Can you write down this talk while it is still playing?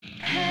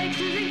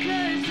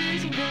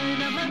voice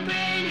filling up my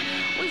brain.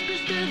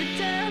 Whispers through the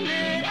town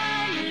that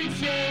I'm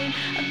insane.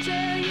 I'll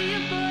tell you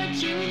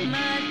but you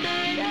my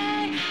third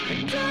eye.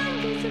 But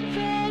don't be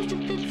surprised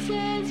if it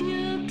says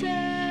you'll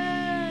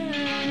die.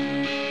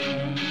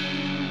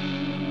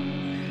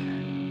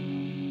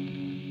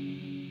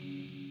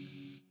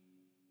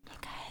 Hey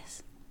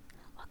guys,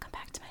 welcome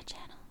back to my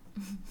channel.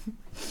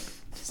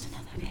 Just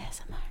another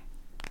ASMR.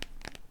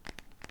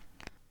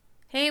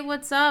 Hey,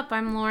 what's up?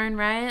 I'm Lauren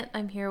Riot.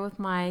 I'm here with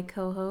my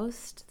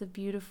co-host, the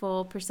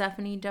beautiful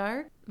Persephone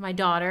Dark, my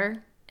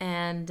daughter,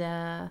 and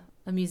a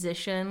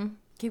musician.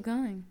 Keep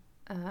going.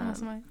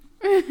 That's mine.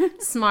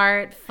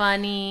 Smart,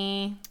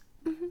 funny,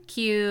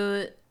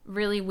 cute,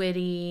 really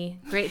witty,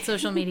 great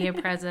social media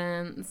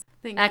presence,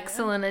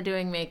 excellent at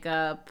doing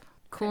makeup,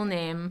 cool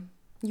name.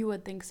 You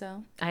would think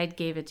so. I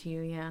gave it to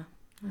you, yeah.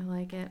 I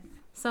like it.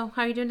 So,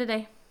 how are you doing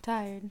today?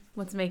 Tired.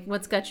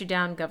 What's got you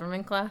down?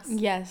 Government class?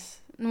 Yes.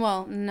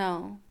 Well,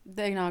 no.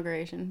 The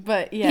inauguration.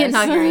 But yes. The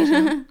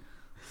inauguration.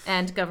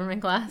 And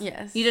government class?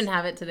 Yes. You didn't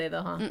have it today,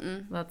 though, huh?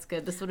 Mm-mm. That's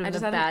good. This would have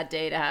been a bad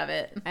day to have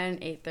it. And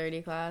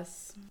 8:30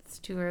 class. It's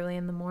too early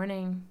in the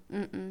morning.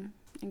 Mm-mm.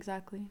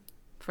 Exactly.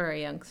 For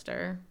a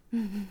youngster.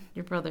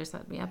 Your brother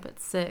set me up at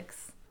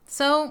 6.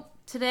 So,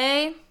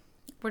 today,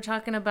 we're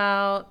talking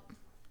about...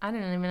 I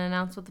didn't even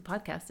announce what the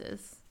podcast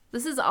is.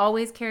 This is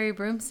Always Carry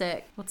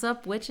Broomstick. What's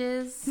up,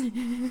 witches?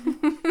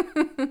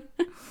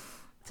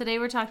 Today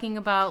we're talking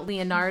about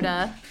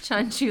Leonarda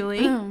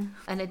Cianciulli,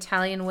 an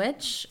Italian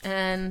witch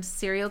and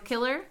serial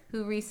killer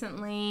who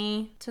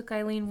recently took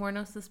Eileen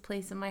Wuornos'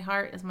 place in my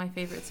heart as my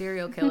favorite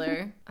serial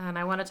killer. And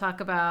I want to talk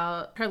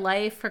about her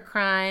life, her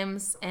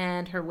crimes,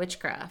 and her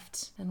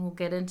witchcraft. And we'll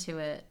get into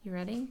it. You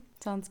ready?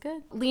 Sounds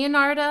good.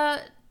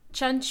 Leonarda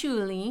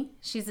Cianciulli,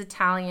 she's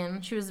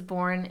Italian. She was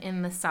born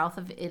in the south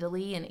of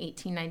Italy in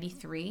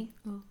 1893.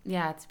 Ooh.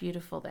 Yeah, it's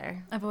beautiful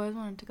there. I've always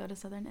wanted to go to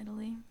southern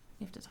Italy.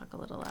 You have to talk a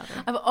little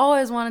louder. I've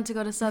always wanted to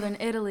go to southern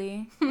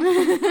Italy.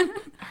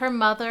 Her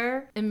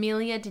mother,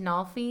 Emilia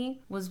Dinolfi,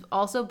 was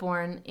also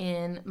born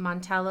in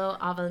Montello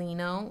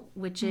Avellino,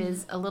 which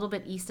is a little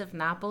bit east of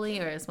Napoli,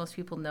 or as most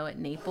people know it,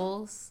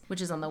 Naples,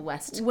 which is on the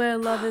west. Where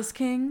love is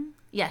king?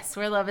 Yes,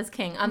 where love is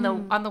king. On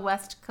the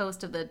west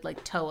coast of the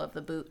toe of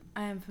the boot.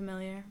 I am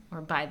familiar.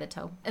 Or by the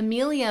toe.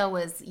 Emilia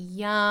was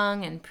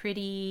young and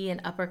pretty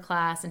and upper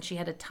class, and she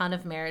had a ton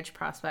of marriage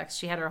prospects.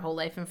 She had her whole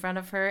life in front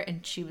of her,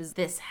 and she was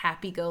this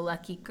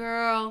happy-go-lucky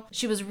girl.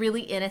 She was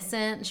really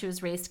innocent. She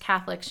was raised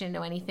Catholic. She didn't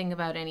know anything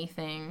about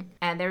anything.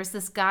 And there was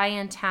this guy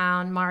in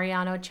town,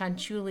 Mariano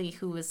Cianciulli,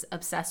 who was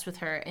obsessed with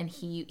her, and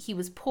he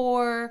was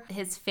poor.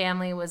 His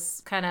family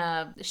was kind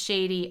of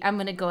shady. I'm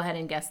going to go ahead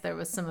and guess there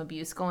was some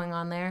abuse going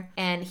on there.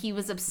 And he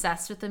was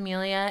obsessed with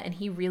Emilia, and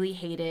he really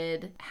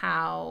hated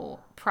how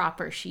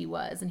proper she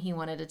was, and he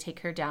wanted to take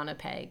her down a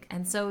peg.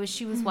 And so as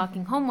she was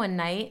walking home one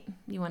night,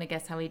 you want to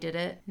guess how he did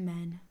it?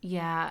 Men.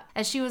 Yeah.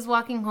 As she was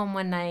walking home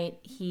one night,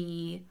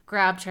 he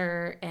grabbed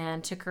her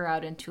and took her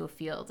out into a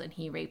field, and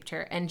he raped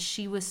her. And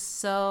she was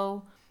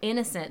so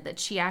innocent that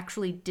she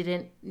actually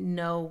didn't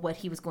know what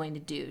he was going to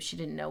do. She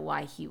didn't know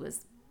why he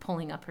was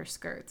pulling up her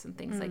skirts and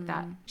things like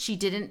that. She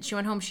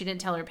went home, she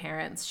didn't tell her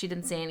parents. She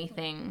didn't say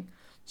anything.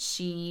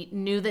 She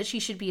knew that she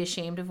should be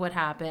ashamed of what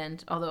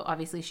happened, although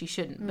obviously she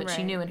shouldn't, but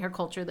She knew in her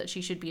culture that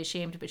she should be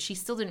ashamed, but she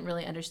still didn't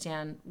really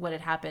understand what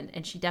had happened,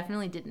 and she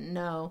definitely didn't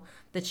know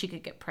that she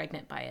could get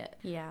pregnant by it.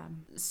 Yeah.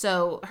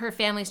 So her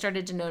family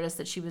started to notice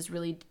that she was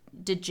really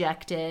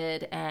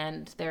dejected,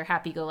 and their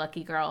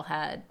happy-go-lucky girl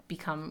had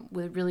become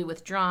really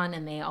withdrawn,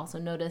 and they also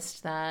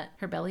noticed that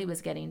her belly was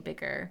getting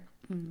bigger.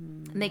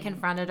 And they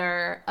confronted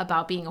her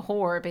about being a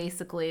whore,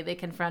 basically. They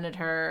confronted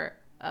her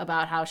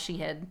about how she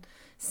had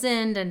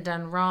sinned and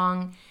done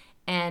wrong,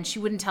 and she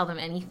wouldn't tell them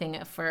anything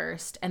at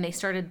first. And they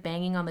started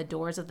banging on the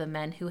doors of the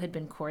men who had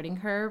been courting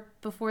her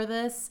before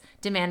this,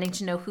 demanding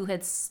to know who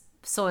had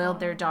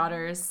soiled their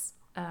daughter's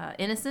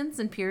innocence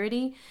and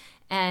purity.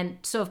 And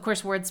so, of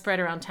course, word spread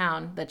around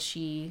town that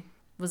she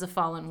was a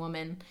fallen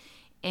woman.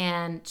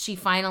 And she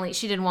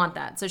didn't want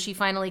that. So she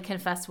finally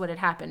confessed what had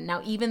happened.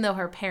 Now, even though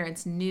her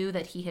parents knew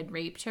that he had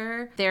raped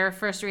her, their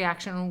first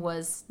reaction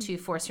was to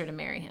force her to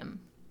marry him.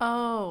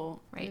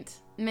 Oh. Right.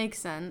 Makes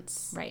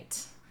sense.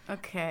 Right.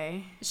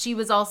 Okay. She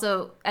was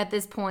also, at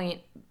this point,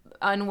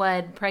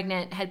 unwed,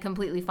 pregnant, had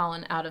completely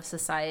fallen out of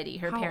society.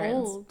 Her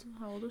parents.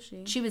 How old was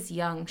she? She was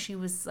young. She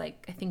was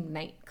like, I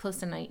think, close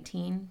to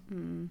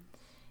 19.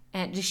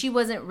 And she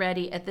wasn't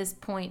ready at this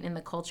point in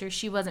the culture.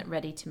 She wasn't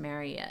ready to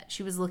marry yet.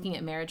 She was looking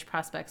at marriage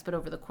prospects, but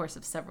over the course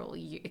of several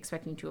years,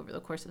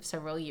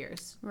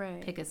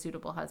 right, pick a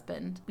suitable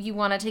husband. You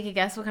want to take a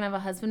guess what kind of a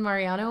husband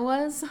Mariano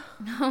was?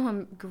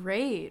 Oh,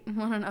 great.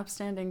 What an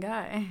upstanding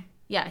guy.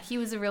 Yeah, he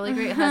was a really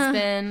great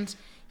husband.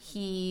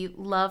 He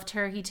loved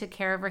her. He took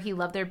care of her. He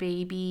loved their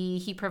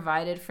baby. He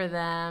provided for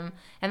them.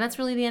 And that's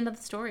really the end of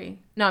the story.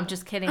 No, I'm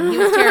just kidding. He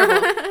was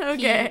terrible.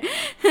 Okay.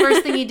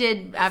 First thing he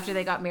did after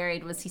they got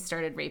married was he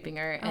started raping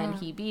her, and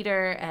he beat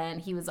her,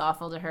 and he was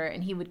awful to her.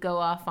 And he would go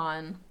off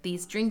on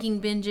these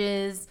drinking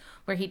binges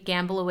where he'd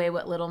gamble away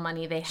what little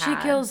money they had. She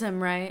kills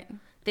him, right?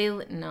 They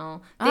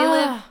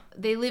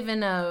live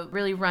in a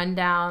really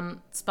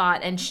rundown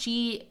spot, and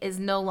she is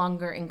no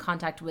longer in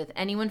contact with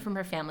anyone from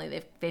her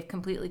family. They've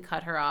completely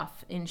cut her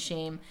off in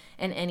shame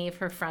and any of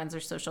her friends or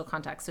social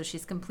contacts. So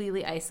she's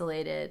completely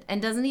isolated and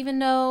doesn't even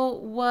know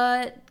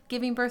what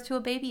giving birth to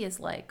a baby is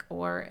like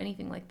or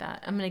anything like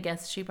that. I'm gonna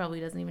guess she probably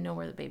doesn't even know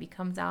where the baby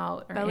comes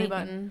out or belly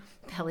anything.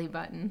 Belly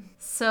button.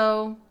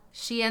 So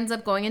she ends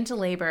up going into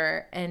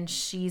labor, and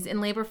she's in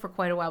labor for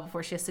quite a while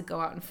before she has to go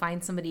out and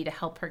find somebody to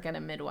help her get a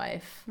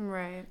midwife.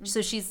 Right.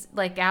 So she's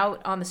like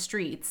out on the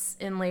streets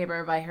in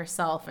labor by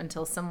herself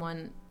until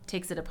someone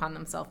takes it upon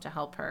themselves to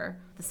help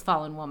her, this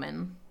fallen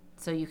woman.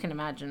 So you can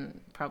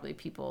imagine probably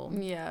people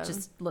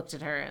just looked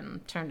at her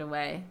and turned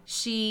away.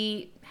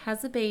 She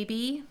has a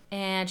baby,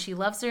 and she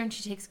loves her, and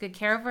she takes good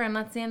care of her, and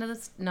that's the end of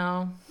this.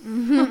 No.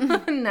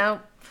 No.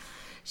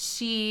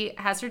 She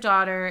has her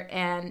daughter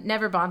and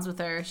never bonds with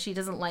her. She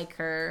doesn't like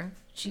her.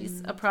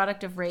 She's a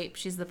product of rape.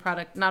 She's the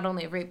product not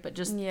only of rape, but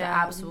just the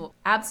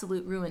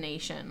absolute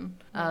ruination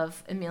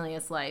of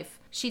Amelia's life.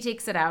 She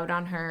takes it out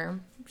on her.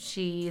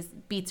 She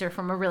beats her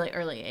from a really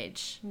early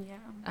age.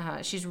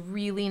 Yeah. She's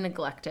really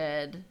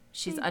neglected.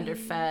 She's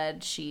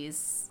underfed.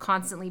 She's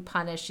constantly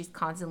punished. She's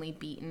constantly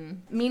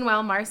beaten.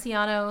 Meanwhile,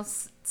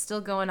 Marciano's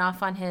still going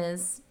off on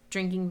his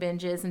drinking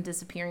binges and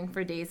disappearing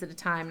for days at a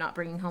time, not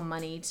bringing home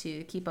money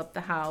to keep up the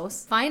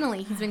house.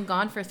 Finally, he's been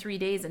gone for 3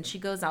 days, and she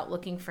goes out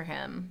looking for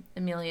him.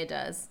 Amelia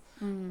does,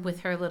 with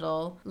her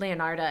little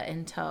Leonarda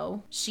in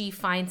tow. She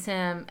finds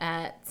him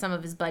at some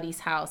of his buddy's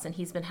house, and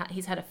he's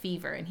had a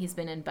fever, and he's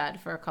been in bed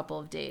for a couple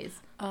of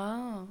days.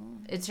 Oh.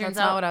 It turns That's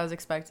out not what I was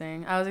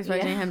expecting. I was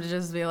expecting him to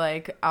just be,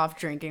 like, off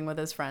drinking with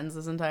his friends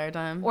this entire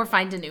time. Or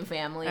find a new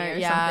family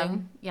or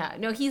something. Yeah.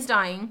 No, he's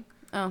dying.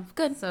 Oh,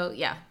 good. So,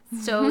 yeah.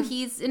 So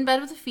he's in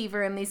bed with a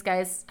fever, and these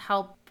guys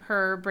help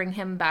her bring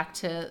him back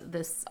to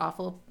this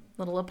awful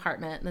little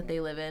apartment that they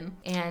live in.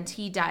 And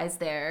he dies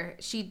there.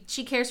 She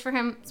cares for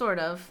him, sort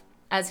of,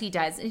 as he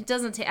dies. It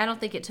doesn't take, I don't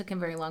think it took him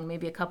very long,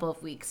 maybe a couple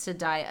of weeks to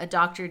die. A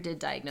doctor did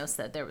diagnose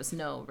that there was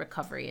no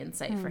recovery in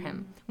sight for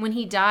him. When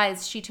he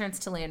dies, she turns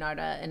to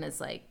Leonarda and is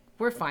like,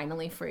 we're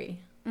finally free.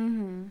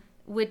 Mm-hmm.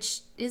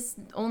 Which is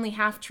only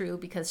half true,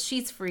 because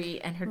she's free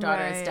and her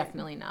daughter is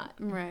definitely not.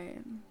 Right.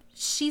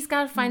 She's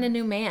got to find a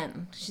new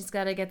man. She's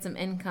got to get some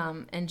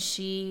income, and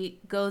she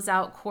goes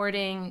out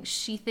courting.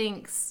 She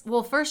thinks,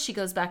 well, first she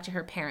goes back to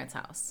her parents'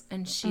 house,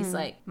 and she's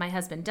like, my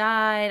husband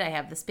died. I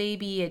have this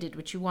baby. I did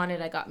what you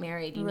wanted. I got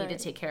married. You need to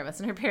take care of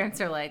us. And her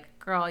parents are like,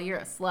 girl, you're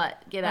a slut.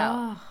 Get out.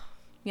 Oh.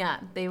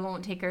 Yeah, they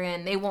won't take her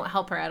in. They won't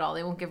help her at all.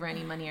 They won't give her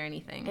any money or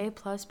anything. A+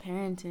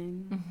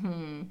 parenting.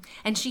 Mm-hmm.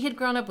 And she had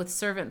grown up with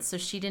servants, so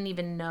she didn't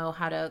even know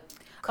how to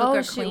cook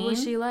or clean.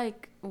 Was she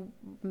like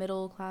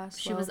middle class?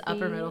 She was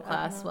upper middle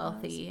class,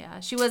 wealthy. Yeah,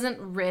 she wasn't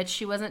rich.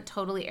 She wasn't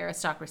totally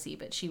aristocracy,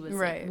 but she was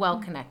like, well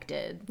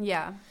connected.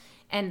 Yeah.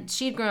 And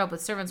she had grown up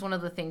with servants. One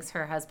of the things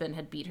her husband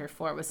had beat her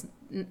for was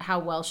how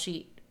well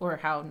or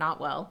how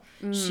not well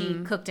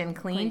she cooked and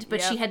cleaned,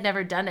 but she had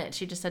never done it.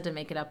 She just had to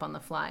make it up on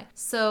the fly.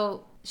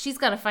 So she's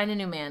got to find a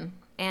new man,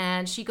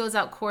 and she goes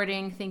out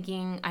courting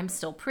thinking, I'm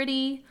still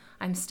pretty,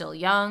 I'm still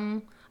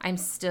young, I'm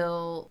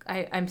still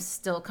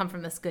come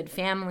from this good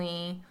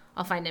family,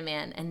 I'll find a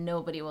man, and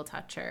nobody will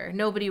touch her.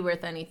 Nobody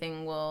worth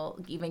anything will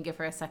even give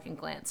her a second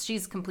glance.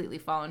 She's completely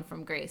fallen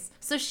from grace.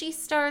 So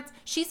she's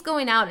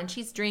going out, and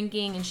she's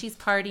drinking, and she's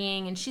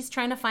partying, and she's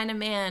trying to find a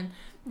man.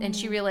 And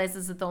she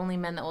realizes that the only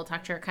men that will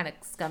touch her are kind of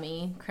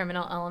scummy,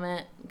 criminal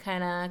element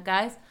kind of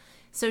guys.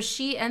 So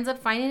she ends up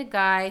finding a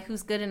guy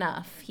who's good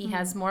enough. He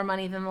has more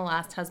money than the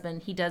last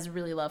husband. He does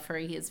really love her.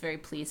 He is very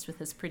pleased with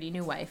his pretty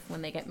new wife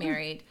when they get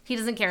married. He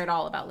doesn't care at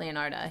all about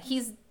Leonarda.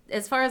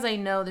 As far as I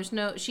know,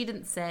 she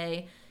didn't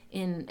say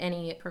in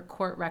any of her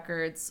court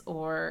records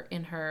or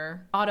in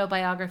her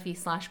autobiography /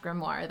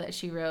 grimoire that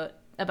she wrote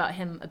about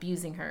him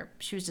abusing her.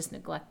 She was just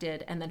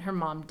neglected, and then her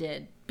mom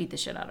did beat the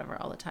shit out of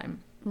her all the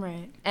time.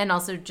 Right. And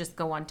also just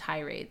go on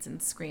tirades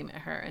and scream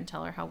at her and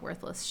tell her how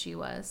worthless she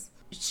was.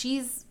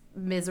 She's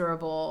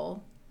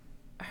miserable.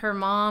 Her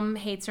mom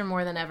hates her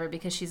more than ever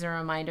because she's a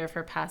reminder of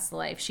her past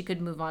life. She could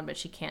move on, but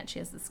she can't. She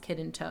has this kid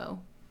in tow.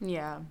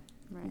 Yeah.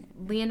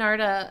 Right.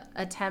 Leonarda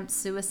attempts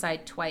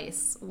suicide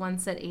twice.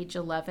 Once at age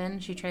 11,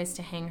 she tries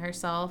to hang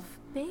herself.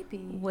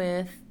 Baby.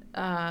 With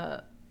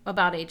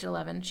about age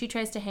 11. She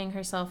tries to hang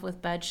herself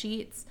with bed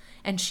sheets,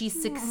 and she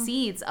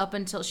succeeds up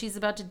until she's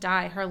about to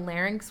die. Her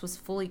larynx was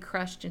fully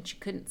crushed, and she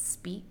couldn't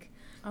speak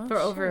for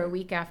over a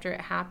week after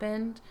it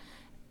happened.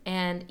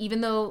 And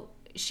even though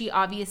she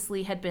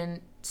obviously had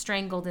been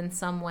strangled in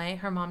some way,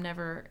 her mom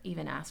never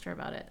even asked her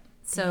about it.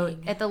 So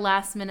at the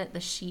last minute, the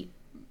sheet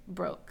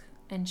broke,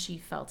 and she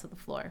fell to the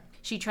floor.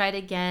 She tried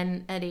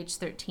again at age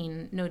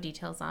 13. No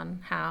details on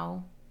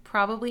how.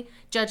 Probably,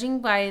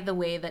 judging by the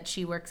way that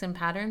she works in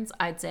patterns,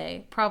 I'd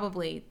say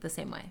probably the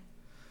same way.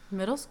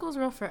 Middle school's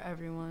rough for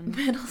everyone.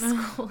 Middle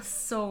school is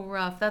so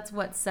rough. That's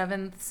what,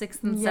 7th,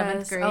 6th, and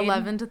 7th grade?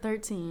 11 to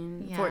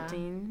 13,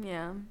 14,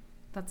 yeah.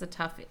 That's a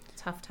tough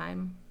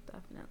time.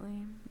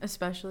 Definitely.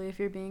 Especially if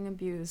you're being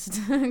abused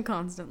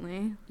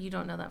constantly. You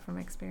don't know that from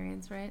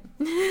experience, right?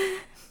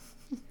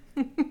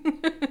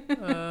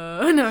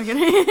 No, I'm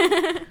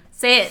kidding.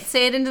 Say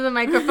it into the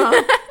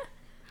microphone.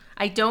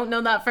 I don't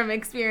know that from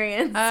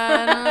experience.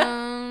 I don't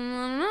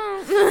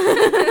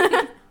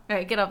know. All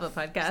right, get off the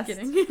podcast.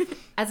 Just kidding.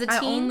 As a teen,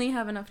 I only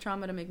have enough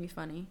trauma to make me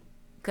funny.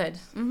 good.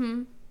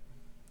 Mm-hmm.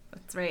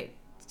 That's right.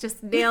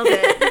 Just nailed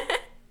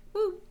it.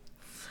 Woo.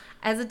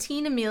 As a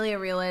teen, Amelia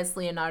realized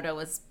Leonardo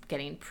was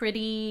getting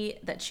pretty,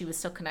 that she was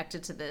still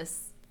connected to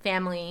this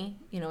family,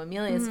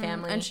 Amelia's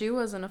family. And she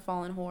wasn't a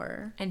fallen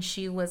whore. And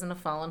she wasn't a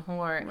fallen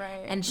whore.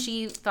 Right. And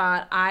she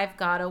thought, I've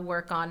got to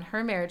work on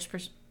her marriage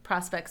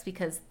prospects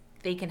because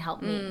they can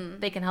help me.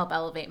 They can help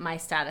elevate my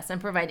status and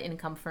provide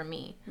income for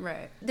me.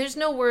 Right. There's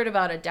no word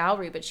about a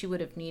dowry, but she would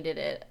have needed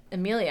it.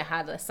 Amelia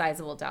had a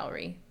sizable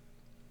dowry.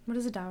 What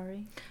is a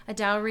dowry? A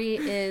dowry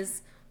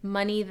is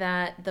money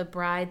that the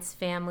bride's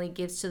family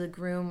gives to the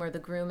groom or the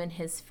groom and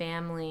his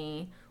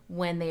family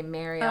when they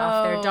marry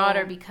off their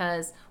daughter,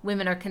 because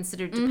women are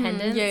considered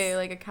dependents. Yeah,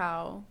 like a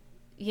cow.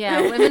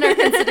 Yeah, women are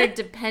considered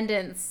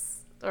dependents,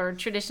 or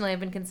traditionally have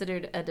been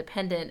considered a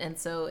dependent, and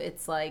so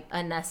it's like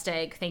a nest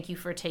egg. Thank you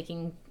for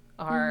taking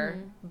our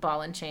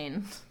ball and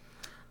chain.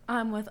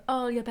 I'm with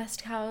all your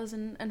best cows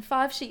and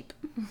 5 sheep.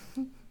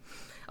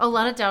 A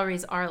lot of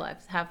dowries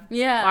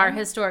are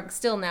historic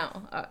still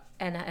now,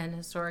 and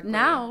historically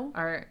now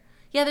are.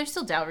 Yeah, there's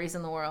still dowries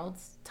in the world.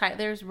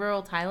 There's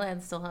rural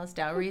Thailand still has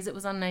dowries. It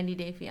was on 90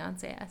 Day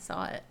Fiancé. I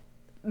saw it.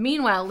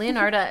 Meanwhile,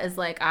 Leonarda is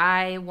like,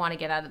 I want to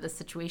get out of this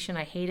situation.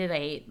 I hate it. I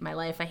hate my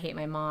life. I hate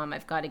my mom.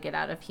 I've got to get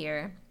out of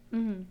here.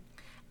 Mm-hmm.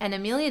 And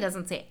Amelia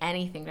doesn't say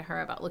anything to her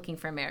about looking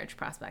for marriage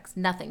prospects.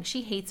 Nothing.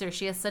 She hates her.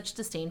 She has such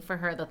disdain for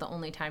her that the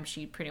only time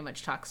she pretty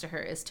much talks to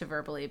her is to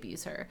verbally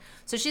abuse her.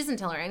 So she doesn't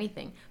tell her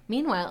anything.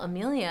 Meanwhile,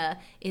 Amelia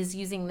is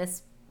seizing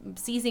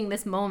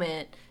this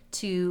moment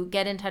to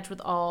get in touch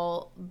with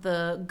all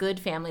the good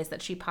families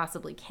that she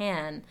possibly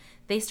can.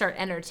 They start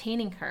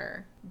entertaining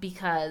her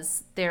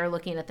because they're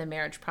looking at the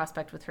marriage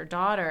prospect with her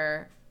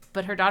daughter,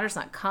 but her daughter's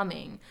not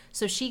coming.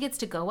 So she gets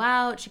to go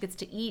out, she gets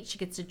to eat, she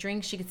gets to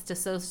drink, she gets to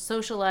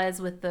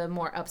socialize with the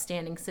more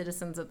upstanding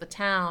citizens of the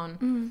town.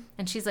 Mm-hmm.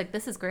 And she's like,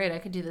 this is great. I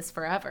could do this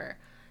forever.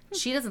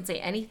 She doesn't say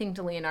anything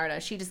to Leonarda.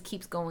 She just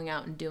keeps going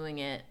out and doing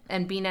it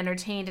and being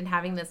entertained and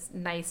having this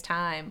nice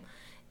time.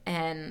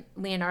 And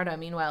Leonarda,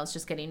 meanwhile, is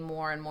just getting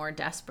more and more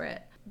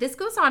desperate. This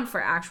goes on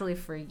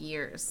for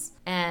years.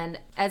 And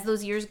as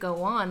those years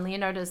go on,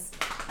 Leonarda's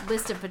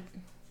list of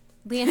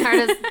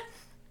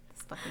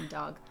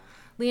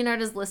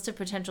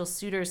potential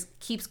suitors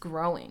keeps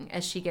growing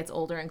as she gets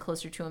older and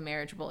closer to a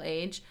marriageable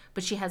age,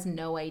 but she has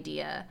no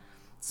idea.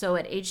 So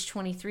at age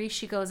 23,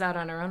 she goes out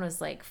on her own, was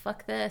like,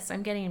 fuck this,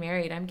 I'm getting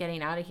married, I'm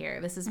getting out of here,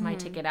 this is my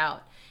ticket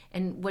out.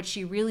 And what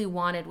she really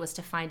wanted was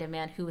to find a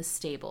man who was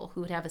stable,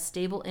 who would have a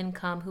stable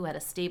income, who had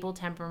a stable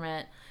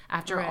temperament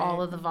after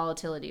all of the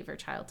volatility of her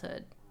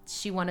childhood.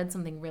 She wanted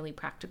something really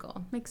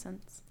practical. Makes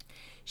sense.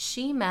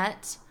 She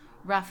met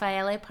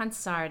Raffaele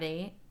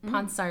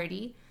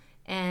Ponsardi,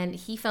 and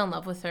he fell in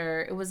love with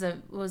her. It was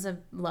a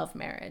love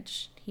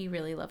marriage. He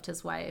really loved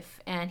his wife,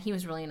 and he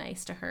was really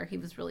nice to her. He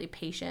was really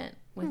patient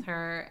with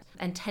her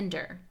and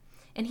tender.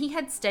 And he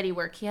had steady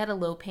work. He had a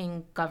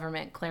low-paying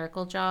government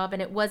clerical job,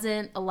 and it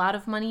wasn't a lot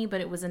of money, but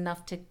it was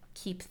enough to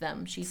keep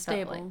them. She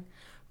stable. Felt like,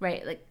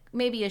 right, like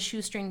maybe a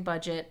shoestring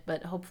budget,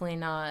 but hopefully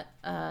not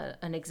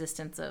an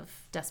existence of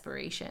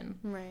desperation.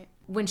 Right.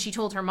 When she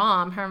told her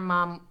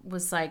mom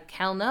was like,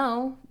 hell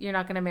no, you're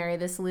not going to marry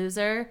this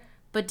loser,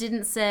 but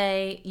didn't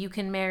say you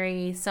can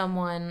marry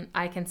someone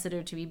I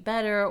consider to be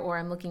better, or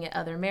I'm looking at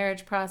other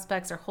marriage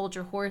prospects, or hold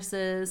your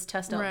horses,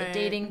 test out the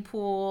dating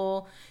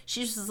pool.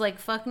 She just was like,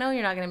 fuck no,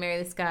 you're not going to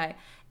marry this guy.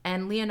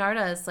 And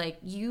Leonarda is like,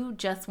 you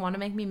just want to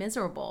make me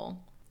miserable.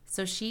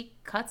 So she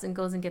cuts and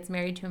goes and gets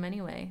married to him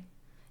anyway.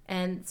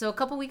 And so a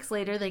couple weeks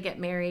later, they get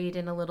married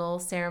in a little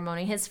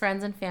ceremony. His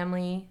friends and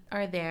family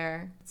are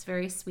there. It's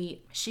very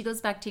sweet. She goes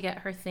back to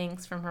get her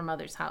things from her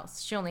mother's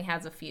house. She only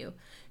has a few.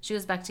 She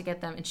goes back to get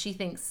them, and she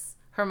thinks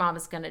her mom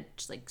is going to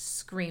just like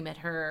scream at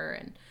her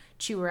and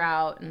chew her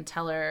out and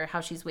tell her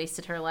how she's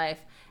wasted her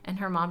life. And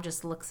her mom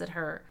just looks at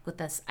her with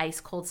this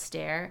ice cold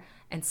stare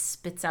and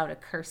spits out a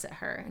curse at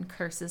her and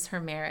curses her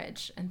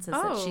marriage and says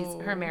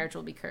that her marriage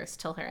will be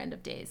cursed till her end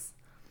of days.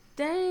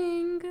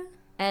 Dang.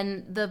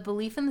 And the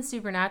belief in the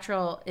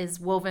supernatural is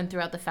woven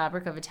throughout the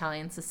fabric of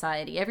Italian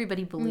society.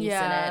 Everybody believes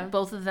in it.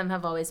 Both of them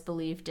have always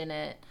believed in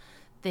it.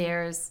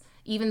 There's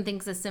even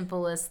things as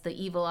simple as the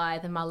evil eye,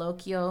 the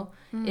malocchio,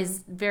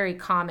 is very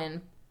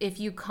common. If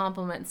you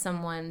compliment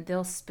someone,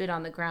 they'll spit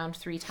on the ground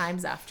 3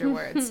 times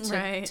afterwards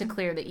to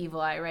clear the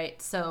evil eye,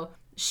 right? So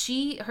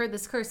she heard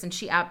this curse, and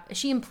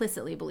she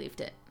implicitly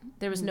believed it.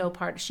 There was no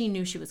part. She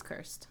knew she was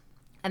cursed.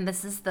 And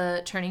this is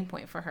the turning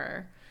point for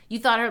her. You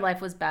thought her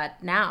life was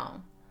bad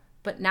now,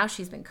 but now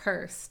she's been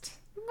cursed.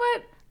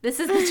 What?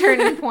 This is the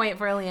turning point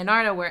for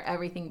Leonarda, where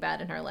everything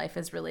bad in her life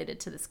is related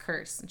to this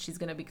curse, and she's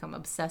going to become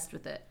obsessed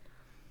with it.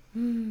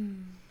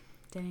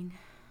 Dang.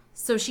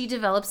 So she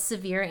develops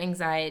severe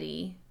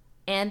anxiety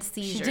and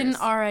seizures. She didn't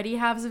already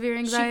have severe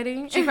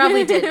anxiety? She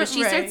probably did, but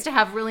she Right. starts to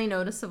have really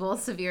noticeable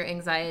severe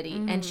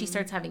anxiety, and she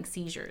starts having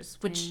seizures,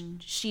 which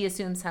she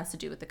assumes has to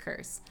do with the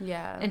curse.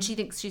 Yeah. And she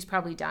thinks she's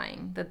probably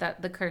dying,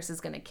 that the curse is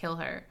going to kill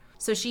her.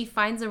 So she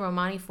finds a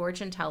Romani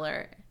fortune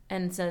teller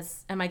and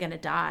says, am I going to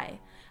die?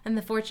 And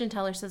the fortune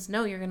teller says,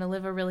 no, you're going to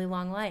live a really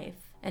long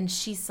life. And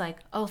she's like,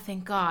 oh,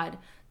 thank God.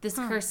 This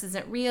curse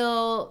isn't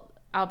real.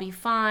 I'll be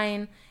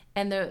fine.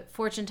 And the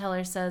fortune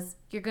teller says,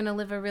 you're going to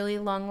live a really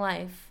long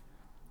life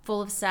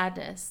full of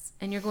sadness,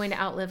 and you're going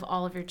to outlive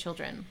all of your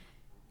children.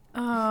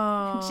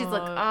 Oh. She's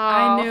like, oh,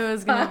 I knew it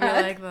was going to be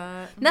fuck. like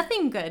that.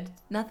 Nothing good.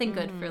 Nothing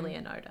good for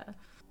Leonarda.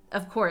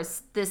 Of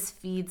course, this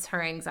feeds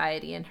her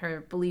anxiety and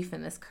her belief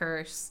in this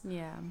curse.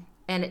 Yeah.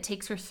 And it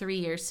takes her 3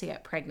 years to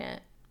get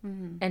pregnant.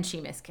 And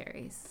she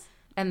miscarries.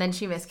 And then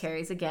she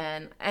miscarries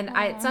again. And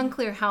it's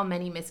unclear how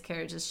many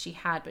miscarriages she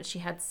had, but she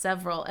had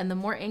several. And the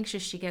more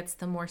anxious she gets,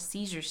 the more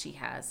seizures she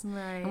has.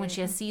 Right. And when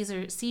she has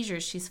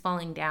seizures, she's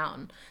falling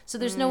down. So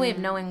there's no way of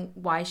knowing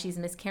why she's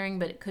miscarrying,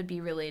 but it could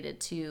be related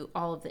to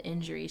all of the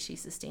injuries she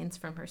sustains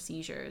from her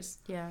seizures.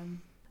 Yeah.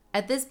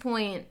 At this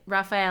point,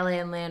 Raffaele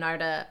and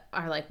Leonarda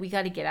are like, we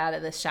got to get out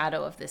of the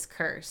shadow of this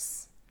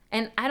curse.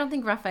 And I don't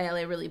think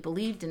Raffaele really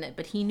believed in it,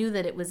 but he knew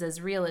that it was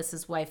as real as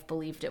his wife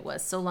believed it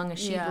was, so long as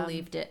she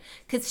believed it.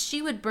 Because she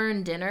would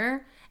burn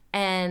dinner,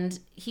 and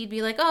he'd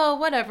be like, oh,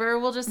 whatever,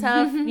 we'll just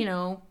have,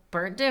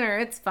 burnt dinner,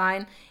 it's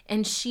fine.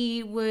 And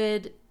she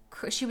would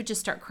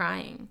just start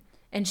crying.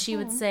 And she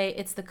would say,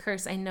 it's the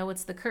curse. I know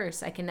it's the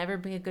curse. I can never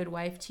be a good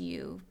wife to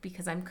you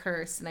because I'm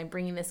cursed, and I'm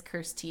bringing this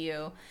curse to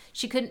you.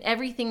 She couldn't,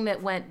 everything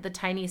that went the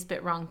tiniest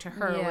bit wrong to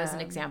her was an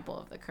example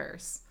of the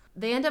curse.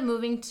 They end up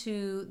moving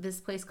to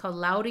this place called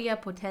Lauria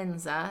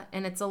Potenza,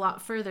 and it's a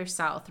lot further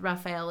south.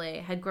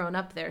 Raffaele had grown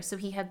up there, so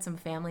he had some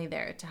family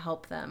there to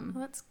help them.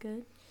 Well, that's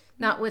good.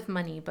 Not with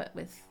money, but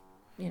with,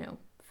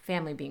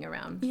 family being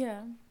around.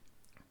 Yeah.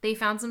 They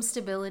found some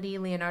stability.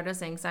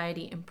 Leonarda's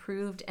anxiety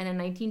improved, and in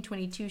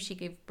 1922, she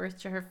gave birth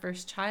to her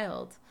first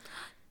child.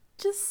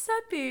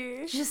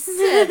 Giuseppe.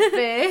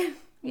 Giuseppe.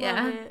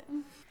 Yeah. Love it.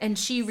 And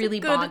she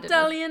really Good bonded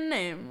Italian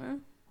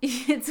name.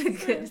 It's a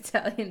good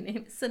Italian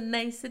name. It's a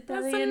nice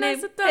Italian That's a name.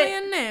 nice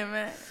Italian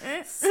name.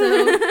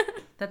 So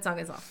that song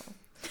is awful.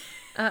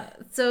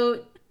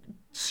 So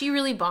she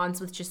really bonds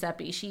with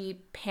Giuseppe.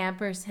 She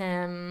pampers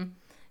him.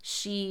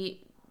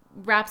 She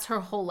wraps her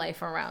whole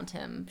life around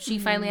him. She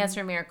finally has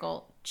her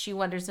miracle. She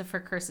wonders if her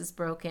curse is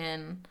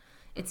broken.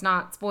 It's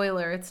not.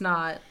 Spoiler, it's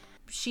not.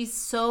 She's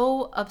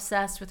so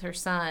obsessed with her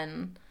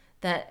son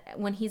that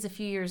when he's a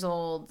few years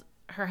old,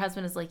 her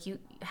husband is like, you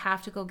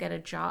have to go get a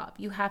job.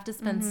 You have to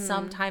spend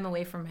some time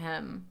away from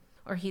him,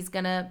 or he's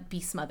going to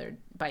be smothered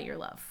by your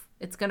love.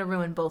 It's going to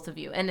ruin both of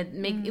you. And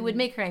it would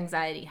make her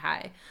anxiety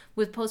high.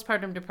 With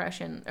postpartum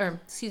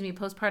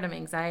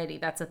anxiety,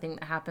 that's a thing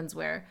that happens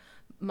where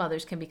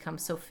mothers can become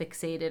so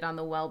fixated on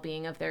the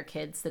well-being of their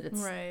kids that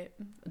it's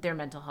their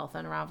mental health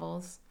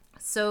unravels.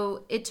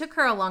 So it took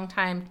her a long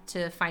time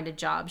to find a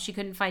job. She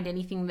couldn't find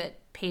anything that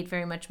paid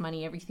very much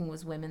money. Everything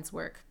was women's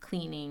work,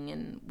 cleaning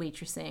and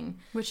waitressing.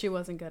 Which she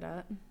wasn't good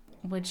at.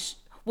 It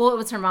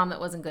was her mom that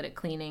wasn't good at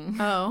cleaning.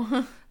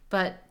 Oh.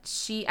 But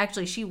she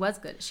was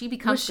good. She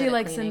becomes Was she good at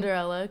like cleaning.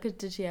 Cinderella?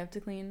 Did she have to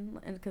clean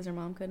because her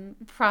mom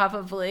couldn't?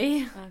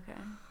 Probably. Okay.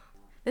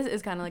 This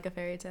is kind of like a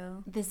fairy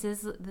tale. This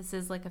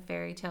is like a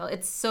fairy tale.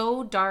 It's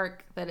so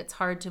dark that it's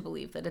hard to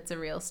believe that it's a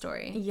real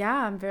story. Yeah,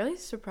 I'm very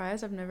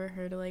surprised. I've never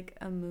heard like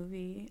a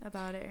movie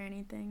about it or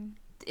anything.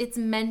 It's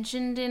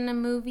mentioned in a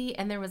movie,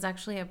 and there was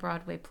actually a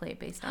Broadway play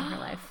based on her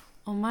life.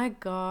 Oh my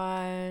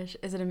gosh.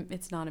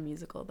 It's not a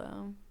musical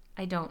though.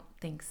 I don't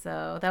think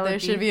so. There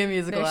should be a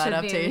musical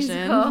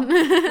adaptation.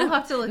 We'll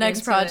have to look Next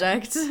into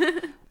project.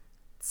 it.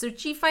 So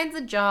she finds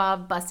a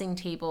job bussing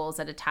tables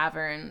at a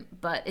tavern,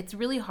 but it's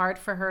really hard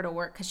for her to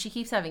work because she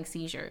keeps having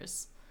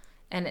seizures.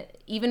 And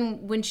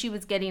even when she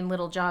was getting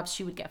little jobs,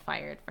 she would get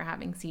fired for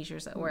having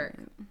seizures at work.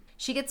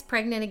 She gets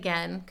pregnant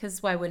again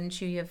because why wouldn't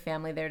you? You have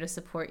family there to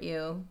support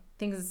you.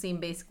 Things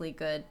seem basically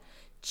good.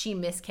 She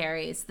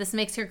miscarries. This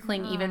makes her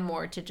cling even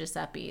more to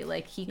Giuseppe.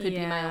 Like, he could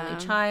be my only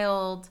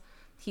child.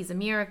 He's a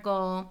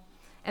miracle.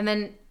 And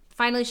then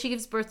finally, she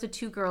gives birth to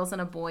 2 girls and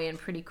a boy in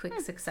pretty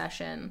quick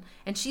succession.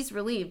 And she's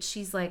relieved.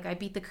 She's like, I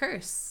beat the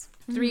curse.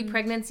 3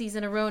 pregnancies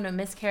in a row, no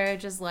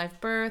miscarriages,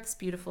 live births,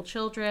 beautiful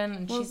children.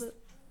 And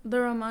the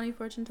Romani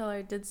fortune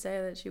teller did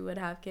say that she would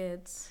have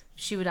kids.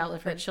 She would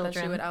outlive her children.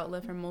 That she would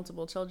outlive her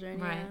multiple children.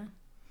 Right. Yeah.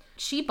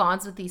 She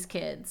bonds with these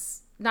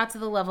kids. Not to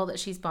the level that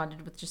she's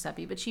bonded with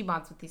Giuseppe, but she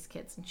bonds with these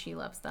kids and she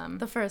loves them.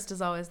 The first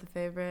is always the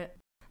favorite.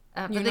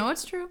 But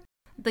it's true.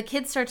 The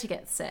kids start to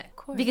get sick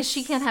course. because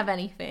she can't have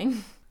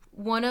anything.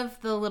 One of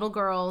the little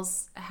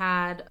girls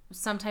had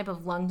some type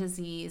of lung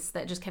disease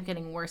that just kept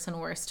getting worse and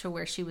worse to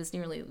where she was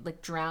nearly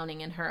like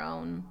drowning in her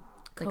own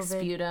like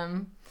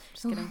sputum.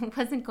 Just kidding. It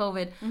wasn't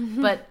COVID,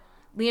 but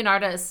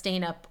Leonarda is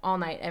staying up all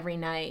night every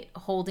night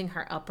holding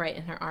her upright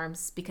in her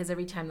arms because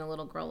every time the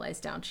little girl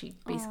lies down, she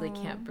basically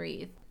can't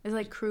breathe. Is it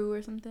like crew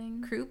or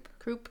something? Croup?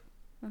 Croup.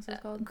 That's what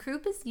it's called.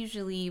 Croup is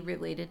usually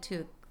related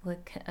to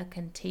like a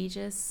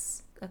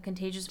contagious a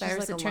contagious Just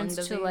virus like that a lung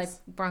turns to like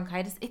disease?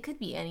 bronchitis. It could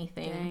be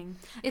anything. Dang.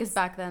 It's Because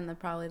back then,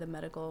 probably the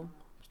medical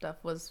stuff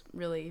was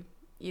really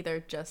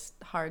either just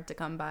hard to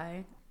come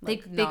by.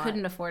 Like they not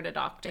couldn't afford a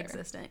doctor.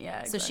 existent.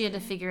 Yeah, So she had to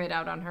figure it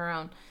out on her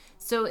own.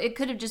 So it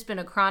could have just been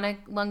a chronic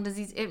lung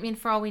disease. I mean,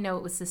 for all we know,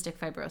 it was cystic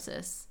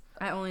fibrosis.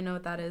 I only know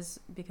what that is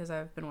because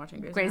I've been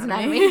watching Grey's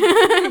Anatomy.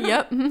 Anatomy.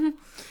 Yep.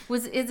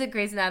 Is it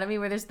Grey's Anatomy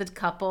where there's the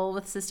couple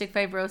with cystic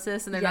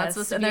fibrosis and they're not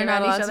supposed to and be they're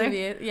around not each allowed other?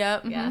 to be.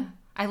 Yep. Yeah.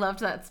 I loved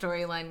that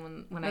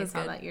storyline when I was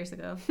saw good. that years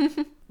ago.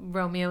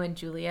 Romeo and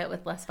Juliet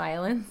with less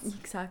violence.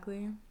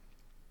 Exactly.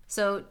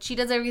 So she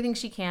does everything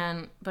she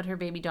can, but her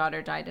baby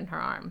daughter died in her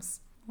arms.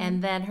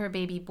 And then her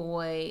baby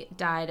boy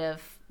died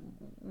of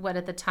what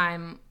at the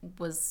time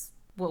was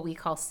what we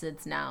call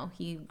SIDS now.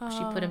 She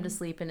put him to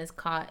sleep in his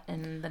cot,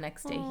 and the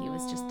next day he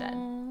was just dead.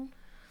 I'm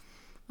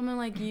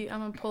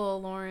gonna pull a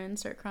Lauren,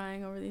 start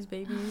crying over these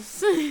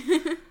babies.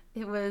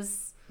 It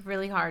was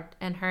really hard,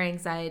 and her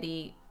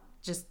anxiety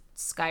just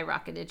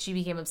skyrocketed. She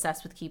became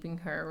obsessed with keeping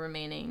her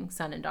remaining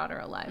son and daughter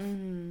alive.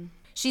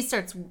 She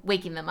starts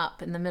waking them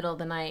up in the middle of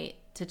the night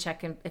to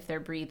check if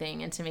they're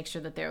breathing and to make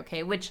sure that they're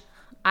okay, which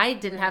I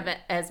didn't have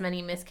as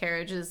many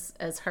miscarriages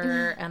as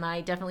her, and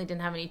I definitely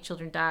didn't have any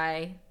children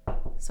die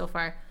so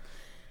far.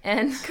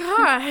 And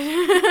God.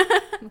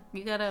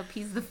 you gotta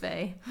appease the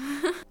fae.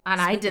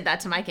 And I did that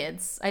to my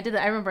kids. I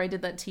remember I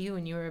did that to you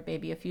when you were a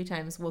baby a few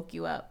times, woke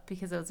you up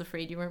because I was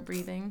afraid you weren't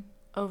breathing.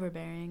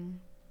 Overbearing.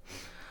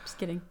 Just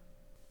kidding.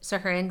 So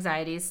her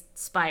anxiety's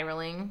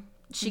spiraling.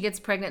 She gets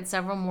pregnant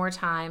several more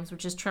times,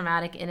 which is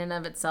traumatic in and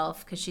of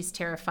itself because she's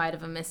terrified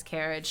of a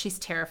miscarriage. She's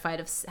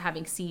terrified of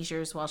having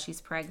seizures while she's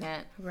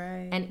pregnant.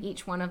 Right. And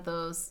each one of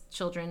those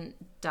children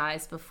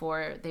dies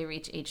before they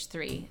reach age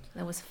 3.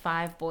 That was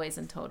 5 boys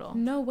in total.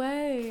 No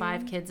way.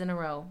 5 kids in a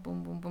row.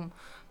 Boom, boom, boom.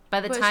 By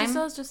the But time she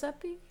still has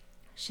Giuseppe?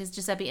 she's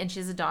Giuseppe and she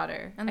has a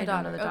daughter. And the I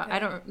don't know daughter, okay. I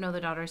don't know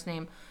the daughter's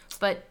name,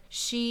 but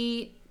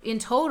she in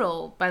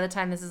total, by the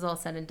time this is all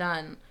said and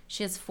done,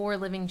 she has 4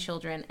 living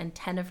children and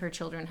 10 of her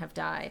children have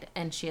died,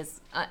 and she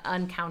has an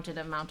uncounted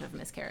amount of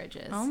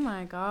miscarriages. Oh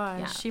my gosh.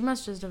 Yeah. She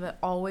must just have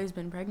always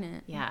been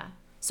pregnant. Yeah.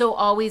 So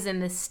always in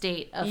this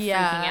state of freaking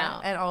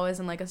out. And always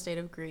in like a state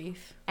of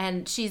grief.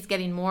 And she's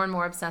getting more and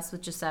more obsessed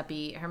with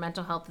Giuseppe. Her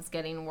mental health is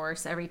getting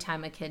worse every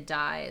time a kid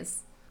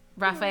dies.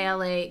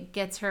 Raffaele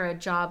gets her a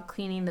job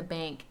cleaning the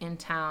bank in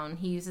town.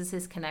 He uses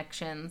his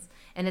connections,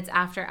 and it's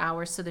after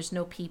hours, so there's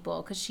no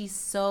people because she's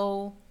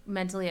so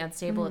mentally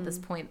unstable at this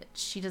point that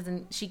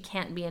she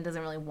can't be and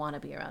doesn't really want to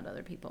be around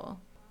other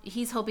people.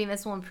 He's hoping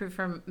this will improve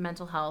her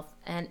mental health,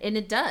 and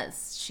it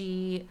does.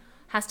 She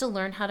has to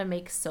learn how to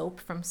make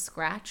soap from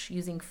scratch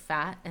using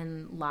fat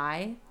and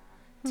lye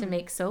to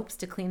make soaps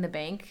to clean the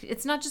bank.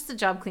 It's not just a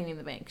job cleaning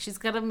the bank. She's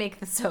got to make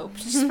the soap.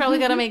 She's probably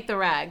got to make the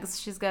rags.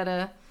 She's got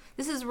to...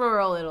 This is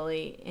rural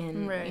Italy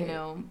in, Right.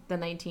 the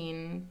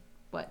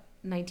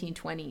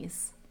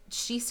 1920s.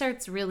 She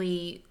starts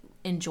really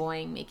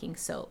enjoying making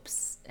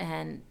soaps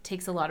and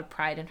takes a lot of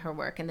pride in her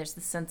work. And there's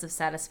this sense of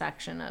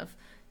satisfaction of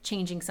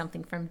changing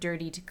something from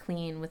dirty to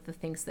clean with the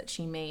things that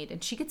she made.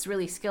 And she gets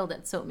really skilled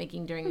at soap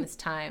making during this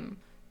time.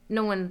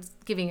 No one's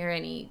giving her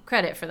any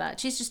credit for that.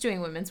 She's just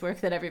doing women's work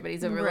that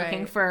everybody's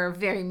overlooking Right. for a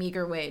very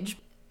meager wage.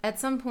 At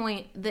some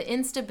point, the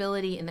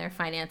instability in their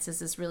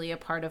finances is really a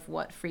part of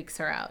what freaks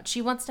her out.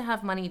 She wants to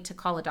have money to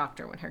call a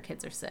doctor when her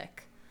kids are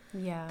sick.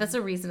 Yeah. That's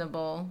a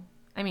reasonable...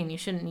 I mean, you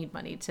shouldn't need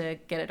money to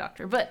get a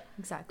doctor, but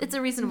Exactly. it's a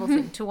reasonable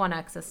thing to want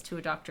access to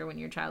a doctor when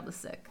your child is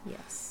sick.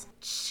 Yes.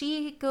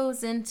 She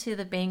goes into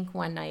the bank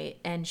one night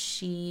and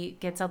she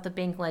gets out the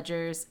bank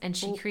ledgers and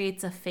she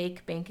creates a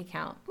fake bank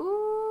account.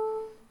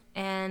 Ooh.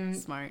 And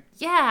Smart.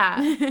 yeah,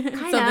 kind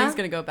of. Something's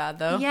gonna go bad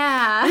though.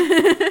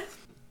 Yeah.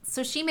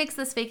 So she makes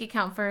this fake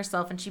account for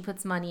herself and she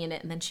puts money in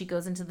it, and then she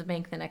goes into the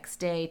bank the next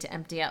day to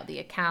empty out the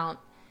account.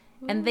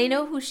 And they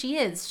know who she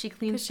is. She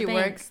cleans the She bank.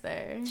 works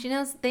there.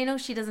 They know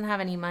she doesn't have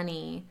any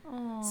money.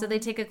 Aww. So they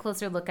take a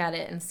closer look at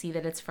it and see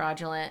that it's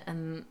fraudulent,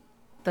 and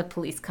the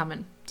police come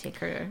and take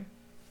her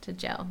to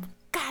jail.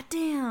 God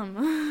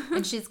damn.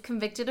 And she's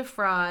convicted of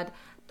fraud.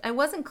 I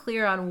wasn't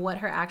clear on what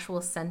her actual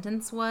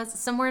sentence was.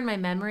 Somewhere in my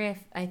memory,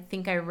 I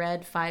think I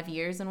read 5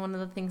 years in one of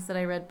the things that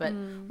I read, but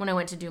when I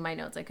went to do my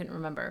notes, I couldn't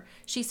remember.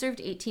 She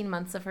served 18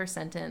 months of her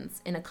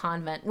sentence in a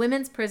convent.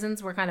 Women's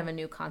prisons were kind of a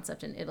new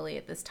concept in Italy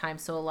at this time,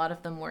 so a lot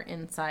of them were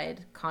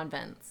inside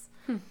convents.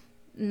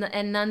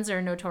 And nuns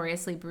are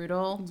notoriously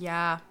brutal.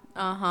 Yeah.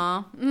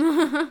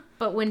 Uh-huh.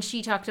 But when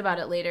she talked about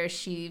it later,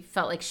 she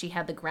felt like she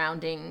had the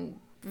grounding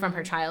from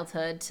her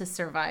childhood to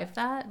survive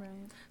that. Right.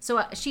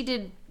 So she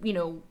did,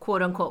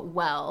 quote unquote,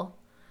 well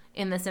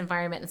in this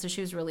environment. And so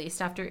she was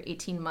released after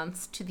 18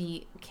 months to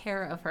the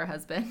care of her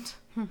husband,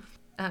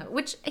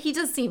 which he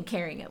does seem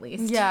caring at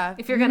least. Yeah.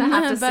 If you're going to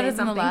have to Better say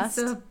than the something last.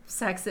 so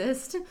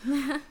sexist.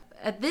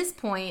 At this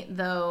point,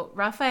 though,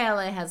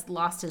 Raffaele has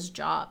lost his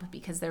job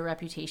because their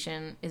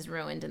reputation is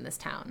ruined in this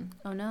town.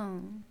 Oh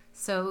no.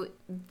 So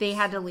they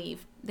had to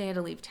leave. They had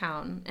to leave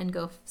town and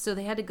go. So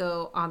they had to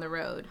go on the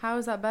road. How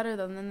is that better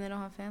though? Then they don't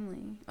have family.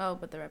 Oh,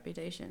 but the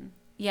reputation.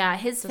 Yeah,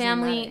 his Doesn't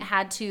family matter.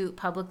 had to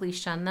publicly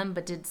shun them,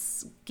 but did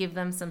give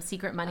them some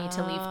secret money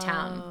to leave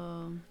town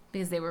Oh.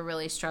 because they were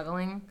really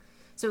struggling.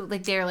 So,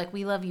 like, they're like,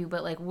 we love you,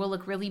 but, like, we'll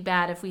look really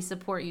bad if we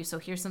support you. So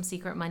here's some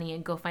secret money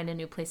and go find a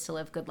new place to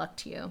live. Good luck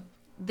to you.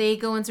 They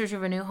go in search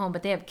of a new home,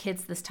 but they have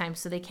kids this time,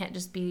 so they can't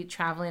just be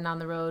traveling on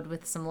the road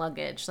with some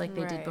luggage like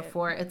they did Right.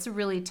 before. It's a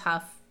really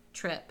tough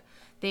trip.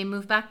 They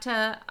move back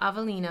to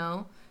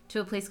Avellino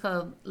to a place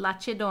called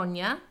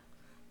Lacedonia,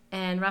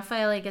 and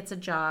Raffaele gets a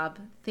job.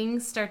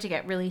 Things start to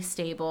get really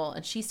stable,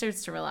 and she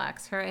starts to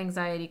relax. Her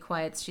anxiety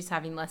quiets. She's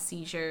having less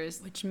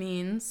seizures. Which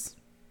means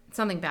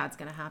Something bad's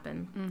going to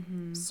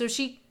happen. So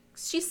she's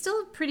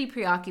still pretty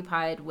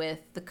preoccupied with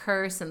the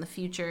curse and the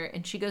future,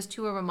 and she goes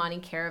to a Romani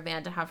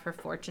caravan to have her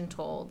fortune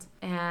told.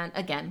 And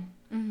again,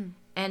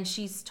 and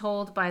she's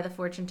told by the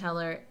fortune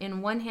teller,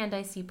 in one hand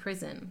I see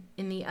prison,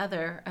 in the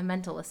other a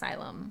mental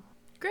asylum.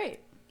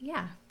 great.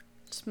 Yeah.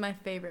 Just my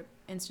favorite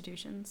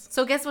institutions.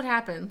 So guess what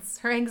happens?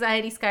 Her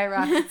anxiety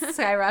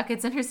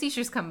skyrockets and her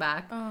seizures come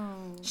back.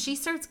 Oh. She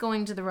starts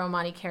going to the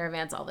Romani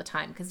caravans all the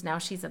time because now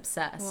she's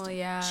obsessed. Well,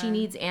 yeah. She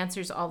needs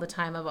answers all the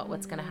time about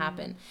what's going to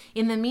happen.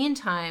 In the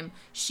meantime,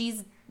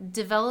 she's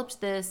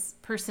developed this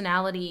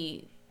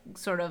personality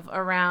sort of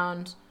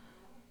around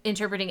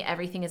interpreting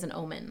everything as an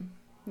omen.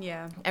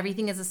 Yeah.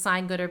 Everything is a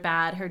sign, good or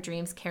bad. Her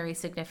dreams carry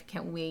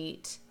significant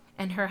weight.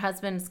 And her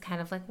husband's kind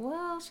of like,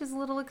 well, she's a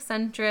little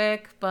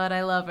eccentric, but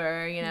I love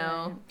her, you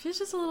know. Right. She's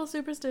just a little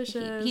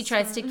superstitious. He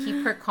tries to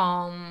keep her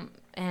calm,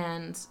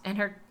 and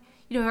her,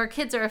 you know, her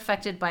kids are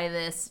affected by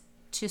this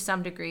to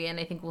some degree, and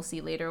I think we'll see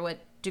later what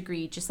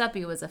degree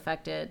Giuseppe was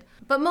affected.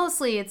 But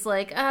mostly it's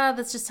like,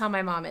 that's just how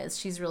my mom is.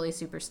 She's really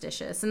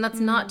superstitious, and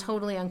that's not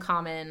totally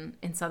uncommon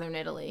in southern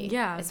Italy.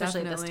 Yeah,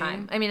 especially at this definitely.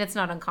 time. I mean, it's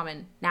not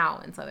uncommon now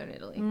in southern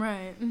Italy.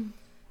 Right.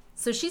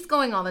 So she's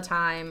going all the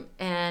time,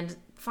 and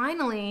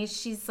finally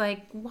she's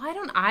like, why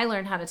don't I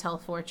learn how to tell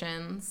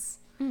fortunes?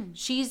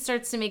 She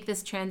starts to make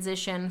this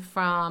transition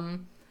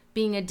from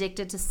being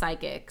addicted to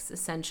psychics,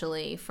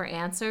 essentially, for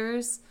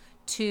answers,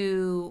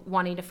 to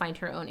wanting to find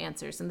her own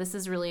answers. And this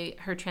is really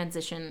her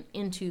transition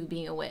into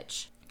being a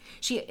witch.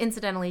 She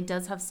incidentally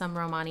does have some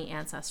Romani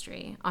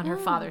ancestry on her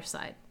father's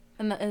side.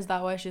 And is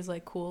that why she's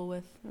like cool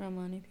with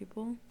Romani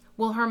people?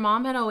 Well, her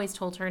mom had always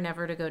told her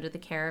never to go to the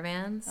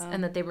caravans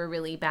and that they were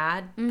really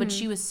bad. But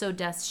she was so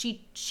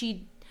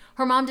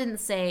her mom didn't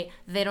say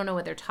they don't know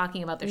what they're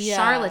talking about. They're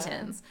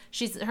charlatans.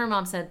 Her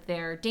mom said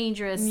they're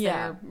dangerous.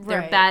 Yeah, they're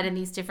right. bad in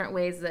these different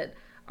ways that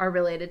are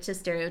related to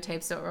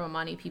stereotypes of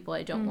Romani people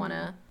I don't want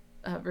to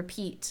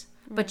repeat.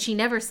 But she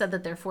never said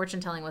that their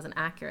fortune telling wasn't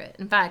accurate.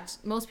 In fact,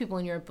 most people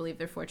in Europe believe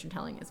their fortune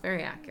telling is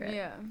very accurate.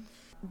 Yeah.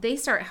 They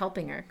start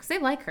helping her because they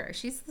like her.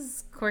 She's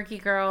this quirky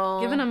girl.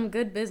 Giving them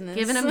good business.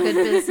 Good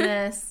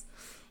business.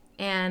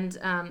 And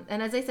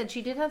as I said,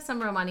 she did have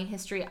some Romani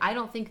history. I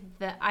don't think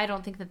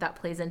that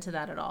plays into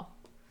that at all.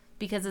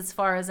 Because as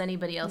far as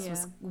anybody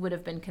else would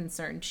have been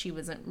concerned, she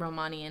wasn't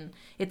Romani, and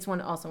it's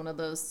also one of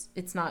those,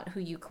 it's not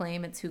who you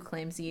claim, it's who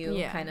claims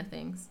you kind of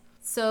things.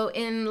 So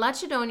in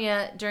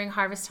Lacedonia, during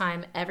harvest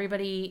time,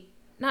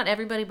 not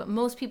everybody, but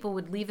most people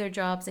would leave their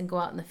jobs and go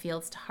out in the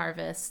fields to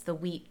harvest the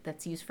wheat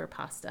that's used for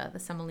pasta, the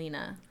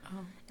semolina.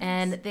 Oh,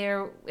 and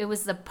it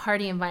was a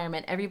party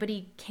environment.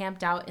 Everybody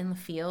camped out in the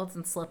fields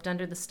and slept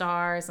under the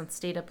stars and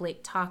stayed up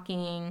late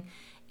talking.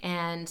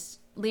 And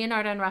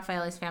Leonarda and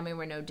Raffaele's family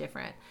were no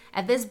different.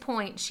 At this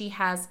point, she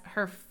has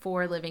her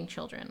 4 living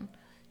children.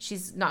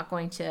 She's not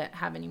going to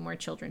have any more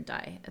children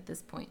die at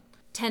this point.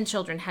 10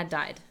 children had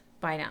died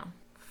by now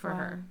for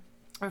her.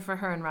 Or for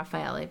her and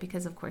Raffaele,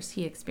 because of course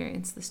he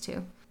experienced this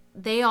too.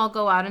 They all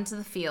go out into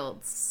the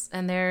fields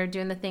and they're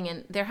doing the thing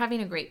and they're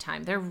having a great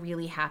time. They're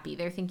really happy.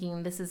 They're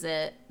thinking, this is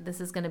it. This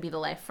is going to be the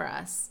life for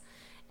us.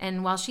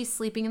 And while she's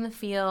sleeping in the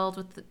field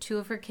with the 2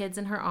 of her kids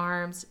in her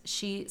arms,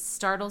 she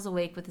startles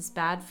awake with this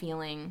bad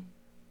feeling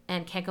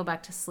and can't go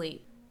back to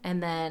sleep.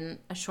 And then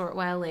a short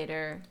while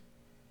later,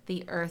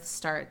 the earth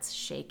starts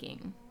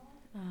shaking.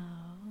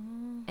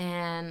 Oh.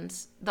 And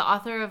the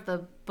author of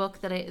the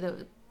book that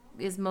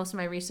is most of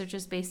my research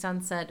is based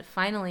on said,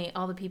 finally,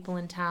 all the people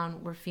in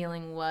town were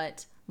feeling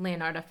what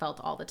Leonarda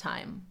felt all the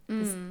time,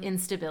 this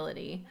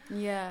instability.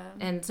 Yeah.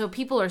 And so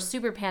people are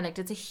super panicked.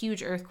 It's a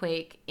huge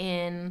earthquake.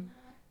 In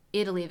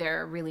Italy,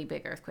 there are really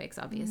big earthquakes,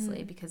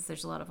 obviously, because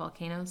there's a lot of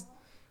volcanoes.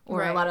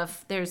 Or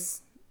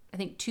there's, I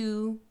think,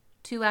 two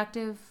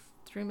active,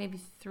 maybe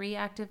 3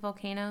 active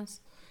volcanoes.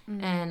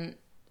 And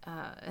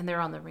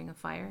they're on the Ring of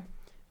Fire.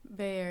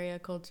 Bay Area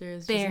culture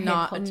is just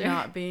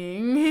not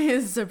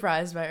being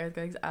surprised by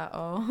earthquakes at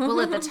all.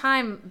 Well, at the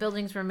time,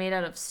 buildings were made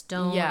out of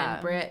stone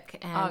and brick.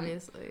 And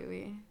obviously,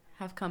 we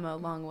have come a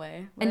long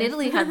way. And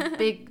Italy have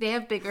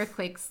big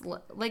earthquakes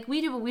like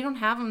we do, but we don't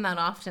have them that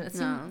often.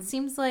 It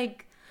seems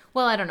like,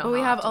 well, I don't know. But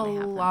we have a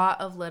lot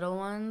of little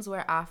ones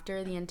where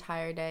after the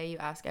entire day, you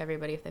ask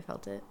everybody if they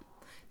felt it.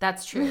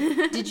 That's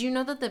true. Did you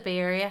know that the Bay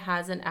Area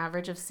has an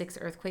average of 6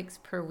 earthquakes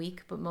per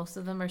week, but most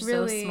of them are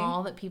so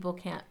small that people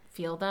can't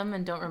feel them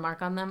and don't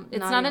remark on them? It's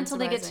not until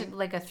they get to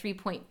like a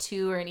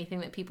 3.2 or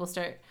anything that people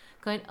start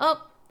going,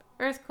 oh,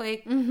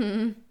 earthquake.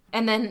 Mm-hmm.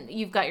 And then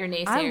you've got your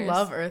naysayers. I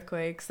love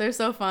earthquakes. They're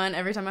so fun.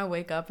 Every time I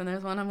wake up and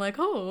there's one, I'm like,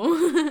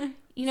 oh,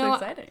 you know,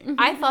 exciting.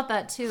 I thought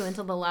that too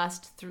until the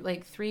last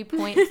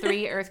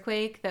 3.3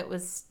 earthquake that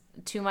was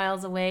 2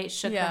 miles away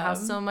shook the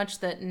house so much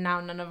that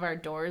now none of our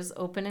doors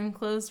open and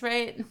close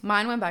right.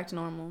 Mine went back to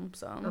normal,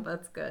 so. Oh,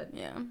 that's good.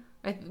 Yeah.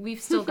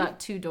 We've still got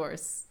 2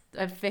 doors.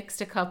 I've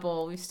fixed a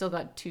couple. We've still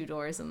got 2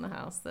 doors in the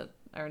house that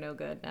are no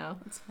good now.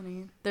 That's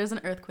funny. There's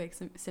an earthquake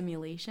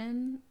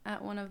simulation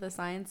at one of the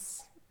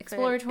science...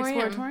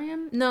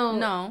 Exploratorium?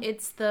 No.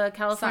 It's the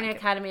California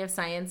Academy of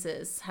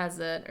Sciences has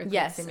an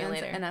earthquake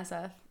simulator. Yes,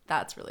 NSF.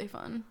 That's really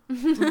fun.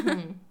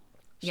 Mm-hmm.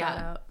 Shout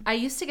out. I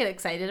used to get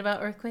excited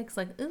about earthquakes,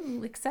 like,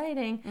 ooh,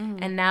 exciting. Mm-hmm.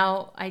 And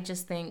now I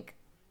just think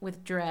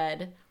with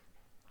dread,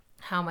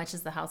 how much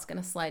is the house going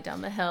to slide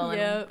down the hill?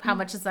 And how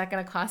much is that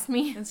going to cost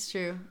me? It's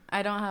true.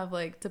 I don't have,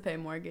 like, to pay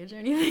mortgage or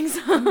anything,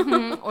 so.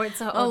 Mm-hmm. Or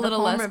it's a little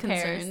less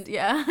repairs. Concerned.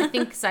 Yeah. I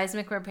think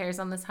seismic repairs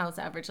on this house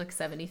average like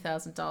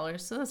 $70,000.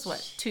 So that's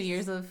what, 2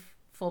 years of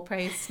full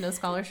price, no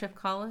scholarship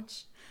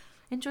college?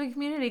 Enjoy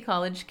community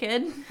college,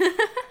 kid.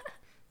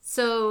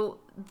 So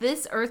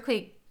this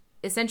earthquake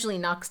essentially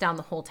knocks down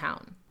the whole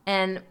town.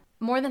 And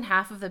more than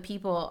half of the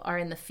people are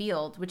in the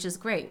field, which is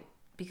great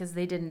because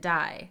they didn't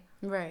die.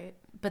 Right.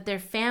 But their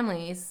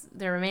families,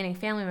 their remaining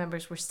family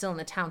members were still in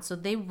the town. So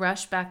they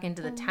rushed back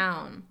into the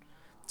town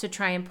to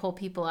try and pull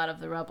people out of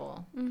the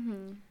rubble.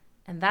 Mm-hmm.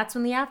 And that's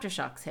when the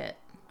aftershocks hit.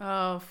 Oh,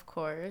 of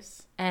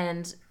course.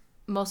 And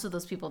most of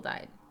those people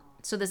died.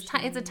 So this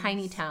it's a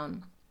tiny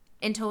town.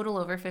 In total,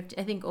 over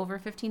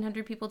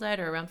 1,500 people died,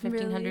 or around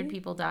 1,500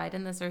 people died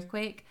in this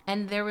earthquake.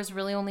 And there was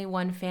really only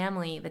one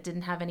family that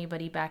didn't have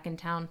anybody back in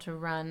town to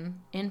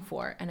run in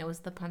for, and it was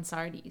the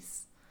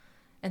Pansardis.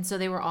 And so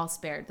they were all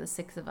spared, the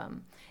 6 of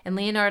them. And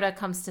Leonarda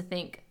comes to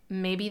think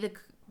maybe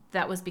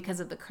that was because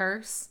of the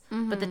curse,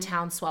 but the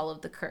town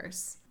swallowed the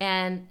curse.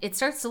 And it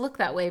starts to look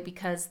that way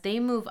because they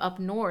move up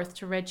north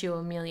to Reggio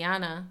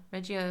Emilia.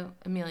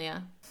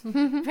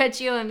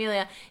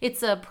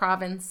 It's a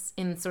province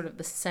in sort of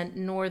the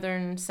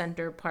northern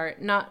center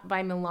part, not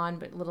by Milan,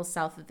 but a little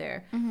south of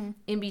there.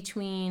 In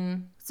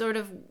between, sort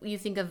of, you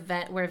think of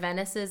where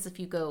Venice is if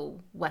you go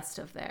west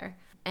of there.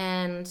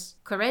 And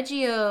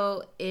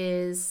Correggio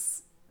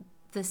is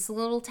this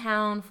little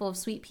town full of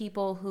sweet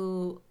people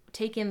who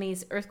take in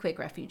these earthquake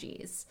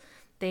refugees.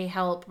 They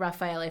help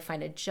Raffaele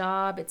find a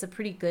job. It's a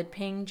pretty good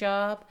paying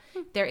job.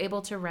 They're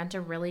able to rent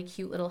a really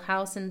cute little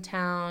house in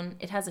town.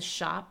 It has a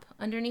shop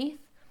underneath,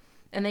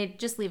 and they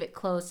just leave it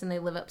closed, and they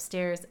live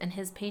upstairs, and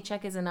his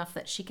paycheck is enough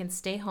that she can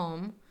stay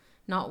home,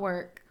 not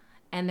work,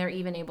 and they're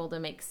even able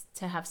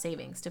to have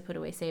savings, to put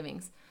away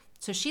savings.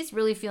 So she's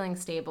really feeling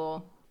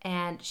stable,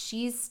 and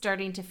she's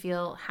starting to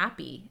feel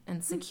happy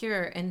and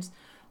secure and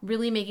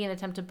really making an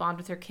attempt to bond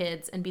with her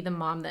kids and be the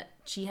mom that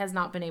she has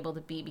not been able to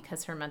be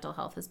because her mental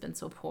health has been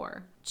so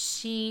poor.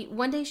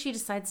 One day she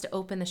decides to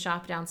open the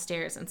shop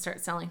downstairs and start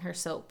selling her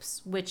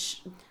soaps,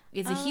 which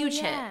is a huge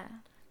hit.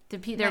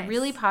 They're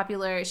really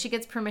popular. She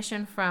gets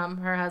permission from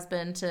her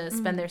husband to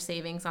spend their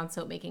savings on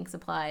soap making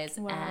supplies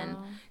and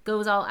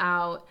goes all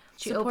out.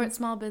 Support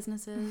small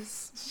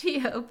businesses.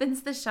 She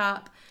opens the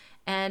shop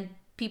and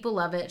people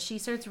love it. She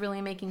starts really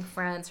making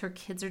friends. Her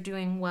kids are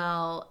doing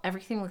well.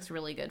 Everything looks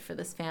really good for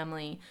this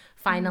family.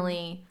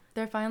 Finally.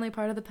 They're finally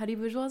part of the petty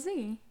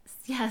bourgeoisie.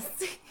 Yes.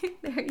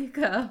 There you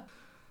go.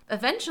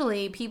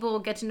 Eventually, people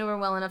get to know her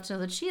well enough to know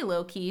that she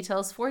low-key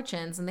tells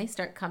fortunes, and they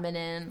start coming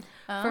in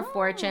for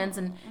fortunes.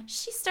 And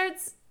she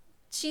starts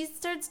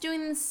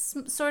doing this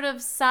sort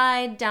of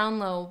side down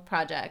low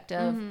project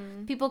of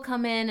people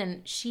come in,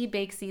 and she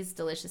bakes these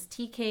delicious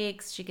tea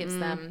cakes. She gives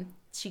them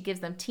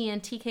tea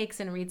and tea cakes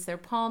and reads their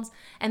palms,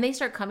 and they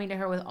start coming to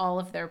her with all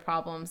of their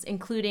problems,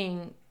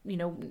 including,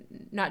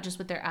 not just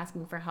what they're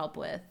asking for help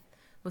with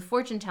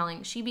fortune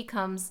telling. She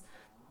becomes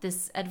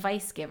this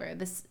advice giver,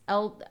 this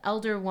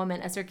elder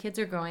woman as her kids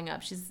are growing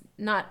up. She's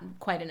not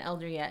quite an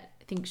elder yet.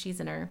 I think she's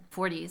in her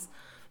 40s,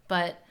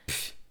 but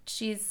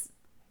she's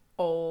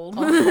old.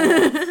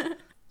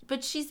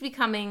 But she's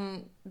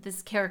becoming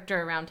this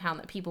character around town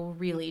that people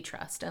really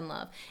trust and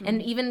love. And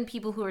even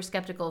people who are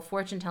skeptical of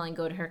fortune telling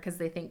go to her because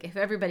they think if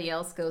everybody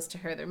else goes to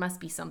her, there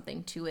must be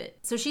something to it.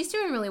 So she's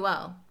doing really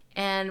well.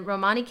 And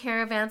Romani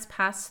caravans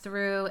pass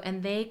through,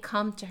 and they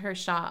come to her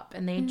shop,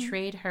 and they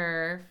trade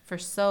her for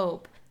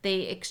soap.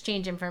 They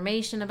exchange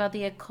information about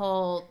the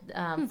occult,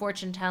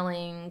 fortune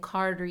telling,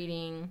 card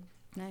reading.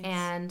 Nice.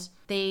 And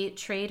they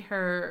trade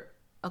her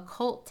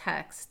occult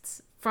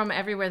texts from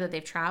everywhere that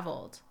they've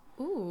traveled.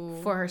 Ooh.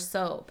 For her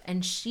soap,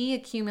 and she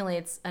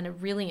accumulates a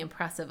really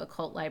impressive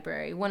occult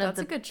library. That's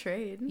a good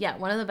trade. Yeah,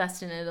 one of the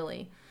best in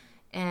Italy.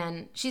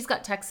 And she's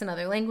got texts in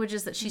other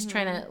languages that she's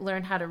trying to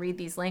learn how to read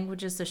these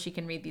languages so she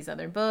can read these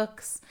other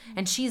books.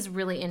 And she's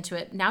really into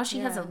it. Now she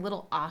has a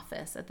little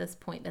office at this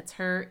point that's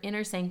her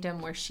inner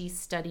sanctum where she's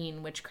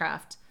studying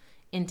witchcraft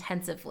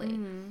intensively.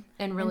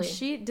 And really...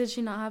 And did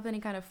she not have any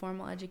kind of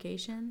formal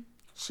education?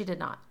 She did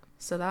not.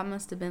 So that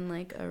must have been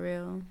like a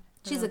real...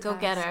 She's a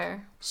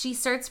go-getter. She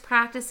starts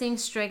practicing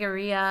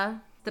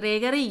stregoria,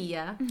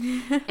 Stregheria.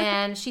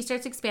 And she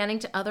starts expanding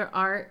to other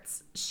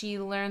arts. She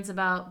learns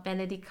about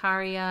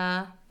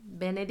benedicaria,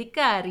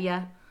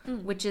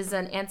 which is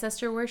an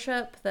ancestor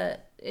worship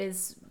that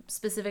is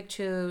specific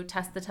to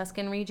the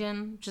Tuscan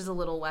region, which is a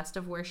little west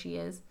of where she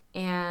is,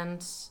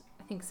 and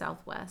I think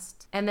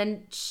southwest. And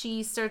then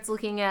she starts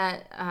looking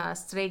at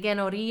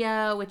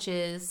stregoneria, which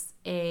is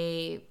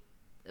a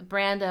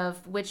brand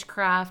of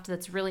witchcraft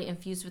that's really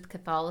infused with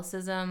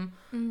Catholicism,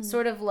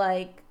 sort of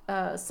like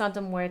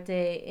Santa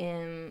Muerte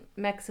in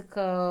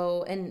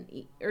Mexico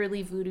and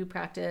early voodoo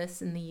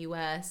practice in the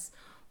U.S.,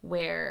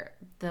 where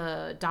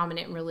the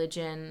dominant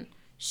religion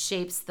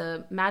shapes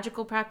the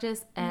magical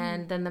practice,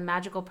 and then the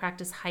magical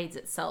practice hides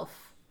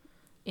itself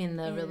in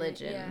the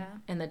religion,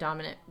 in the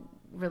dominant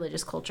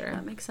religious culture.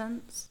 That makes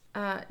sense.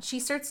 She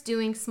starts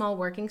doing small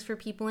workings for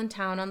people in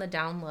town on the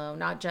down low,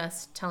 not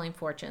just telling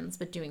fortunes,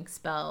 but doing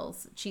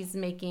spells. She's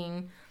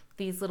making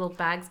these little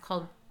bags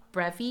called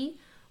brevi,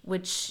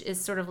 which is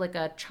sort of like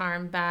a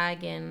charm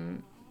bag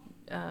in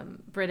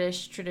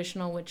British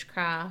traditional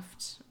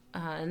witchcraft.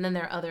 And then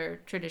there are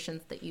other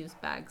traditions that use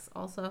bags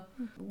also.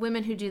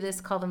 Women who do this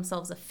call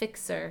themselves a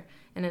fixer,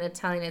 and in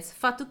Italian it's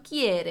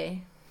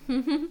fattucchiere.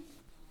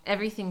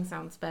 Everything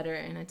sounds better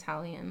in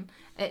Italian.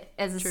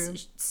 True.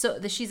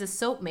 She's a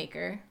soap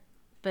maker,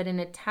 but in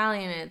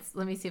Italian it's,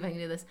 let me see if I can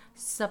do this,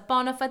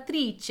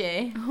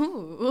 saponafattrice.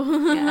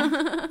 Ooh.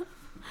 Yeah.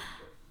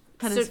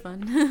 That is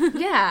fun.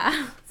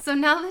 Yeah. So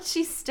now that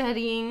she's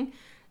studying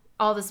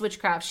all this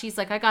witchcraft, she's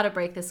like, I gotta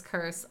break this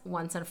curse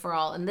once and for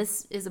all. And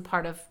this is a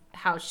part of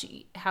how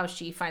she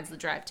finds the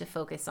drive to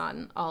focus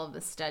on all of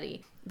this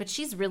study. But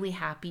she's really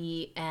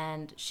happy,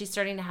 and she's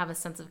starting to have a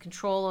sense of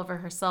control over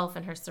herself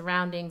and her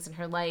surroundings and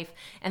her life.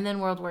 And then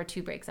World War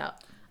II breaks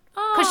out.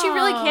 Because she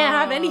really can't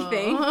have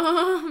anything.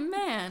 Oh,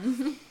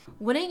 man.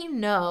 Wouldn't you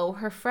know,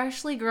 her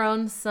freshly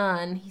grown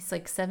son, he's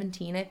like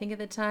 17, I think at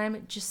the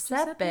time,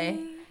 Giuseppe.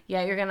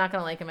 Yeah, you're not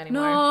going to like him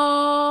anymore.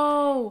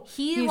 No.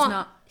 He's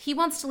not. He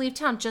wants to leave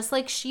town, just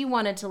like she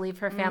wanted to leave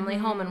her family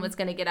home and was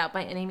going to get out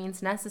by any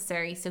means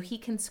necessary. So he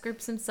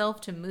conscripts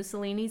himself to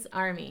Mussolini's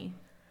army.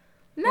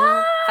 No.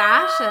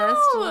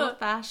 Little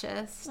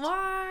fascist.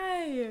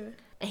 Why?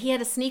 He had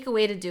to sneak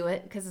away to do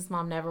it because his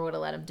mom never would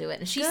have let him do it.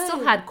 And she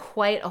still had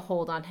quite a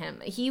hold on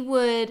him. She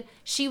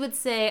would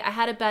say, I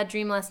had a bad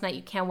dream last night.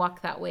 You can't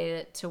walk that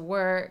way to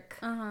work.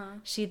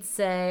 She'd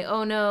say,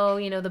 oh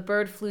no, the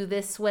bird flew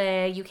this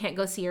way. You can't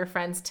go see your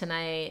friends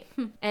tonight.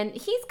 And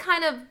he's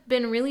kind of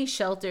been really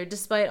sheltered.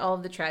 Despite all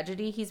of the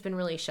tragedy, he's been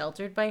really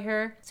sheltered by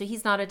her. So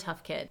he's not a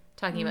tough kid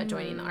talking about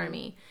joining the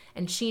army.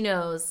 And she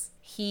knows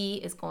he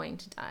is going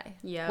to die.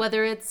 Yeah.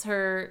 Whether it's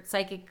her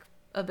psychic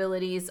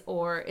abilities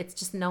or it's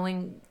just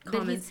knowing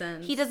that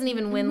he doesn't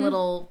even win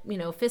little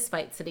fist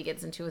fights that he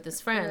gets into with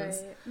his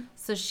friends. Right.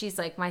 So she's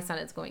like, my son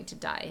is going to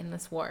die in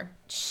this war.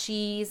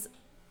 She's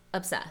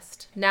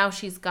obsessed. Now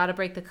she's got to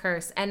break the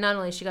curse, and not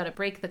only she got to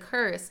break the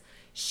curse,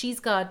 she's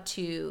got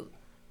to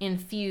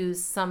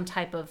infuse some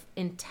type of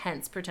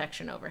intense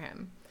protection over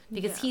him,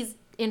 because he's,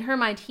 in her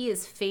mind, he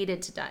is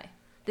fated to die.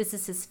 This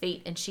is his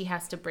fate, and she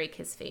has to break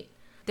his fate.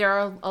 There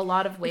are a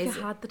lot of ways. If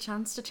you had the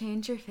chance to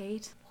change your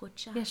fate.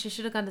 Yeah, she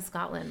should have gone to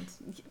Scotland.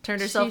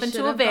 Turned herself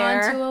into a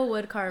bear. She should have gone to a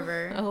wood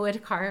carver. A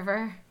wood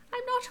carver.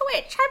 I'm not a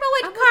witch. I'm a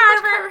wood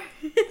carver.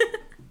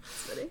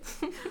 That's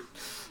funny.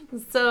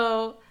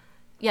 So,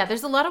 yeah,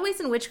 there's a lot of ways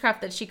in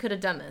witchcraft that she could have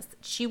done this.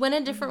 She went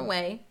a different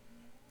way.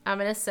 I'm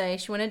going to say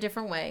she went a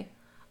different way.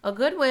 A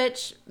good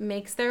witch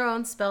makes their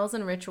own spells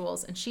and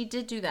rituals, and she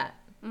did do that.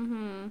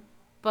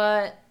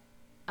 But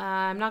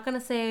I'm not going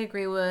to say I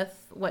agree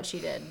with what she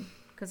did,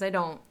 because I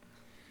don't.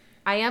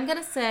 I am going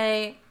to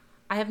say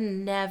I have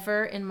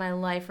never in my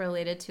life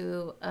related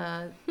to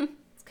a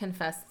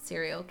confessed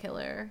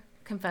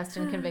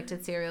and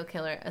convicted serial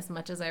killer as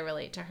much as I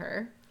relate to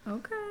her.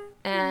 Okay.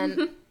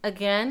 And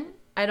again,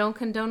 I don't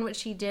condone what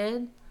she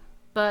did,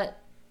 but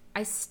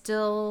I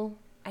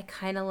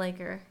kind of like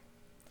her.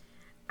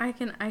 I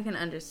can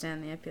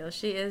understand the appeal.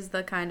 She is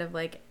the kind of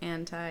like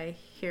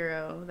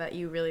anti-hero that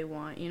you really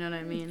want. You know what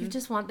I mean? You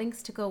just want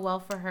things to go well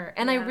for her.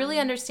 And I really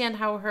understand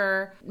how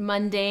her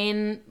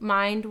mundane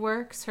mind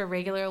works, her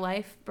regular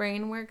life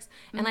brain works.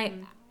 And I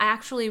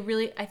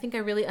think I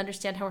really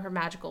understand how her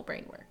magical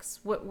brain works,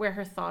 where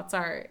her thoughts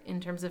are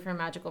in terms of her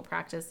magical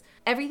practice.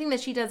 Everything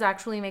that she does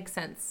actually makes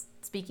sense,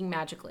 speaking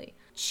magically.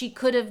 She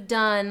could have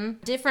done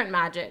different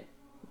magic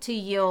to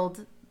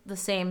yield the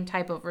same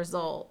type of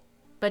result,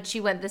 but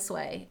she went this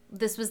way.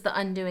 This was the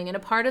undoing. And a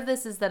part of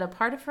this is that a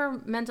part of her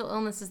mental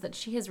illness is that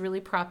she has really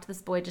propped this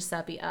boy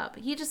Giuseppe up.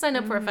 He just signed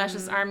up for a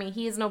fascist army.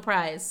 He is no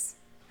prize.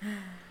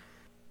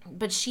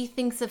 But she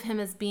thinks of him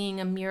as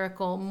being a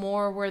miracle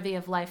more worthy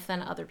of life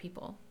than other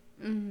people.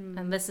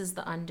 And this is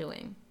the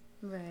undoing.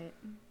 Right.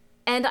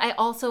 And I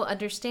also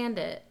understand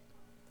it.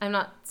 I'm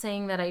not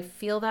saying that I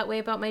feel that way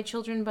about my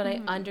children, but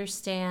I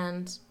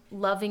understand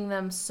loving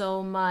them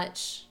so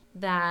much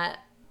that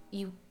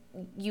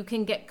you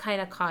can get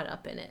kind of caught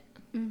up in it.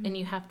 And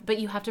you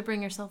have to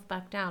bring yourself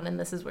back down. And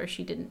this is where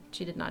she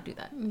did not do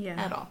that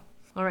at all.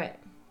 All right.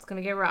 It's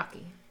going to get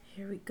rocky.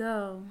 Here we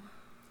go.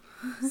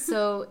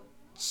 So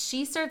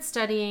she starts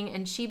studying,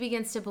 and she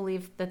begins to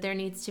believe that there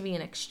needs to be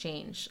an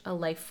exchange, a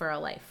life for a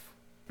life.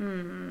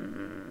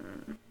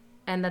 And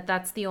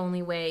that's the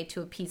only way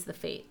to appease the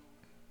fate.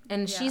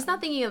 And she's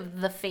not thinking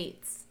of the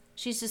fates.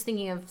 She's just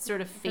thinking of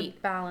sort of fate.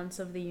 The balance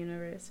of the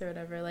universe or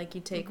whatever. Like,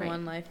 you take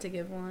one life to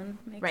give one.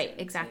 Makes right,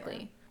 sense, exactly.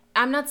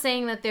 Yeah. I'm not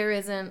saying that there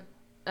isn't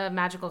a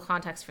magical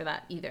context for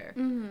that either.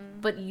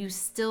 But you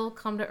still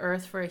come to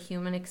Earth for a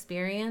human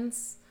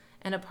experience.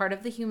 And a part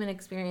of the human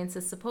experience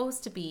is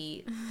supposed to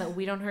be that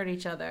we don't hurt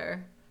each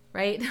other,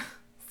 right?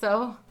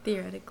 So...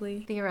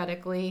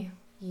 Theoretically.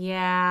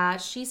 Yeah,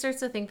 she starts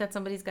to think that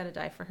somebody's got to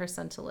die for her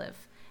son to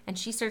live. And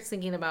she starts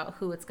thinking about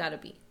who it's got to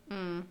be.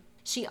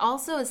 She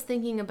also is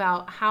thinking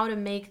about how to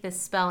make this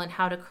spell and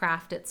how to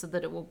craft it so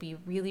that it will be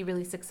really,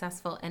 really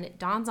successful. And it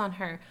dawns on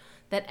her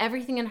that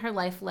everything in her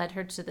life led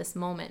her to this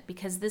moment,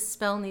 because this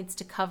spell needs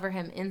to cover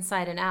him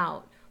inside and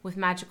out with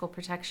magical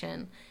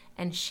protection.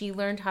 And she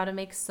learned how to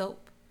make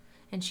soap,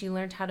 and she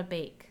learned how to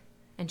bake,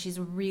 and she's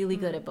really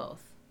good at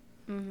both.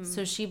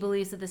 So she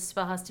believes that this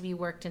spell has to be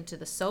worked into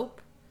the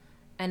soap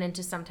and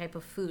into some type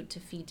of food to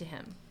feed to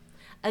him.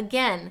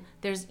 Again,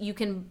 you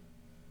can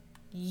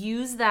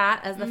use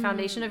that as the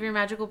foundation of your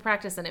magical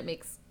practice, and it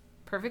makes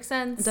perfect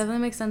sense. It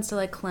definitely makes sense to,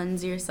 like,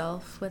 cleanse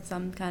yourself with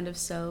some kind of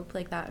soap.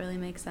 Like, that really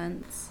makes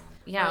sense.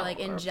 Yeah, or, like,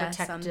 ingest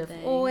protective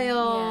something.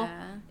 oil,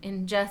 Yeah.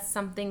 ingest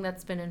something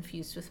that's been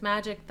infused with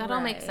magic. That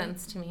all makes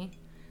sense to me.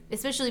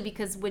 Especially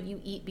because what you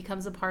eat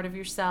becomes a part of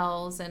your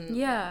cells, and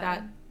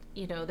that,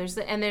 you know, there's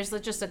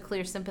just a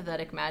clear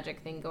sympathetic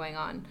magic thing going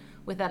on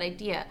with that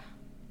idea.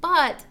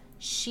 But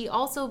she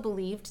also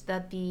believed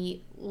that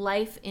the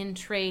life in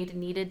trade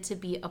needed to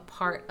be a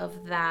part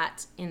of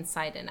that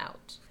inside and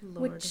out.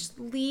 Lord. Which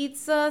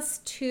leads us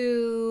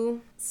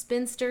to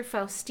spinster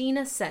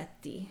Faustina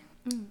Setti.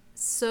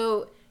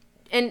 So,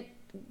 and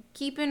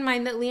keep in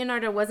mind that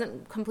Leonarda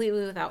wasn't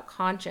completely without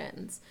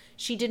conscience.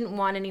 She didn't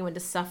want anyone to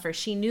suffer.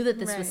 She knew that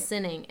this was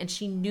sinning, and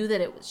she knew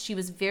that she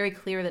was very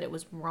clear that it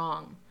was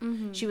wrong.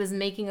 She was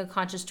making a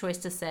conscious choice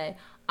to say,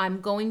 I'm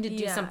going to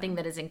do something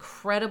that is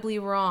incredibly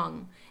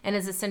wrong and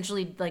is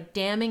essentially like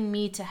damning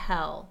me to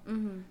hell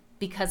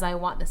because I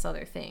want this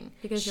other thing.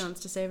 Because she wants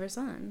to save her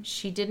son.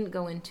 She didn't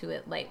go into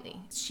it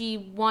lightly. She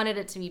wanted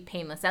it to be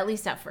painless, at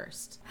least at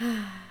first.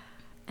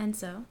 And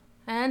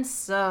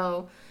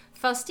so,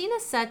 Faustina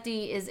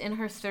Setti is in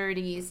her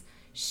 30s.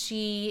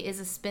 She is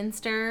a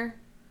spinster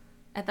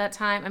at that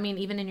time. I mean,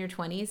 even in your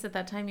 20s, at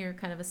that time, you're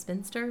kind of a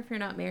spinster if you're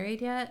not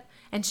married yet.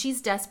 And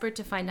she's desperate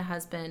to find a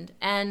husband.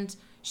 And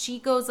she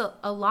goes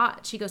a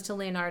lot. She goes to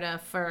Leonarda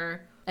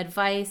for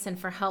advice and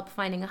for help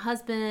finding a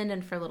husband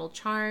and for little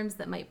charms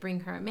that might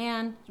bring her a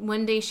man.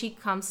 One day she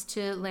comes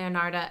to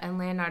Leonarda, and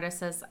Leonarda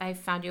says, I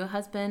found you a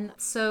husband.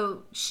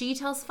 So she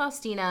tells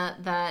Faustina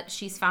that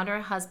she's found her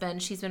a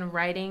husband. She's been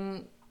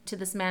writing to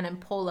this man in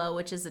Polo,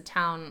 which is a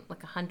town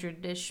like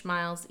 100-ish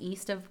miles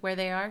east of where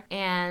they are,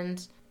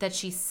 and that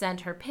she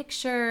sent her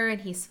picture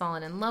and he's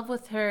fallen in love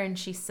with her and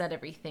she set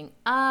everything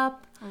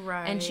up.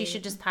 right. And she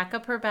should just pack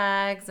up her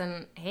bags.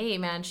 And hey,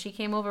 man, she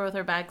came over with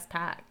her bags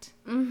packed.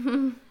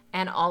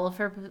 And all of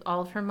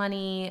her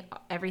money,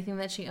 everything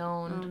that she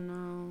owned. Oh,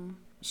 no.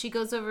 She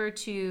goes over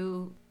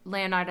to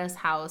Leonarda's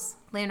house.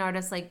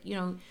 Leonarda's like,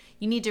 you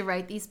need to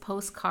write these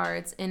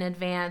postcards in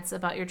advance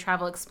about your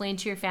travel. Explain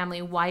to your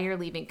family why you're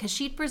leaving. Because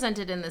she'd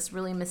presented in this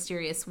really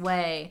mysterious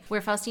way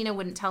where Faustina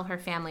wouldn't tell her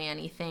family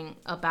anything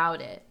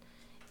about it.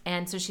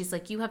 And so she's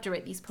like, you have to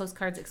write these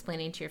postcards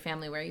explaining to your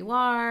family where you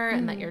are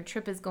and that your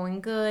trip is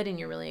going good and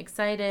you're really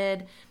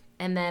excited.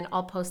 And then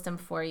I'll post them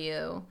for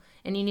you.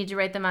 And you need to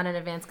write them out in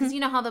advance because you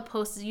know how the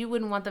post is, you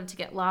wouldn't want them to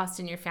get lost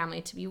and your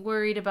family to be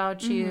worried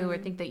about you or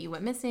think that you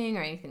went missing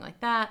or anything like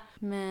that.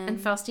 Man.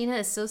 And Faustina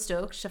is so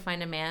stoked to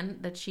find a man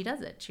that she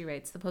does it. She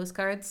writes the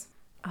postcards.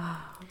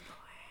 Oh, boy.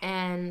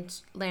 And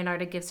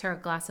Leonarda gives her a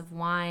glass of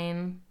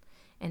wine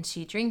and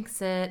she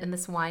drinks it. And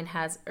this wine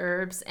has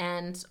herbs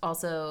and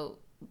also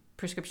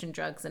prescription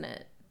drugs in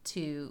it.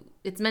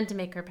 It's meant to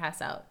make her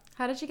pass out.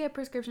 How did she get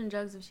prescription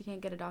drugs if she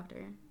can't get a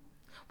doctor?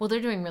 Well,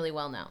 they're doing really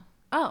well now.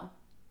 Oh.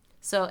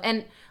 So,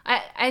 and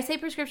I say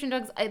prescription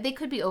drugs, they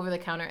could be over the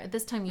counter. At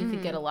this time, you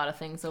could get a lot of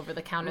things over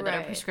the counter that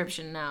are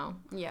prescription now.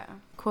 Yeah.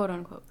 Quote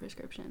unquote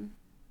prescription.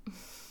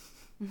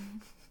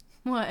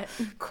 What?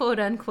 Quote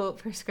unquote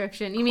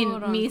prescription. You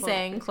mean me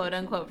saying quote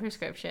unquote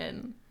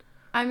prescription?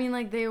 I mean,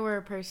 like, they were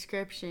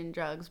prescription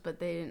drugs, but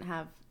they didn't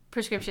have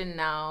prescription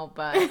now,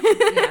 but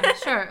yeah,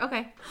 sure,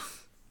 okay.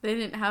 They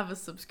didn't have a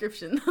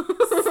subscription.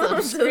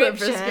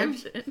 Subscription.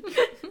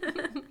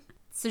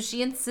 So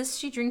she insists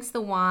she drinks the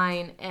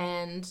wine,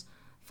 and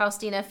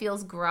Faustina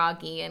feels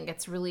groggy and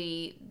gets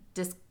really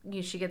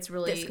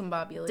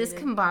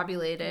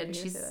discombobulated.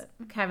 She's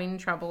having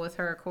trouble with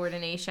her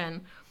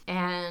coordination.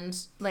 And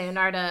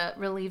Leonarda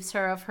relieves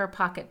her of her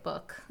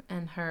pocketbook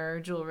and her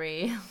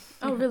jewelry.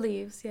 Oh,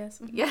 relieves, yes.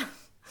 Yeah.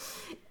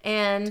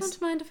 And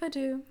don't mind if I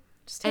do.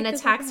 And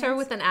attacks her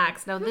with an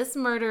axe. Now, this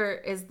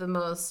murder is the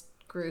most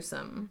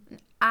gruesome.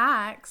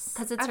 Axe?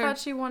 Because it's I thought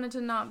she wanted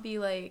to not be,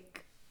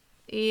 like,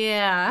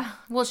 Yeah.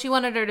 Well, she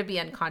wanted her to be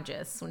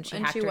unconscious when she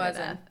And hacked she her to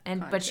wasn't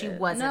death. But she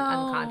wasn't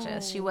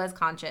unconscious. She was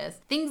conscious.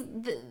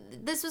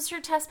 This was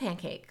her test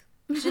pancake.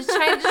 Just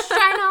trying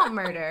out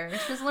murder.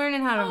 She was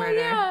learning how to murder.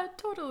 Yeah,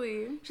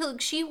 totally.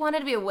 She wanted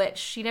to be a witch.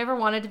 She never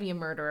wanted to be a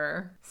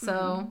murderer.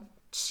 So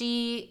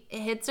she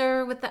hits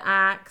her with the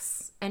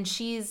axe, and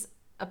she's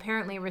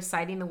apparently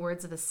reciting the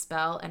words of a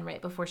spell. And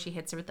right before she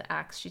hits her with the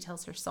axe, she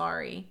tells her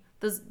sorry.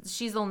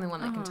 She's the only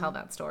one that can tell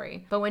that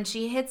story. But when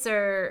she hits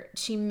her,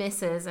 she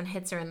misses and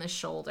hits her in the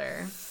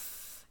shoulder.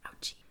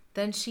 Ouchie.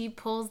 Then she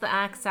pulls the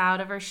axe out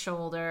of her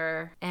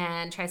shoulder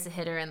and tries to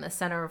hit her in the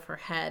center of her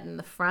head, in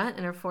the front,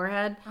 in her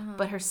forehead.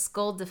 But her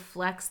skull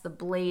deflects the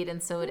blade,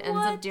 and so it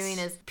ends up doing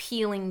is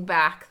peeling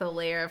back the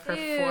layer of her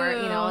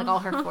forehead, like all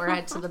her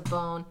forehead to the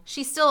bone.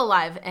 She's still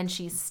alive, and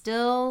she's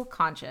still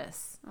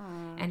conscious.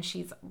 And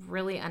she's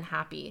really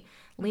unhappy.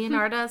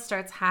 Leonarda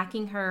starts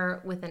hacking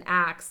her with an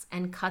axe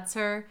and cuts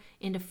her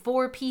into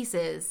 4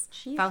 pieces.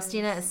 Jesus.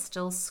 Faustina is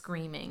still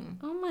screaming.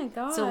 Oh my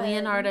god. So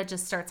Leonarda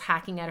just starts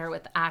hacking at her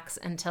with the axe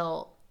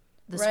until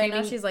the screaming...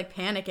 Right now she's like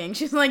panicking.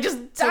 She's like,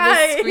 just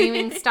die. So the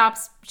screaming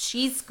stops.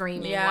 She's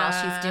screaming while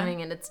she's doing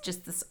it. It's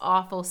just this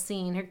awful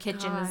scene. Her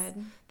kitchen is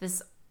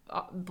this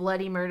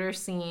bloody murder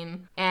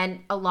scene, and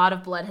a lot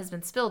of blood has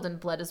been spilled, and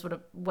blood is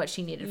what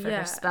she needed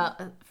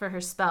for her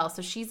spell.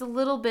 So she's a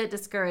little bit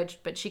discouraged,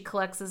 but she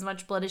collects as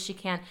much blood as she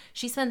can.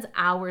 She spends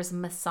hours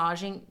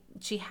massaging.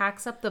 She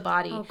hacks up the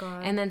body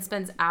and then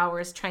spends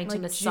hours trying to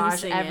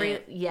massage every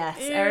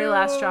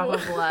last drop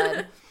of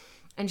blood.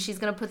 And she's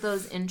gonna put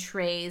those in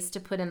trays to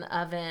put in the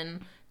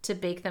oven to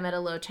bake them at a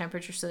low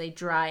temperature so they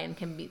dry and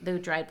the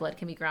dried blood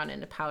can be ground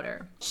into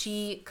powder.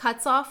 She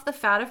cuts off the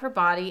fat of her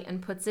body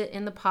and puts it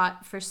in the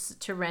pot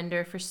to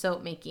render for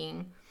soap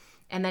making,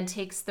 and then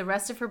takes the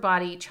rest of her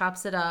body,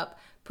 chops it up,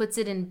 puts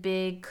it in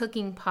big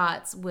cooking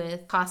pots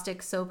with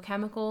caustic soap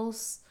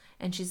chemicals,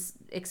 and she's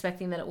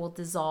expecting that it will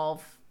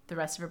dissolve the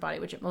rest of her body,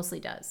 which it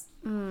mostly does.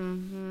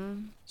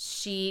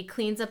 She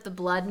cleans up the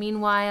blood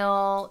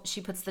meanwhile.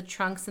 She puts the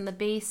trunks in the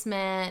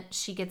basement.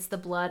 She gets the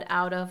blood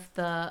out of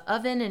the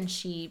oven, and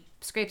she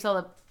scrapes all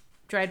the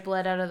dried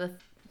blood out of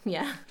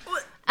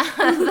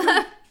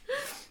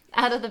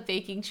the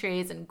baking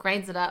trays and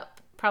grinds it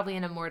up, probably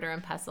in a mortar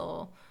and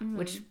pestle,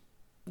 which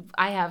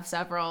I have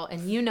several,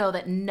 and you know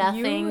that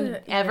nothing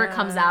ever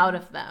comes out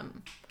of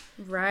them.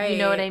 Right. You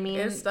know what I mean?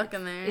 It's stuck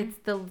in there. It's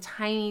the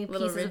tiny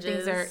little pieces ridges. of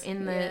things that are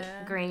in the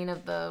grain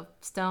of the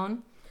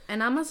stone. And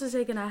that must have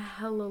taken a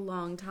hella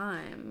long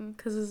time,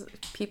 because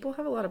people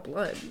have a lot of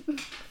blood.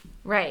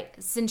 Right.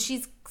 So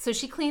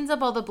she cleans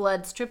up all the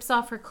blood, strips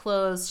off her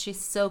clothes.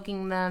 She's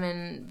soaking them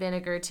in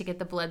vinegar to get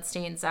the blood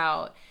stains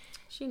out.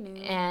 She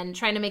knew. And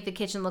trying to make the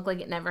kitchen look like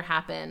it never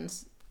happened.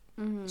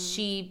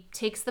 She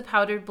takes the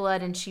powdered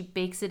blood and she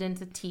bakes it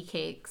into tea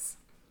cakes.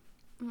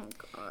 Oh,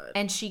 God.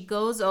 And she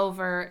goes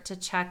over to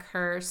check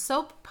her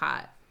soap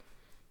pot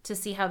to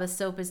see how the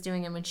soap is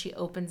doing. And when she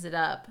opens it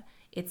up,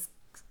 it's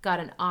got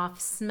an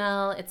off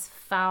smell. It's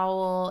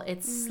foul.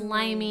 It's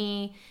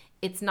slimy.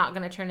 It's not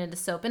going to turn into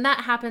soap. And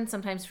that happens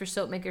sometimes for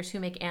soap makers who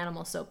make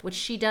animal soap, which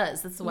she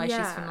does. That's why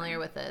she's familiar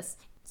with this.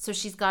 So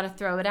she's got to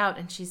throw it out.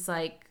 And she's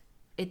like,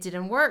 it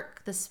didn't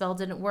work. The spell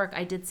didn't work.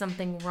 I did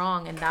something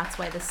wrong. And that's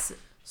why that's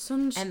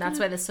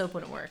why the soap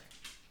wouldn't work.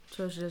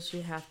 So does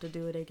she have to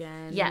do it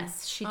again?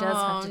 Yes, she does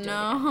have to do it again.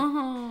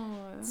 No.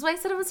 That's why I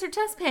said it was her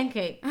test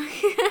pancake.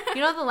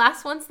 You know, the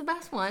last one's the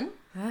best one.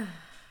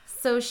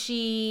 So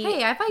she...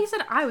 Hey, I thought you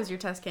said I was your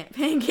test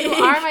pancake. You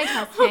are my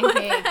test pancake. What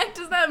the heck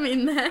does that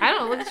mean then? I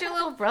don't know. Look at your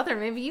little brother.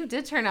 Maybe you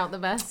did turn out the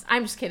best.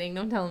 I'm just kidding.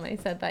 Don't tell him I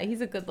said that.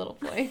 He's a good little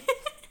boy.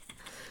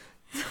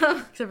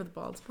 Except for the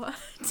bald spot.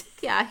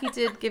 Yeah, he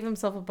did give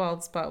himself a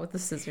bald spot with the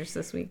scissors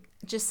this week.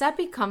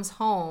 Giuseppe comes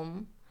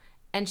home.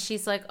 And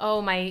she's like,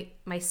 oh, my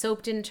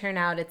soap didn't turn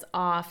out. It's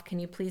off. Can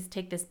you please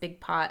take this big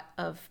pot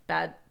of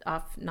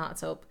not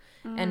soap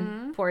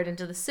and pour it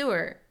into the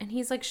sewer? And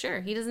he's like,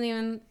 sure. He's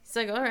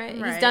like, all right.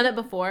 He's done it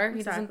before.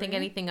 He doesn't think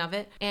anything of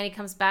it. And he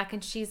comes back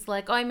and she's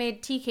like, oh, I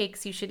made tea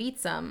cakes. You should eat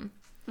some.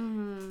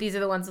 These are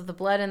the ones with the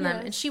blood in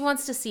them. And she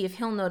wants to see if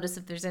he'll notice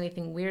if there's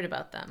anything weird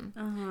about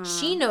them.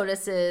 She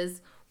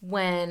notices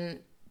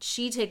when...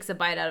 she takes a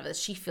bite out of it.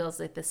 She feels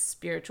like this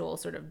spiritual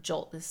sort of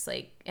jolt, this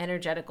like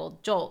energetical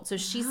jolt. So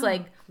she's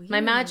like, my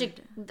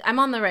magic, I'm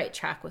on the right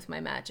track with my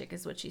magic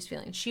is what she's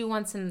feeling. She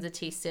wants him to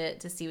taste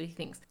it to see what he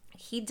thinks.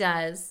 He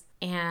does.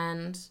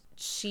 And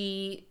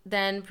she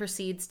then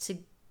proceeds to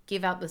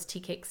give out those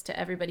tea cakes to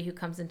everybody who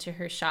comes into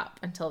her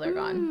shop until they're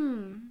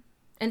gone.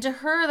 And to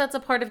her, that's a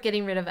part of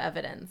getting rid of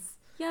evidence.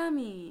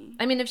 Yummy.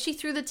 I mean, if she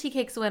threw the tea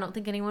cakes away, I don't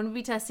think anyone would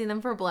be testing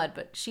them for blood,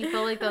 but she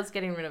felt like that was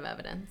getting rid of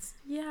evidence.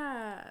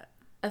 Yeah.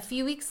 A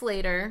few weeks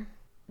later,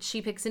 she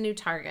picks a new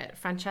target,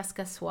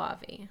 Francesca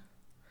Soavi.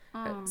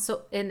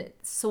 So in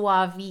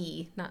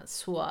Soavi, not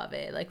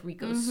Suave, like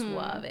Rico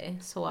Suave.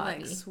 Soavi.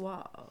 Like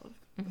suave.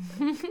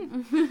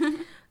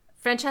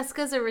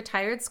 Francesca's a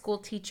retired school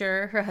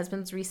teacher. Her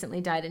husband's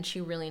recently died, and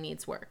she really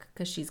needs work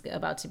because she's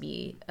about to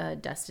be a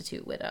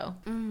destitute widow.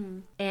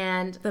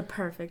 And the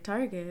perfect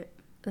target.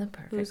 The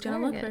perfect Who's gonna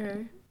target. look for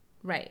her?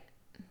 Right.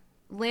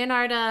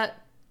 Leonarda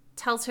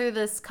tells her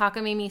this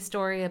cockamamie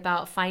story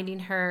about finding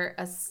her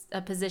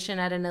a position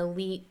at an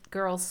elite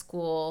girls'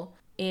 school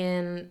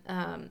in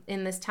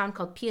this town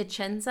called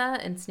Piacenza,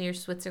 and it's near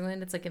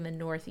Switzerland. It's like in the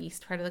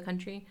northeast part of the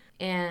country.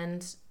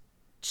 And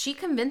she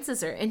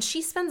convinces her, and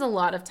she spends a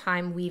lot of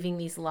time weaving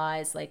these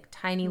lies, like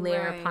tiny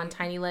layer upon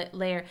tiny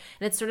layer. And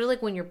it's sort of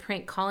like when you're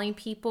prank calling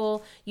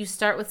people, you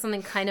start with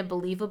something kind of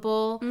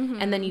believable,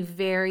 and then you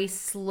very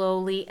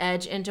slowly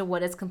edge into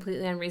what is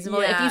completely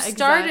unreasonable. Yeah, if you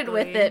started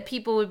with it,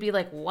 people would be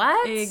like,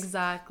 what?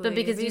 Exactly. But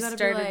because you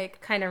started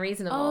like, kind of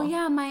reasonable. Oh,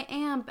 yeah, my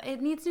amp,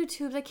 it needs new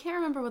tubes. I can't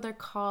remember what they're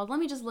called.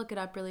 Let me just look it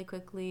up really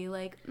quickly.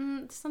 Like,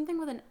 something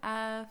with an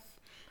F.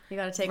 You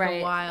gotta take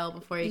a while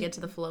before you get to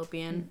the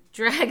fallopian.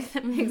 Drag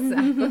them,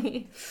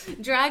 exactly.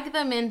 Drag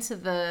them into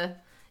the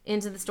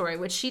story,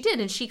 which she did,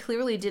 and she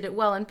clearly did it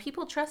well, and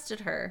people trusted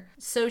her.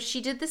 So she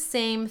did the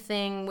same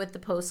thing with the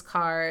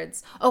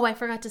postcards. Oh, I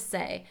forgot to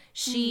say,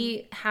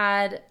 she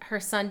had her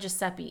son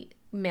Giuseppe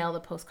mail the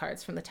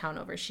postcards from the town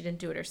over. She didn't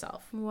do it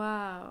herself.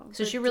 Wow.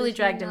 So she really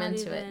dragged him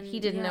into it. He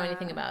didn't know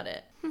anything about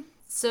it.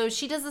 So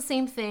she does the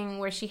same thing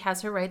where she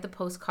has her write the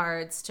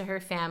postcards to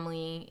her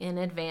family in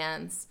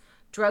advance,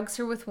 drugs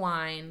her with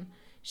wine.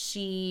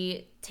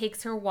 She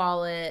takes her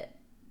wallet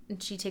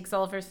and she takes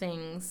all of her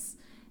things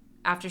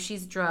after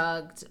she's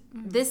drugged.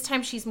 This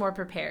time she's more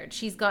prepared.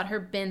 She's got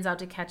her bins out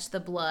to catch the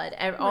blood.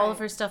 All of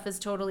her stuff is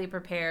totally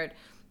prepared.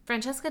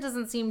 Francesca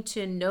doesn't seem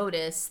to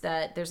notice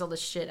that there's all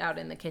this shit out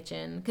in the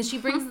kitchen because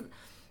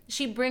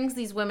she brings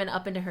these women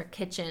up into her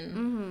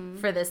kitchen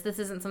for this. This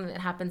isn't something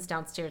that happens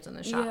downstairs in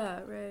the shop. Yeah,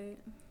 right.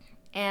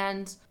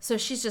 And so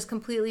she's just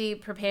completely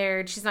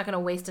prepared. She's not going to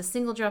waste a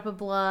single drop of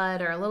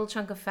blood or a little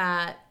chunk of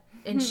fat.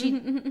 And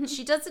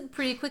she does it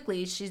pretty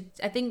quickly.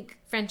 I think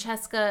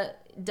Francesca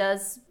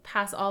does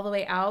pass all the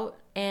way out,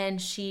 and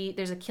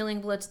there's a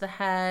killing blow to the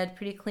head,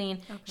 pretty clean.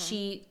 Okay.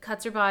 She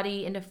cuts her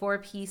body into 4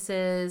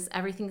 pieces.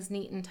 Everything's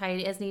neat and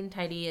tidy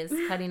as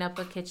cutting up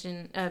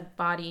a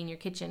body in your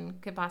kitchen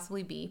could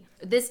possibly be.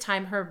 This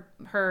time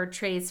her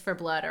trays for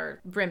blood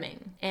are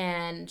brimming,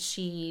 and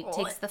she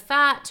takes the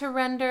fat to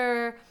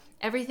render.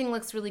 Everything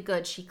looks really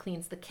good. She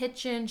cleans the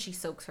kitchen. She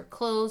soaks her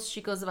clothes.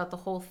 She goes about the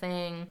whole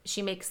thing.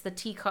 She makes the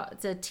tea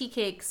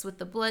cakes with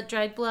the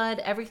dried blood.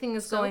 Everything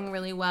is going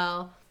really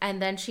well.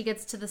 And then she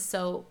gets to the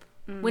soap.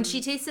 When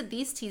she tasted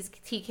these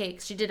tea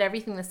cakes, she did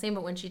everything the same,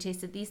 but when she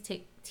tasted these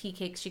tea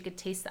cakes, she could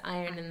taste the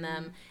iron in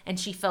them, and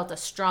she felt a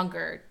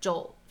stronger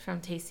jolt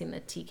from tasting the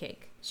tea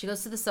cake. She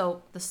goes to the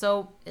soap. The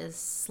soap is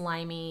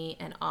slimy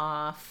and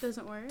off.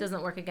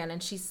 Doesn't work again.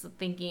 And she's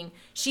thinking,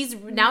 she's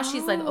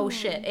like, oh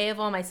shit, A of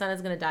all, my son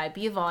is going to die.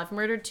 B of all, I've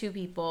murdered 2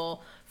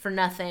 people for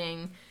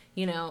nothing,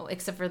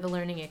 except for the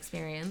learning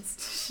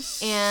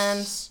experience.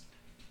 And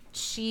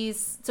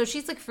she's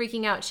like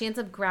freaking out. She ends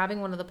up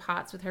grabbing one of the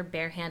pots with her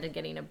bare hand and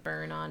getting a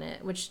burn on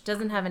it, which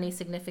doesn't have any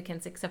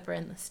significance except for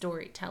in the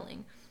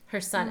storytelling. Her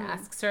son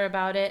asks her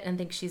about it and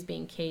thinks she's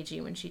being cagey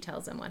when she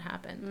tells him what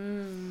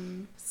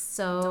happened.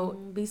 So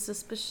don't be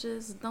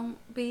suspicious. Don't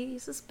be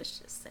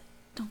suspicious.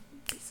 Don't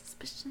be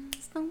suspicious.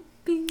 Don't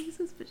be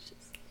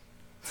suspicious.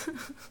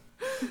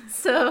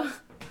 So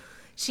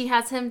she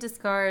has him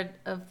discard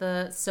of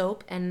the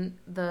soap and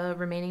the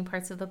remaining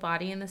parts of the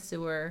body in the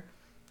sewer.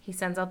 He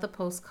sends out the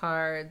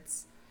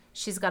postcards.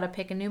 She's got to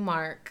pick a new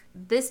mark.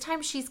 This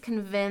time she's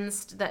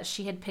convinced that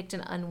she had picked an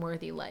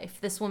unworthy life.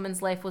 This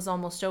woman's life was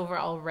almost over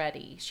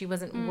already. She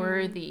wasn't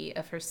worthy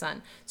of her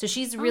son. So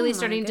she's really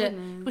starting to...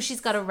 Well,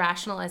 she's got to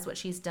rationalize what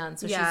she's done.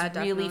 So she's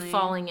really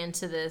falling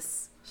into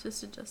this...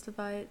 Just to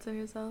justify it to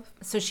herself.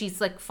 So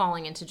she's like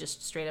falling into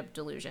just straight up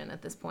delusion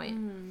at this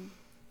point.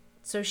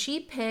 So she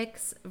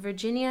picks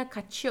Virginia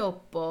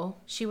Cacioppo.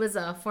 She was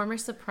a former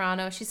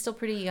soprano. She's still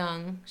pretty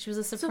young. She was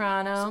a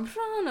soprano.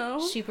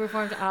 She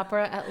performed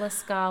opera at La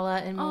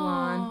Scala in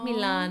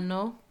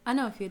Milano. I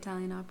know a few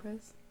Italian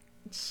operas.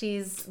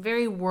 She's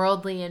very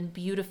worldly and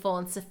beautiful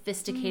and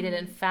sophisticated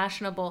and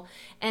fashionable.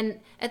 And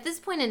at this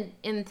point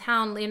in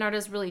town,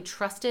 Leonarda's really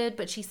trusted,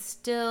 but she's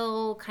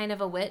still kind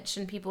of a witch,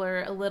 and people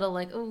are a little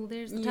like, oh,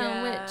 there's the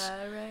town witch.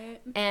 Right.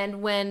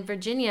 And when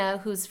Virginia,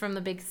 who's from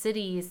the big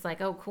city, is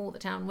like, oh, cool, the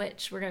town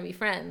witch, we're going to be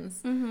friends.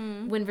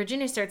 When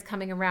Virginia starts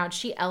coming around,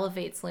 she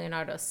elevates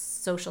Leonarda's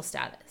social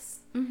status.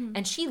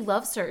 And she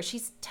loves her.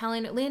 She's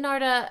telling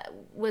Leonarda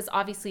was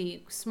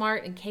obviously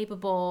smart and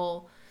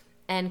capable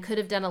and could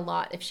have done a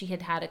lot if she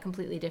had had a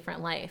completely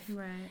different life.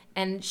 Right.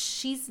 And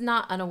she's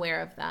not unaware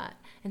of that.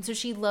 And so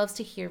she loves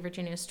to hear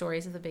Virginia's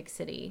stories of the big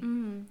city.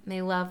 And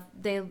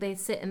they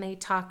sit and they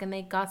talk and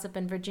they gossip,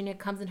 and Virginia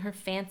comes in her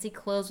fancy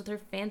clothes with her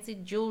fancy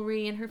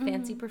jewelry and her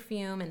fancy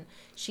perfume, and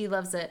she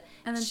loves it.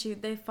 And then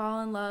they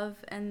fall in love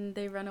and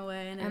they run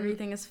away and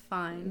everything is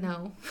fine.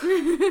 No.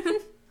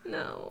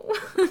 No.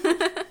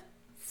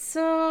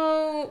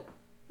 So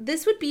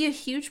this would be a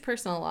huge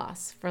personal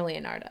loss for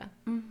Leonarda.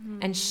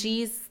 And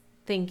she's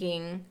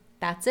thinking,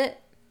 that's it.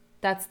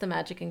 That's the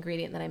magic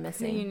ingredient that I'm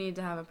missing. You need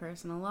to have a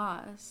personal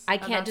loss. I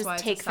can't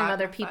just take from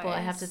other people. I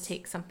have to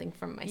take something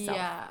from myself.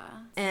 Yeah.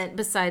 And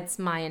besides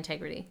my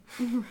integrity.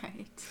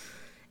 Right.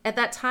 At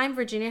that time,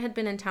 Virginia had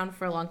been in town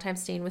for a long time,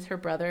 staying with her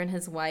brother and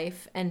his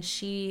wife, and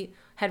she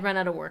had run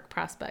out of work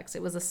prospects.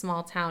 It was a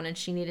small town, and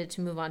she needed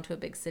to move on to a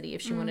big city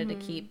if she wanted to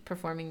keep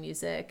performing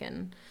music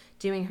and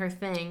doing her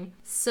thing.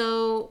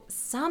 So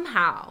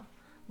somehow,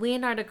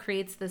 Leonarda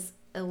creates this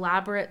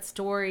elaborate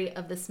story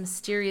of this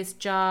mysterious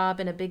job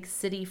in a big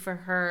city for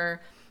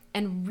her,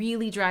 and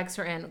really drags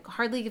her in,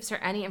 hardly gives her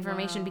any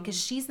information because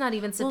she's not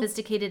even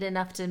sophisticated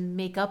enough to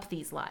make up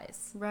these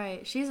lies.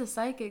 Right. She's a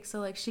psychic, so,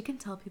 like, she can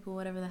tell people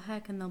whatever the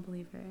heck and they'll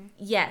believe her.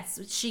 Yes,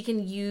 she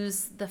can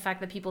use the fact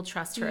that people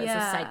trust her as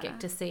a psychic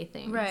to say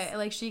things. Right.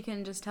 Like, she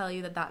can just tell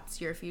you that that's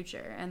your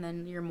future, and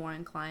then you're more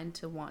inclined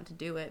to want to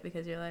do it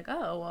because you're like,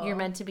 oh, well. You're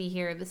meant to be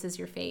here. This is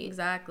your fate.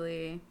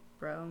 Exactly.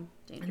 Bro.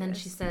 Dangerous. And then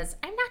she says,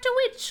 I'm not a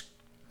witch.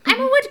 I'm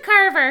a wood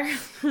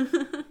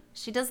carver.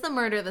 She does the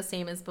murder the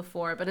same as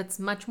before, but it's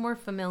much more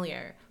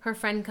familiar. Her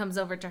friend comes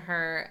over to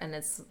her and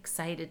is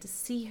excited to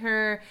see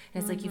her.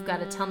 And it's like, you've got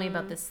to tell me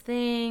about this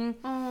thing.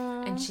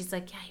 Aww. And she's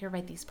like, yeah, here,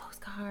 write these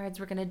postcards.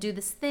 We're going to do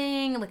this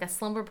thing, like a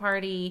slumber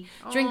party.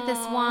 Drink this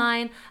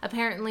wine.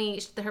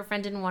 Apparently, her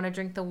friend didn't want to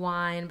drink the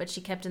wine, but she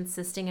kept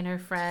insisting, and her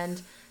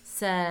friend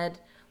said,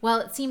 well,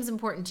 it seems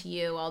important to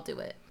you. I'll do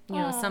it. You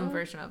know, some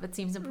version of it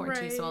seems important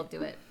to you, so I'll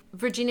do it.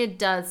 Virginia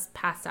does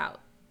pass out.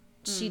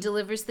 She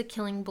delivers the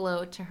killing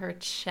blow to her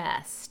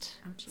chest,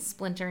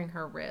 splintering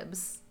her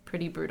ribs.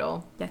 Pretty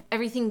brutal. Yeah.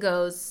 Everything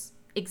goes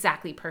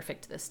exactly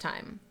perfect this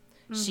time.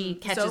 She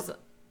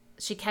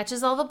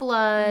catches all the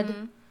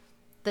blood.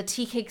 The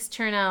tea cakes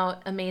turn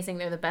out amazing.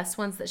 They're the best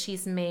ones that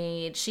she's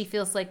made. She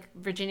feels like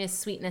Virginia's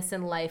sweetness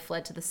in life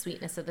led to the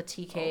sweetness of the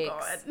tea cakes.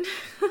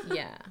 Oh, God.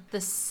 Yeah.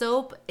 The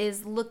soap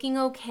is looking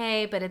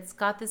okay, but it's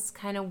got this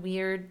kind of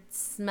weird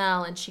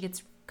smell, and she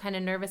gets kind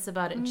of nervous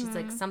about it, and she's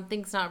like,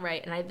 something's not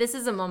right. And this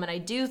is a moment I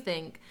do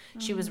think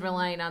she was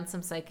relying on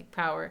some psychic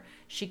power.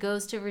 She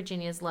goes to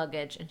Virginia's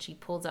luggage and she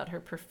pulls out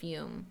her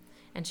perfume,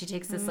 and she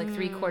takes this like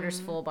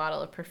 3/4 full bottle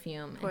of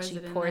perfume and she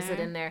pours it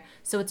in there.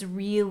 So it's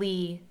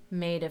really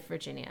made of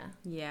Virginia.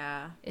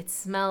 Yeah. It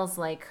smells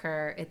like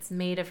her. It's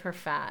made of her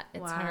fat.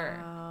 It's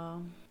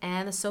her.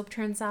 And the soap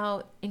turns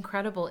out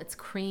incredible. It's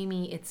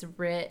creamy. It's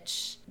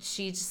rich.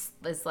 She just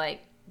is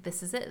like,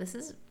 this is it. This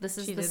is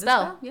the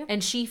spell. Yeah.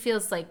 And she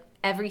feels like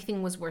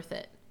everything was worth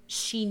it.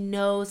 She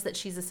knows that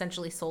she's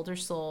essentially sold her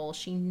soul.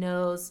 She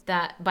knows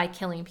that by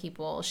killing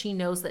people, she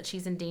knows that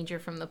she's in danger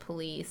from the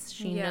police.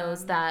 She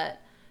knows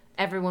that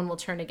everyone will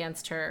turn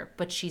against her,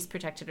 but she's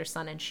protected her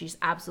son, and she's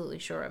absolutely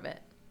sure of it.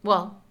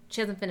 Well,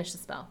 she hasn't finished the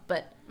spell,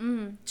 but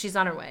she's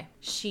on her way.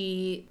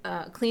 She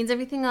cleans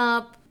everything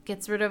up,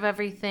 gets rid of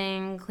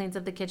everything, cleans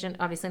up the kitchen,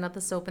 obviously not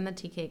the soap and the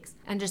tea cakes.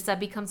 And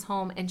Giuseppe comes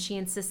home, and she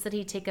insists that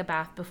he take a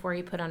bath before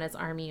he put on his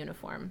army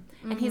uniform.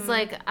 And he's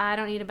like, I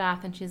don't need a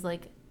bath. And she's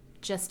like,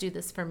 just do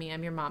this for me.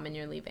 I'm your mom and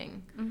you're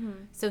leaving.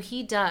 So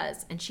he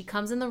does. And she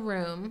comes in the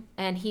room,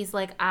 and he's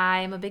like,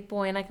 I'm a big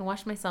boy and I can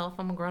wash myself.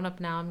 I'm a grown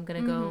up now. I'm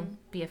going to go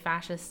be a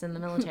fascist in the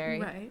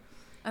military. Right.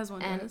 As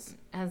one does.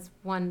 As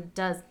one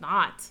does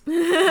not.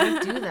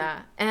 Don't do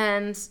that.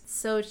 And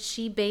so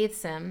she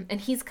bathes him,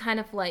 and he's kind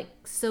of like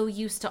so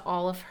used to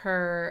all of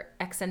her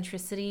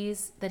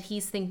eccentricities that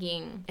he's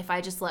thinking, if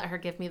I just let her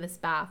give me this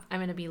bath, I'm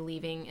going to be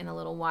leaving in a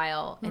little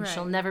while, and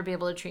she'll never be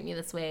able to treat me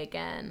this way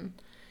again.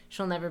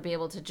 She'll never be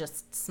able to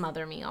just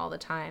smother me all the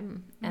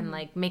time and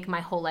like make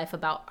my whole life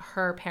about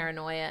her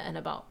paranoia and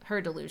about her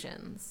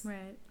delusions.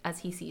 Right. As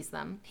he sees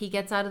them. He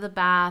gets out of the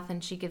bath,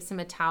 and she gives him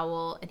a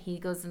towel, and he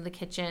goes in the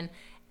kitchen,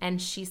 and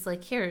she's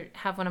like, here,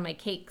 have one of my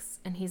cakes.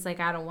 And he's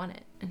like, I don't want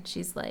it. And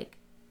she's like,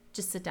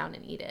 just sit down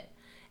and eat it.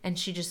 And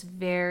she just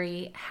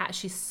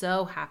she's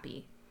so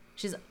happy.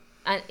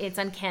 It's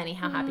uncanny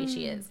how happy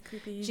she is.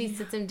 Creepy. She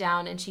sits him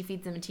down and she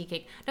feeds him a tea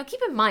cake. Now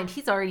keep in mind,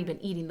 he's already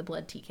been eating the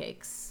blood tea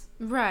cakes.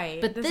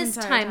 Right. But this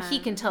time he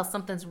can tell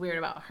something's weird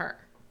about her.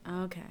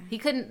 Okay. He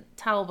couldn't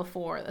tell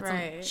before.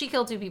 Right. She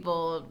killed 2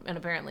 people and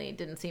apparently it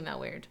didn't seem that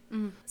weird.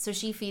 So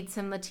she feeds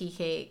him the tea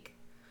cake.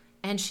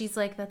 And she's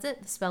like, that's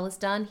it. The spell is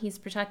done. He's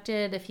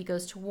protected. If he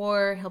goes to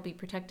war, he'll be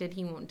protected.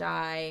 He won't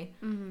die.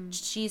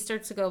 She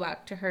starts to go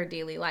back to her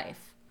daily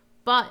life.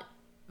 But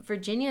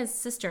Virginia's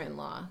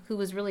sister-in-law, who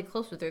was really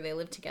close with her, they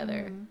lived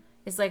together,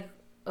 is like,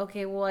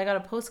 okay, well, I got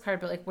a postcard,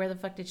 but like, where the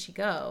fuck did she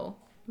go?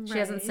 She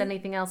hasn't said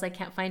anything else. I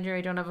can't find her. I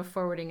don't have a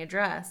forwarding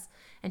address.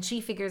 And she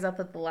figures out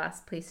that the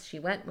last place she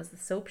went was the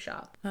soap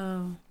shop.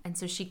 Oh. And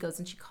so she goes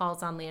and she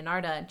calls on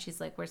Leonarda, and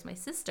she's like, where's my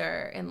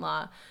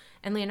sister-in-law?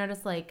 And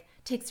Leonarda's like,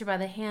 takes her by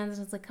the hands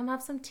and is like, come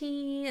have some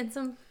tea and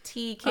some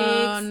tea cakes.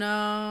 Oh,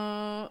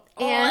 no.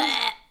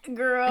 And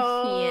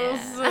gross.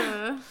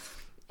 Yeah.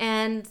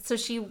 And so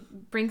she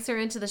brings her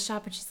into the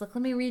shop, and she's like,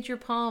 let me read your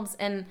palms.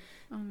 And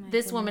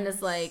this woman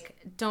is like,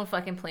 don't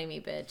fucking play me,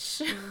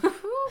 bitch.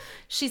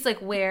 She's like,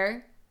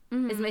 where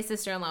is my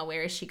sister-in-law?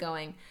 Where is she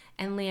going?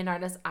 And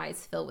Leonarda's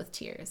eyes fill with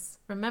tears.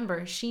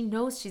 Remember, she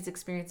knows she's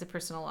experienced a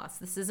personal loss.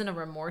 This isn't a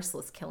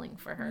remorseless killing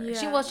for her.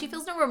 Yeah. She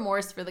feels no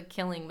remorse for the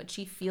killing, but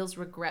she feels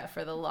regret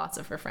for the loss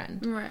of her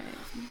friend. Right.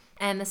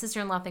 And the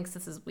sister-in-law thinks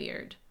this is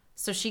weird.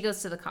 So she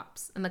goes to the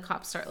cops, and the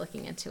cops start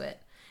looking into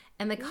it.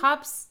 And the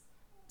cops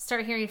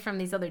start hearing from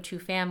these other two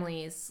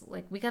families,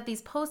 like, we got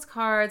these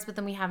postcards, but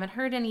then we haven't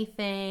heard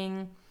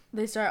anything.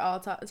 They start all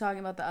talking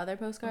about the other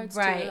postcards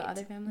too, the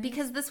other families?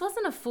 Because this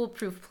wasn't a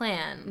foolproof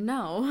plan.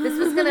 No. This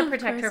was going to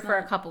protect her for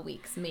a couple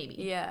weeks, maybe.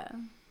 Yeah.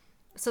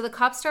 So the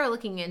cops start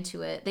looking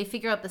into it. They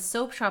figure out the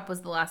soap shop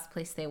was the last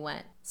place they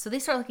went. So they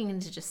start looking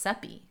into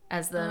Giuseppe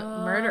as the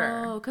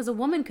murderer. Oh, because a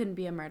woman couldn't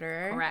be a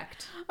murderer.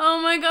 Correct.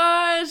 Oh my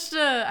gosh.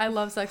 I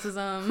love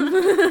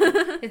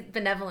sexism. It's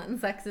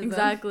benevolent sexism.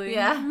 Exactly.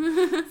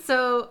 Yeah.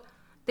 So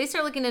they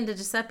start looking into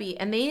Giuseppe,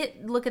 and they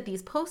look at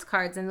these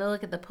postcards, and they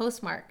look at the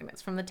postmark, and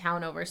it's from the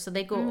town over. So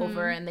they go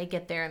over, and they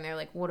get there, and they're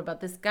like, what about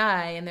this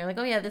guy? And they're like,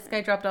 oh yeah, this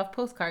guy dropped off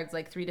postcards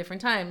like 3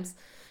 different times.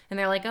 And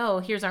they're like, oh,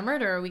 here's our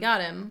murderer. We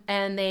got him.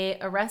 And they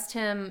arrest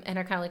him and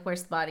are kind of like,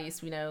 where's the bodies?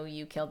 We know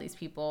you killed these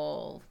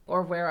people.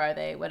 Or where are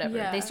they? Whatever.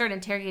 Yeah. They start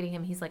interrogating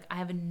him. He's like, I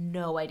have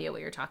no idea what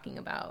you're talking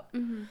about.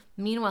 Mm-hmm.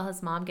 Meanwhile,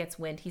 his mom gets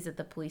wind. He's at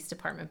the police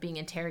department being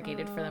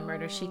interrogated for the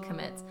murder she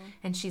commits.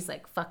 And she's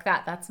like, fuck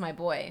that. That's my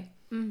boy.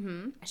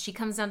 Mm-hmm. She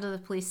comes down to the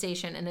police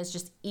station and is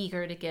just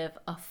eager to give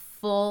a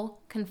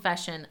full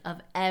confession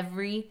of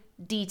every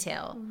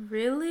detail.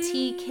 Really?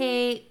 Tea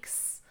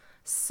cakes,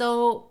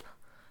 soap,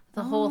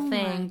 the whole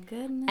thing. My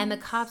goodness. And the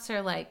cops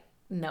are like,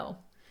 no.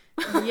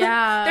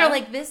 Yeah. They're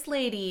like, this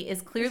lady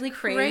is clearly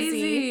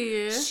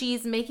crazy.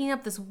 She's making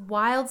up this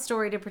wild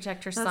story to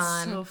protect her son.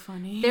 That's so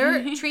funny.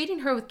 They're treating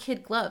her with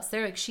kid gloves.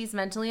 They're like, she's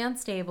mentally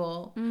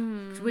unstable,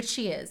 which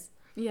she is.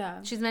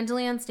 Yeah. She's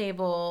mentally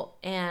unstable,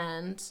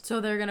 and... So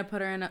they're going to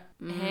put her in a...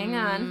 Hang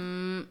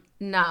on.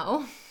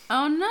 No.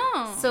 Oh,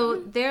 no.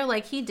 So they're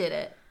like, he did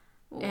it.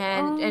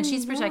 And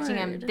she's protecting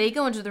him. Lord. They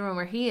go into the room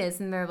where he is,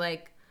 and they're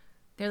like,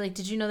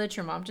 did you know that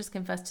your mom just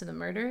confessed to the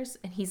murders?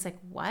 And he's like,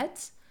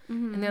 what?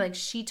 Mm-hmm. And they're like,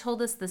 she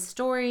told us the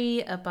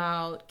story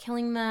about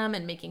killing them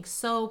and making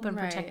soap and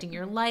protecting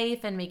your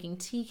life and making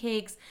tea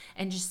cakes.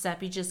 And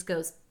Giuseppe just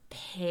goes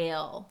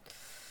pale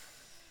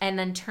and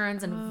then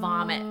turns and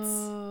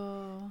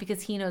vomits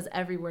because he knows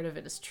every word of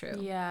it is true.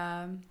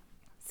 Yeah.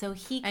 So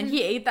he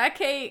ate that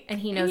cake. And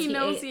he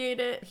knows he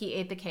ate it. He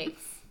ate the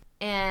cakes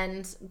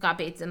and got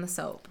baits in the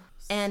soap.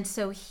 And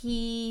so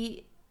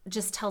he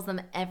just tells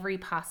them every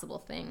possible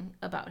thing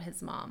about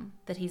his mom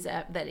that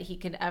he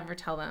could ever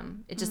tell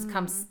them. It just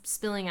comes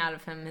spilling out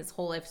of him, his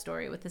whole life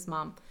story with his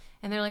mom.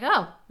 And they're like,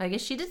 oh, I guess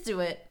she did do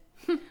it.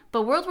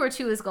 But World War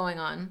II is going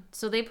on.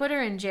 So they put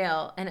her in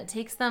jail, and it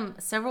takes them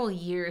several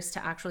years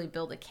to actually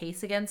build a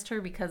case against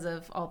her because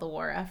of all the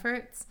war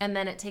efforts. And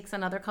then it takes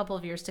another couple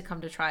of years to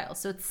come to trial.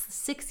 So it's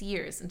 6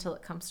 years until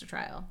it comes to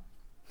trial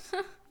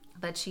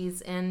that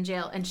she's in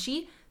jail. And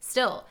she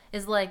still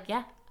is like,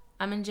 yeah,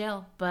 I'm in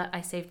jail, but I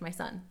saved my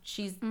son.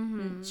 She's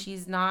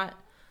not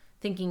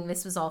thinking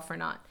this was all for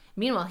naught.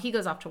 Meanwhile, he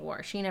goes off to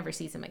war. She never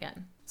sees him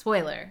again.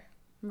 Spoiler.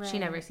 Right. She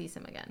never sees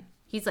him again.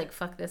 He's like,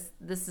 fuck this.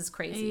 This is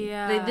crazy.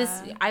 Yeah.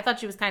 I thought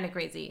she was kind of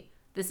crazy.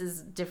 This is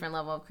a different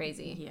level of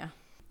crazy. Yeah.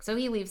 So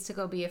he leaves to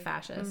go be a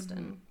fascist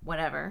and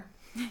whatever.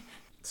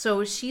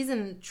 So she's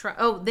in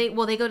they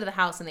go to the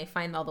house and they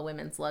find all the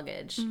women's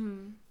luggage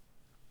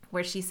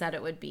where she said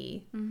it would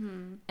be.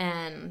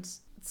 And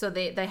so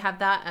they have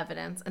that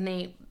evidence, and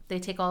they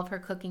take all of her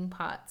cooking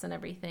pots and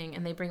everything,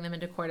 and they bring them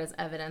into court as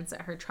evidence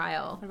at her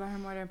trial. What about her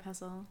mortar and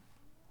pestle?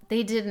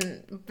 They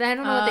didn't. I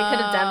don't know what they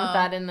could have done with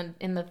that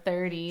in the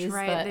 30s,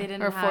 right? They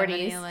didn't or have 40s,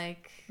 any,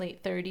 like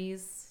late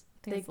 30s.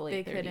 They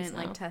couldn't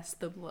like test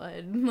the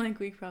blood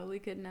like we probably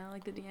could now,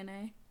 like the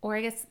DNA. Or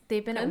I guess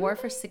they've been at war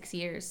for 6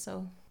 years,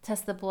 so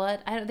test the blood.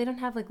 They don't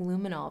have like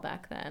luminol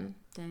back then.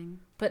 Dang.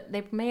 But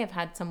they may have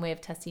had some way of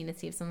testing to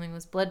see if something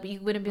was blood, but you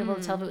wouldn't be able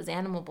to tell if it was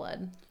animal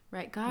blood.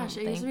 Right. Gosh,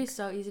 it used to be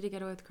so easy to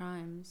get away with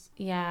crimes.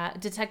 Yeah,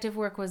 detective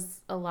work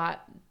was a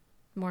lot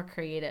more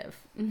creative.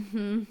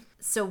 Mm-hmm.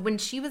 So when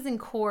she was in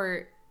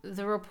court,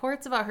 the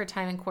reports about her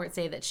time in court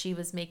say that she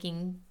was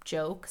making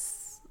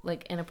jokes,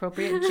 like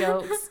inappropriate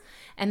jokes,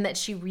 and that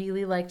she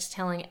really liked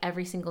telling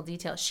every single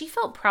detail. She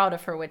felt proud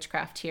of her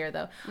witchcraft here,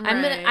 though.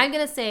 Right. I'm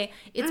gonna say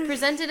it's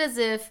presented as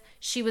if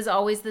she was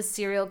always the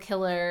serial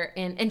killer,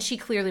 and she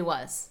clearly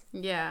was.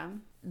 Yeah.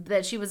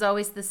 That she was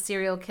always the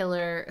serial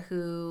killer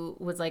who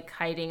was like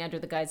hiding under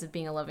the guise of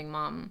being a loving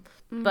mom.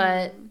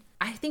 But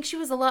I think she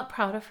was a lot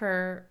proud of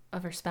her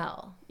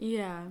spell.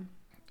 Yeah.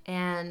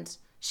 And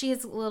she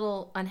is a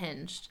little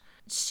unhinged.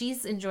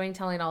 She's enjoying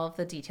telling all of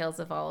the details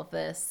of all of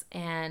this,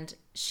 and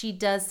she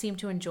does seem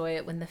to enjoy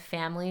it when the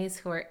families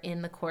who are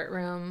in the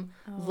courtroom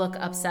look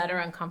upset or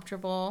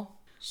uncomfortable.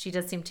 She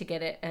does seem to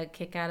get a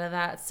kick out of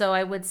that. So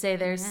I would say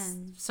there's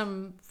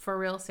some for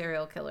real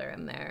serial killer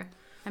in there.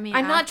 I mean,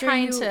 I'm not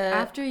trying to...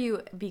 After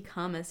you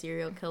become a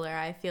serial killer,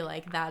 I feel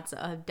like that's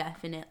a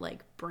definite,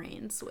 like,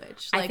 brain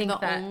switch. Like, I think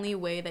the only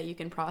way that you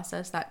can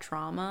process that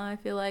trauma,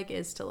 I feel like,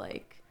 is to,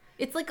 like...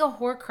 It's like a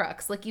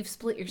Horcrux. Like, you've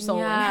split your soul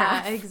in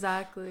half. Yeah,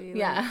 exactly.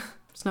 Yeah. Like,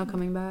 there's no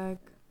coming back.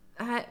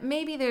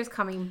 Maybe there's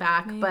coming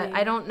back, but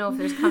I don't know if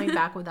there's coming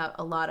back without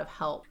a lot of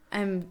help.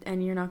 And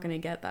you're not going to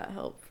get that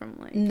help from,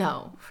 like...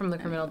 No, from the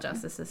criminal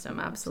justice system.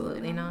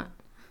 Absolutely not.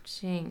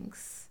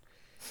 Jinx.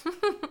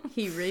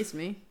 He erased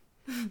me.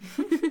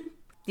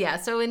 Yeah,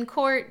 so in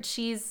court,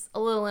 she's a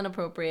little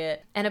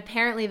inappropriate. And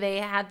apparently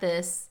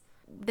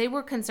they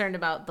were concerned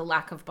about the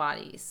lack of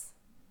bodies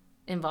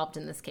involved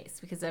in this case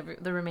because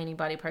the remaining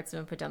body parts have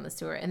been put down the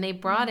sewer. And they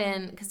brought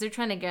in, because they were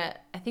trying to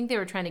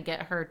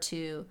get her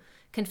to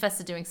confess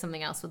to doing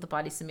something else with the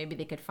bodies so maybe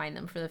they could find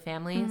them for the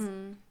families.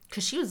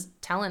 Because she was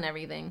telling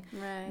everything.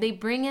 Right. They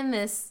bring in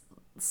this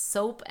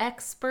soap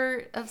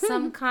expert of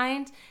some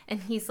kind,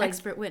 and he's like...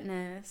 Expert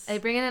witness. They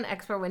bring in an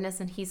expert witness,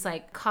 and he's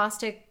like,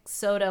 caustic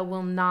soda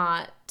will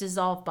not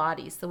dissolve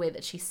bodies the way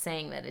that she's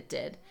saying that it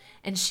did.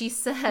 And she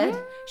said,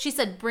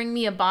 bring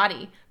me a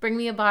body. Bring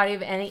me a body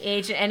of any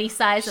age and any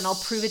size, and I'll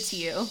prove it to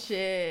you.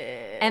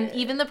 Shit. And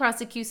even the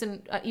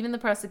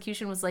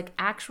prosecution was like,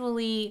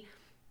 actually...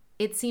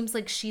 It seems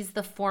like she's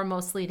the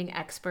foremost leading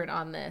expert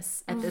on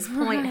this at this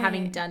point,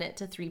 having done it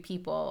to 3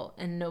 people,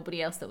 and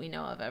nobody else that we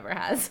know of ever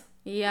has.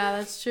 Yeah,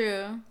 that's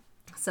true.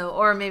 So,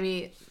 or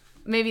maybe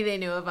they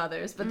knew of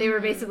others, but they were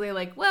basically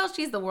like, well,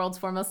 she's the world's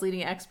foremost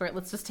leading expert.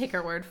 Let's just take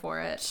her word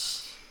for it.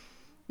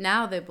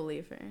 Now they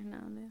believe her.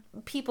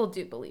 People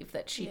do believe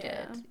that she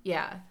did.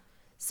 Yeah.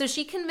 So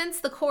she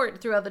convinced the court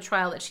throughout the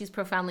trial that she's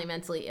profoundly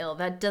mentally ill.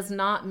 That does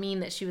not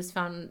mean that she was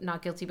found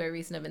not guilty by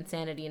reason of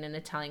insanity in an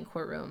Italian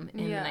courtroom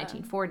in the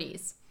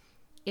 1940s.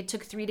 It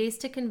took 3 days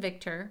to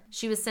convict her.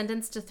 She was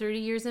sentenced to 30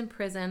 years in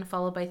prison,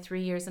 followed by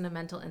 3 years in a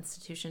mental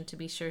institution to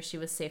be sure she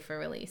was safe for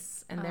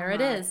release. And there it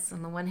is.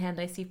 On the one hand,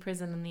 I see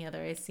prison. On the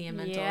other, I see a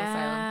mental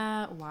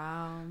asylum.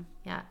 Wow.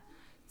 Yeah.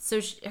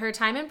 So her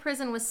time in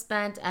prison was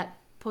spent at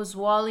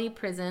Pozzuoli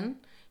prison.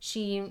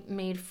 She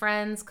made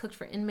friends, cooked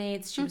for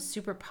inmates. She was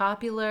super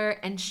popular.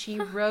 And she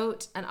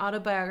wrote an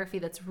autobiography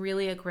that's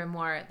really a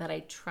grimoire that I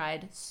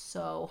tried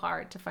so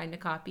hard to find a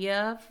copy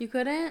of. You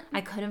couldn't?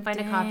 I couldn't find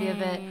a copy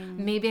of it.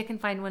 Maybe I can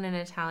find one in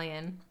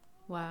Italian.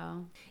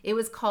 Wow. It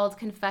was called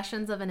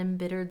Confessions of an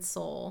Embittered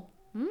Soul.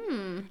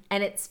 And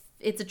it's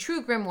a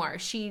true grimoire.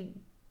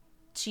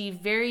 She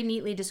very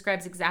neatly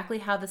describes exactly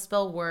how the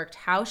spell worked,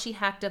 how she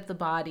hacked up the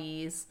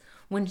bodies,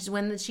 when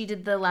she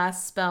did the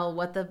last spell,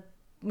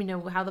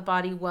 how the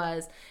body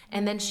was.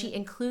 And then she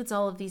includes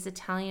all of these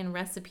Italian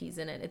recipes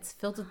in it. It's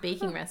filled with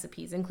baking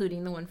recipes,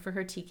 including the one for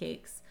her tea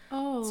cakes.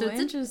 Oh, so it's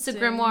interesting. It's a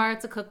grimoire,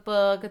 it's a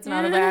cookbook, it's an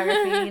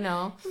autobiography,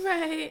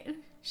 Right.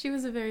 She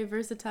was a very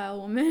versatile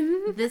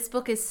woman. This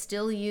book is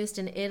still used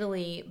in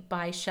Italy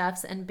by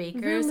chefs and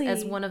bakers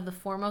as one of the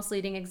foremost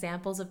leading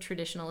examples of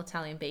traditional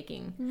Italian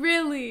baking.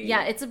 Really?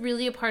 Yeah, it's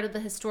really a part of the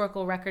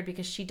historical record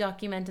because she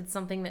documented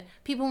something that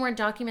people weren't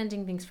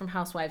documenting things from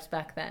housewives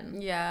back then.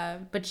 Yeah.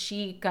 But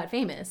she got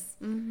famous.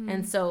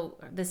 And so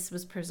this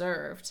was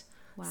preserved.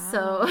 Wow.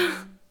 So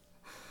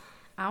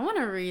I want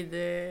to read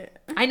it.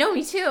 I know,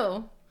 me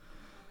too.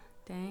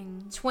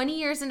 Dang. 20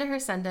 years into her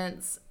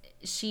sentence,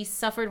 she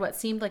suffered what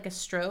seemed like a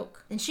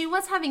stroke. And she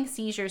was having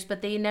seizures,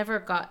 but they never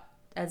got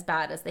as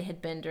bad as they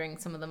had been during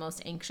some of the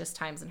most anxious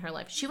times in her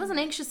life. She wasn't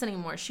anxious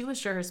anymore. She was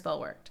sure her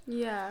spell worked.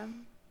 Yeah.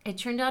 It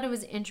turned out it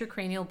was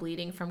intracranial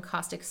bleeding from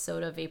caustic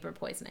soda vapor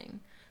poisoning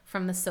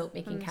from the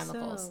soap-making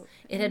chemicals. Soap.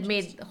 It had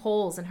made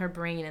holes in her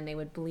brain and they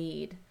would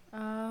bleed.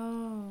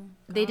 Oh.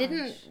 They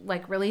didn't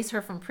release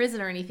her from prison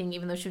or anything,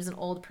 even though she was an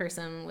old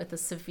person with a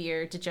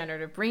severe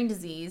degenerative brain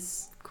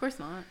disease. Of course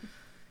not.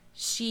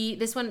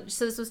 This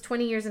was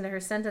 20 years into her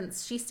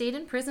sentence. She stayed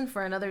in prison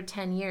for another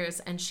 10 years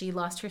and she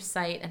lost her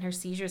sight and her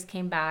seizures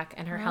came back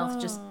and her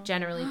health just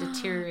generally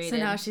deteriorated. So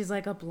now she's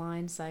like a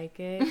blind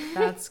psychic.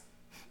 That's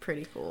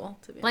pretty cool,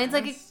 to be blind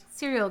honest. psychic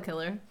serial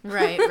killer.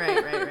 Right.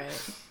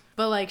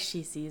 But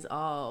she sees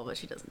all, but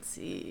she doesn't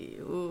see.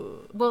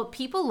 Ooh. Well,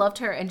 people loved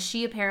her and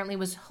she apparently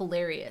was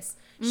hilarious.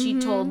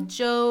 She told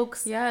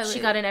jokes. Yeah, she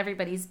got in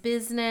everybody's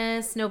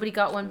business. Nobody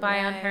got one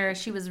by on her.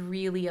 She was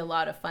really a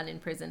lot of fun in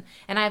prison.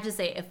 And I have to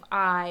say, if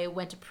I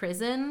went to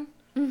prison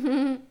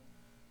in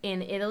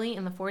Italy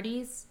in the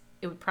 40s,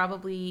 it would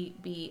probably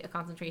be a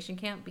concentration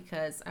camp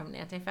because I'm an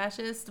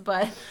anti-fascist.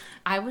 But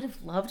I would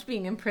have loved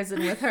being in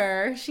prison with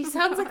her. She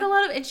sounds like a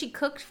lot of... And she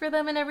cooked for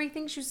them and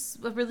everything. She was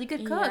a really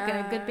good cook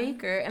and a good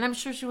baker. And I'm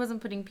sure she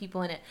wasn't putting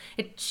people in it.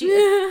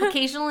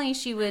 Occasionally,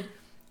 she would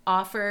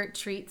offer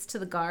treats to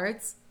the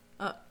guards.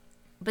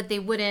 But they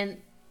wouldn't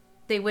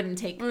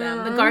take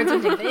them. The guards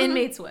would take them. The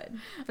inmates would.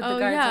 But the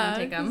guards wouldn't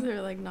take them.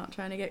 They're not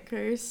trying to get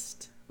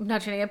cursed.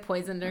 Not trying to get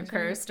poisoned or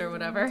cursed or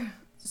whatever.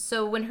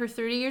 So when her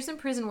 30 years in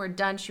prison were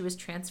done, she was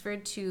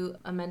transferred to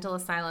a mental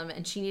asylum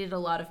and she needed a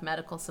lot of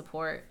medical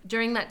support.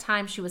 During that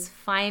time, she was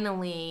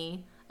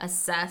finally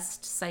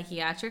assessed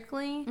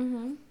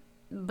psychiatrically.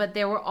 But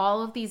there were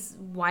all of these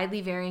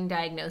widely varying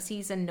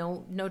diagnoses and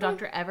no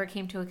doctor ever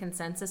came to a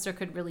consensus or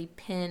could really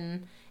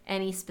pin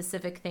any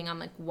specific thing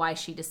on why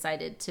she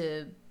decided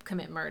to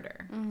commit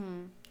murder.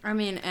 I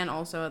mean, and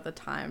also at the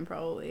time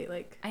probably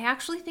I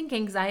actually think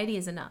anxiety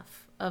is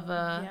enough of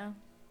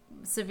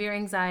severe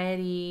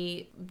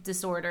anxiety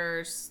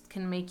disorders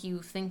can make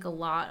you think a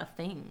lot of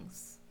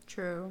things.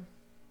 True.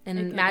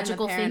 And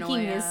magical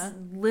thinking is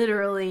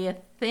literally a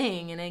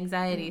thing in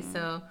anxiety.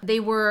 So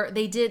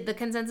the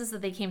consensus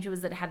that they came to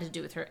was that it had to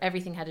do with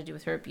everything had to do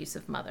with her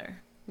abusive mother.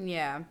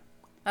 Yeah.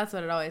 That's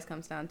what it always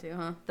comes down to,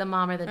 huh? The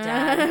mom or the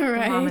dad.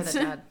 Right. The mom or the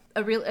dad.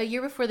 A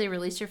year before they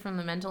released her from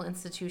the mental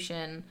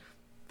institution,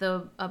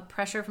 the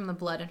pressure from the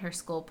blood in her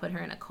skull put her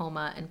in a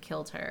coma and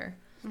killed her.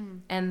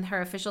 And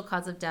her official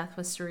cause of death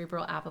was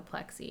cerebral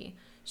apoplexy.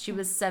 She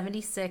was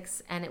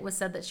 76, and it was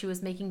said that she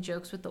was making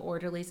jokes with the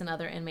orderlies and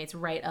other inmates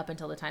right up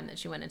until the time that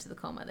she went into the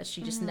coma, that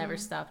she just never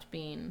stopped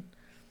being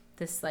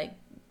this, like,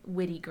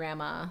 witty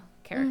grandma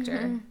character.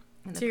 In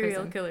the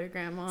Serial prison. killer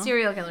grandma.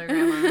 Serial killer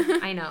grandma.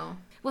 I know.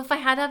 Well, if I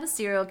had to have a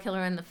serial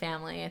killer in the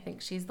family, I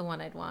think she's the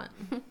one I'd want.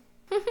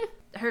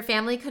 Her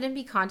family couldn't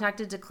be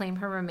contacted to claim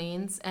her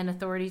remains, and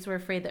authorities were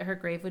afraid that her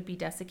grave would be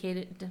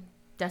desecrated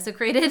if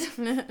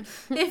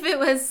it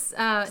was...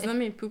 Does that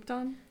mean pooped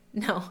on?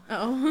 No.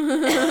 Oh.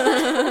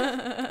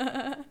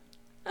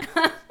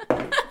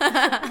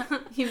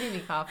 You made me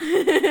cough.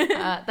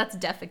 That's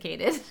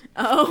defecated.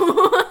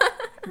 Oh.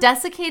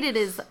 Desiccated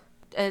is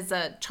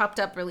chopped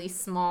up really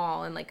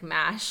small and, like,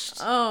 mashed.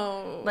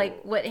 Oh.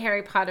 Like what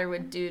Harry Potter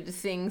would do to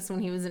things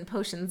when he was in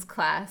potions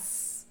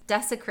class.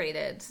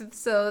 Desecrated.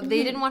 So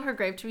they didn't want her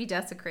grave to be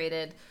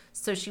desecrated,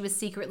 so she was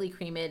secretly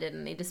cremated,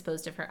 and they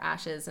disposed of her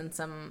ashes in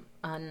some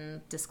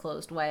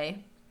undisclosed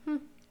way.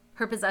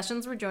 Her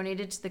possessions were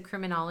donated to the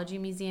Criminology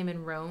Museum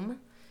in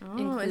Rome.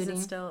 Oh, is it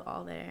still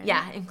all there?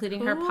 Yeah,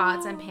 including her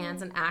pots and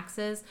pans and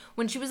axes.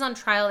 When she was on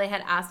trial, they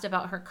had asked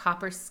about her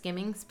copper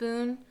skimming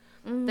spoon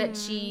that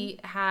she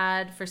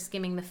had for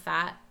skimming the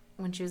fat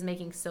when she was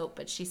making soap,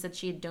 but she said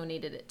she had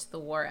donated it to the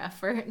war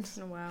effort.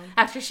 Oh, wow.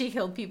 After she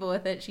killed people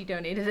with it, she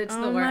donated it to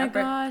the war effort.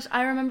 Oh my gosh.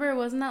 I remember,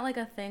 wasn't that like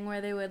a thing where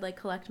they would like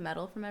collect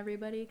metal from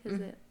everybody? Because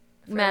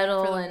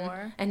Metal for the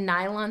war? and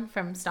nylon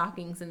from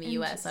stockings in the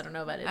U.S. I don't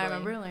know about Italy. I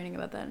remember learning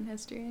about that in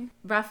history.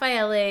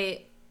 Raffaele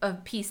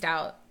pieced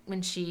out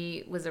when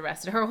she was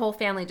arrested. Her whole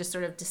family just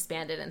sort of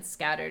disbanded and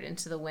scattered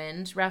into the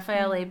wind.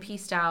 Raffaele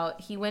pieced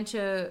out. He went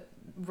to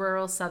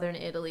rural southern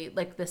Italy,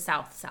 like the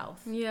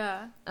south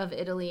Yeah. of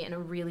Italy, in a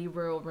really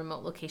rural,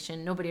 remote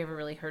location. Nobody ever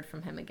really heard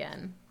from him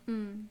again.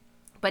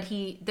 But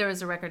there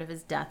was a record of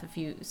his death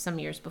some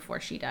years before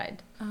she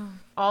died. Oh.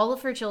 All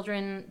of her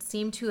children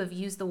seem to have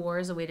used the war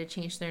as a way to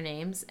change their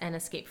names and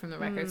escape from the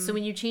records. So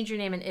when you change your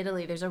name in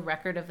Italy, there's a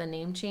record of the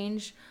name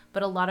change,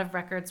 but a lot of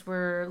records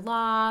were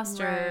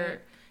lost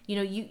or... You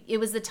know, it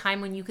was the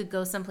time when you could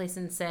go someplace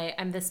and say,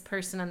 I'm this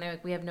person, and they're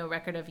like, we have no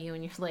record of you.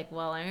 And you're like,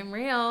 well, I'm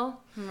real.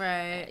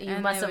 Right. You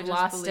must have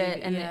lost it.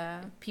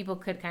 And people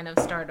could kind of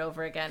start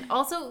over again.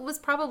 Also, it was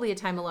probably a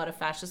time a lot of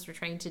fascists were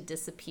trying to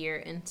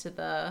disappear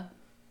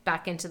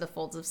back into the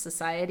folds of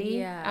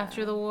society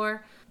after the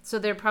war. So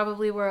there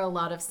probably were a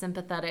lot of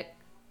sympathetic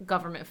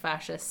government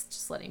fascists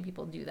just letting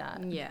people do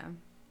that. Yeah.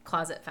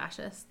 Closet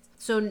fascists.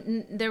 So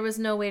there was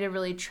no way to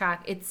really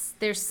track.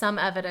 There's some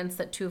evidence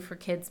that 2 of her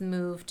kids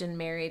moved and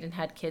married and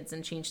had kids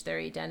and changed their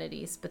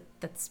identities, but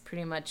that's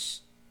pretty much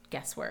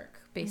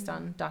guesswork based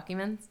on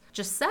documents.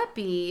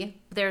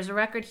 Giuseppe, there's a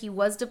record he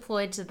was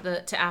deployed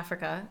to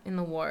Africa in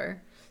the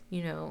war.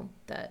 You know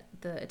that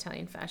the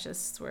Italian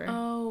fascists were.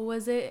 Oh,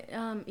 was it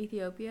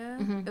Ethiopia?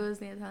 Mm-hmm. It was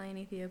the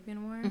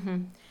Italian-Ethiopian War.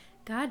 Mm-hmm.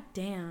 God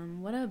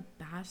damn, what a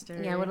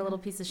bastard! Yeah, what a little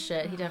piece of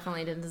shit. He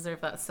definitely didn't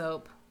deserve that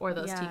soap or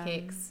those tea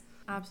cakes.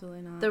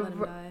 Absolutely not. Let him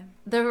die.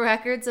 The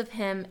records of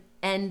him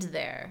end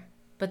there,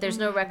 but there's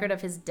no record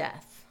of his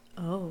death.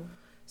 Oh.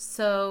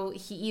 So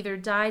he either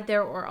died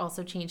there or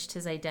also changed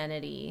his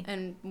identity.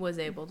 And was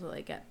able to,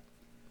 like, get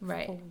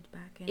pulled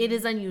back in. It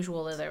is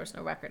unusual that there was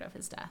no record of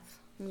his death.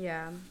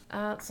 Yeah.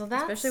 So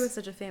that's... Especially with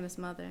such a famous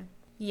mother.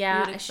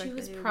 Yeah, she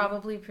was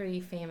probably pretty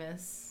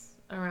famous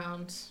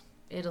around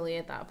Italy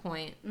at that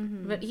point.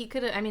 Mm-hmm. But he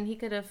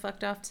could have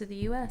fucked off to the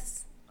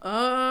U.S.,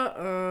 and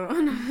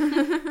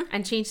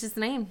changed his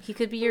name. He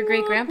could be your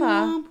great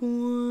grandpa.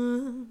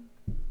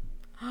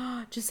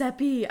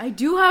 Giuseppe, I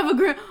do have a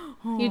grandpa.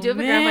 Oh, you do have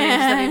a grandpa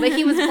named Giuseppe, but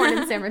he was born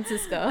in San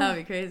Francisco. That would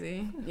be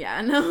crazy.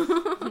 Yeah,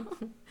 no.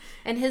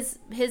 And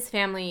his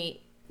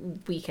family,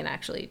 we can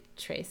actually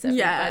trace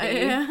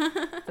everybody. Yeah.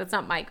 That's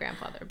not my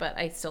grandfather, but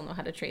I still know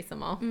how to trace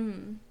them all.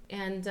 Mm.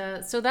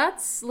 And so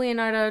that's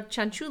Leonarda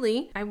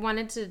Cianciulli. I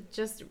wanted to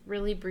just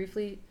really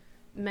briefly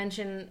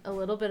mention a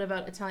little bit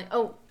about Italian.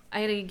 Oh, I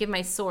had to give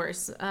my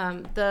source.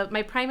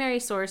 My primary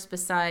source,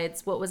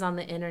 besides what was on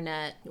the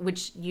internet,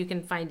 which you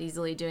can find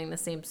easily doing the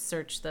same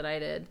search that I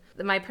did.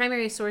 My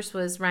primary source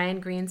was Ryan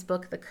Green's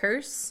book, The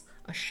Curse,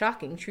 a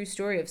shocking true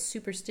story of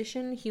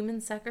superstition,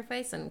 human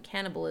sacrifice, and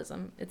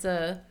cannibalism. It's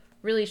a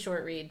really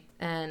short read,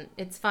 and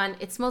it's fun.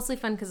 It's mostly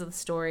fun because of the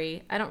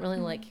story. I don't really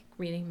like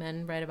reading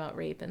men write about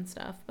rape and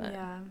stuff, but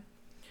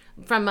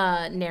from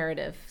a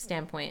narrative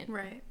standpoint.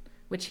 Right.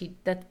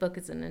 That book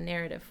is in a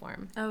narrative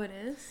form. Oh, it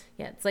is?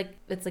 Yeah, it's like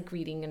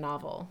reading a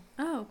novel.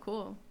 Oh,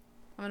 cool.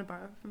 I'm going to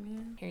borrow it from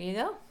you. Here you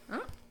go.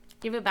 Oh.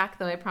 Give it back,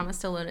 though. I promise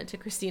to loan it to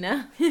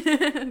Christina.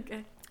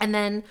 Okay. And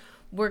then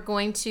we're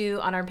going to,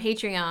 on our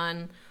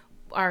Patreon,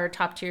 our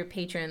top tier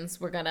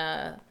patrons, we're going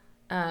to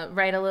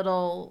write a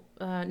little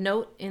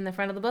note in the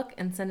front of the book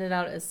and send it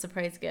out as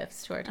surprise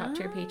gifts to our top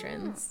tier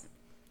patrons.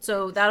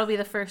 So that'll be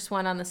the first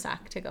one on the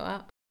stack to go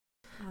out.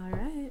 All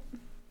right.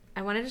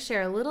 I wanted to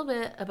share a little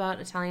bit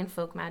about Italian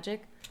folk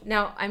magic.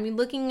 Now, I'm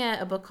looking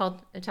at a book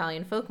called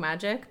Italian Folk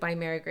Magic by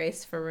Mary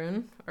Grace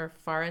Farin.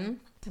 I'm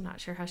not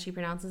sure how she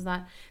pronounces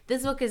that.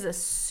 This book is a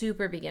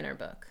super beginner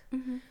book.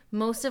 Mm-hmm.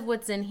 Most of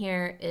what's in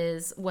here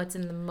is what's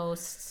in the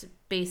most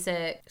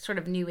basic sort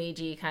of new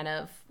agey kind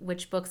of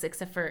witch books,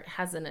 except for it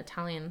has an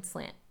Italian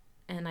slant.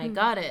 And I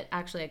got it.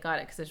 Actually, I got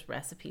it because there's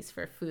recipes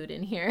for food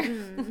in here.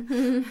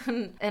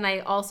 And I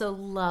also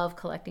love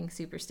collecting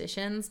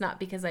superstitions, not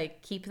because I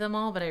keep them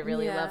all, but I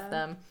really love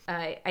them.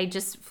 I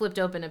just flipped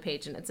open a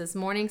page and it says,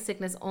 morning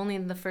sickness only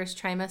in the first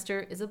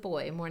trimester is a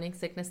boy. Morning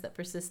sickness that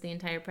persists the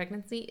entire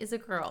pregnancy is a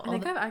girl. I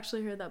think I've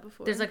actually heard that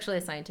before. There's actually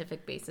a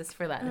scientific basis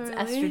for that. It's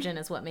really? estrogen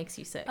is what makes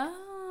you sick.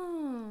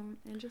 Oh,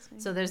 interesting.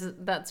 So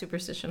that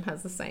superstition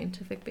has a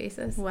scientific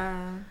basis.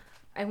 Wow.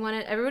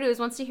 Everybody always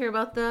wants to hear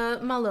about the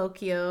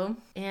malocchio,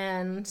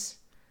 and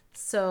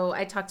so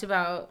I talked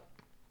about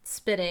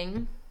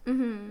spitting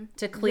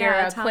to clear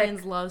a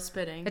Italians love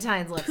spitting.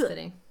 Italians love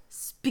spitting.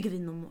 Speak of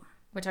it no more.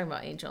 We're talking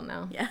about Angel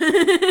now. Yeah.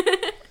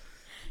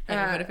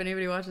 But if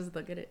anybody watches it,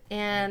 they'll get it.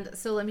 And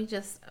so let me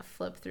just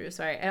flip through.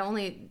 Sorry,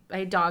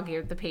 I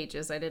dog-eared the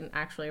pages. I didn't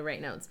actually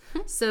write notes.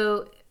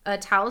 So a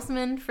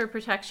talisman for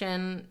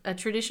protection, a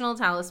traditional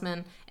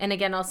talisman. And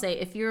again, I'll say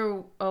if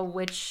you're a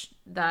witch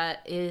that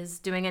is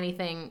doing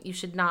anything, you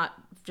should not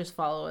just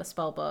follow a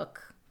spell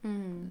book.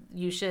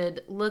 You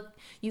should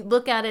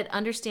look at it,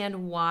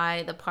 understand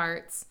why the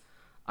parts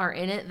are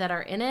in it that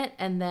are in it,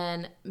 and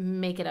then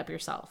make it up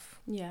yourself.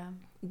 Yeah.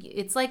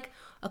 It's like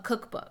a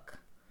cookbook.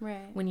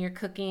 Right. When you're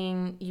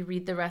cooking, you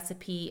read the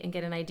recipe and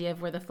get an idea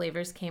of where the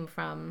flavors came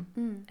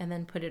from and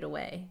then put it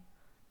away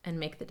and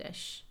make the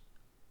dish.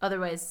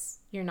 Otherwise,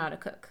 you're not a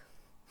cook.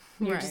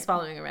 You're just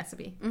following a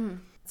recipe. Mm-hmm.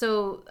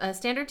 So a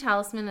standard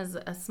talisman is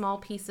a small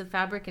piece of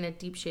fabric in a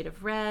deep shade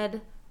of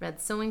red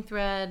sewing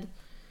thread,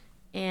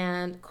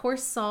 and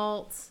coarse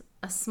salt,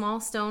 a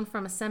small stone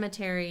from a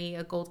cemetery,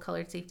 a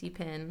gold-colored safety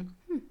pin.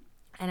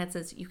 And it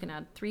says you can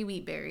add 3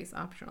 wheat berries,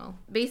 optional.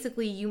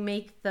 Basically, you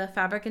make the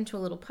fabric into a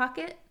little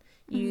pocket.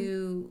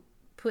 You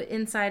put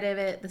inside of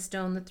it the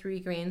stone, the 3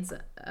 grains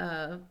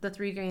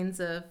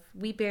of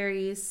wheat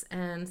berries,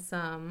 and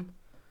some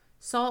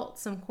salt,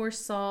 some coarse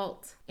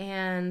salt,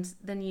 and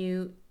then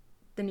you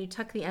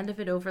tuck the end of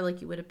it over like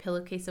you would a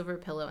pillowcase over a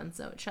pillow and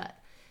sew it shut.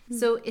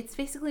 So it's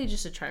basically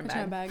just a charm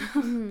bag.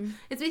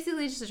 It's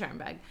basically just a charm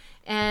bag.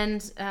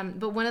 And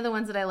but one of the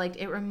ones that I liked,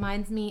 it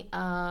reminds me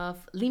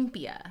of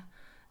limpia,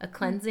 a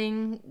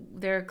cleansing.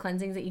 There are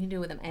cleansings that you can do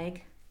with an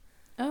egg.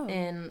 Oh.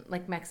 In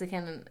like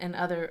Mexican and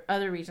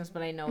other regions,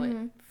 but I know it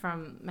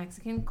from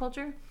Mexican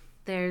culture.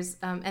 There's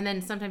and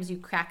then sometimes you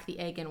crack the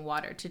egg in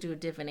water to do a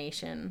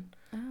divination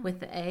with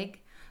the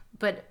egg.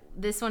 But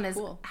this one is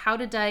how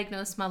to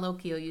diagnose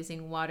malocchio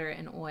using water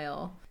and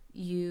oil.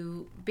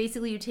 You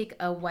take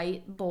a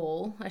white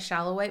bowl, a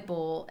shallow white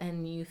bowl,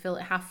 and you fill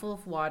it half full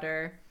of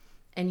water,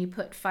 and you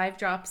put 5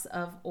 drops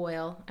of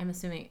oil. I'm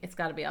assuming it's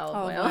got to be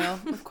olive oil.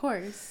 Of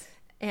course.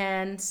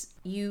 And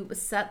you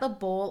set the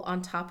bowl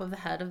on top of the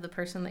head of the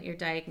person that you're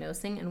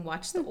diagnosing and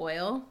watch the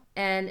oil.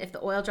 And if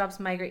the oil drops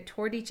migrate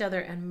toward each other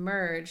and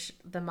merge,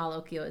 the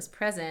malocchio is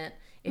present.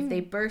 If they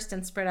burst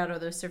and spread out over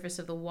the surface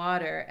of the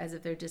water as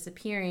if they're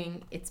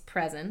disappearing, it's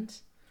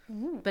present.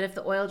 But if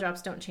the oil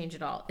drops don't change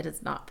at all, it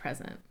is not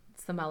present.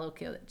 It's the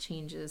malocchio that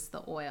changes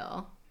the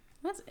oil.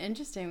 That's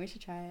interesting. We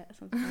should try it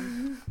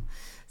sometime.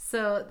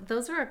 So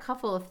those are a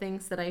couple of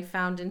things that I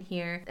found in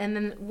here. And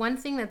then one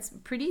thing that's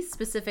pretty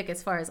specific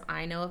as far as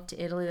I know up to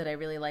Italy that I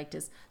really liked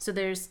is, so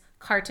there's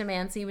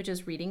cartomancy, which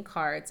is reading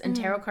cards, and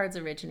tarot cards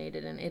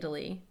originated in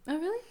Italy. Oh,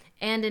 really?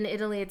 And in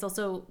Italy, it's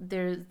also,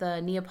 there's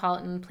the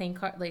Neapolitan playing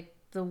card, like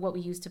what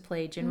we use to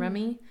play gin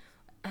rummy,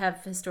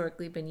 have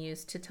historically been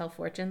used to tell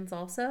fortunes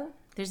also.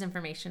 There's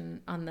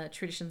information on the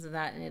traditions of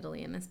that in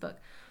Italy in this book.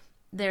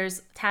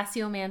 There's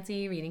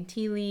tasseomancy, reading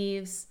tea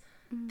leaves.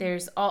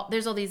 There's all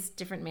these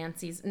different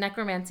mancies.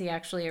 Necromancy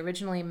actually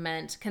originally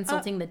meant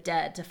consulting the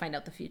dead to find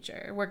out the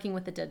future, working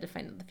with the dead to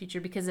find out the future,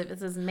 because if it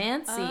says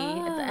mancy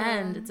at the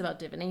end, it's about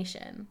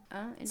divination.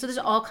 So there's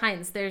all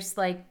kinds. There's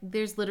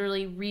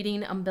literally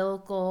reading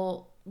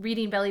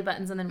belly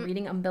buttons and then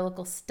reading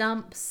umbilical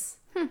stumps.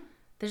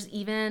 There's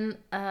even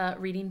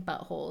reading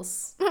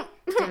buttholes.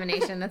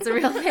 Divination. That's a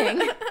real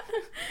thing.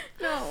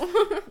 No.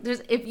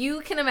 If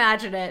you can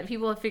imagine it,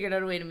 people have figured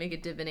out a way to make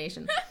it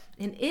divination.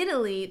 In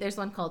Italy, there's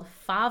one called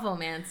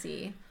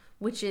favomancy,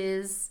 which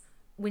is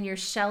when you're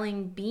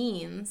shelling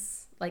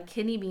beans, like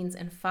kidney beans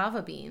and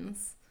fava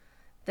beans,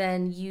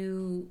 then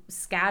you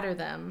scatter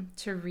them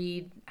to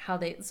read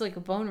it's like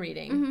a bone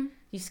reading.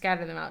 You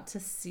scatter them out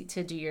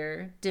to do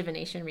your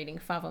divination reading.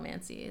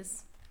 Favomancy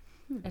is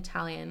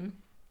Italian.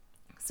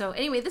 So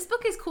anyway, this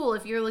book is cool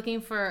if you're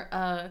looking for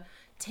a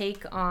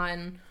take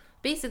on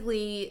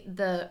basically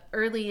the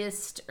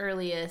earliest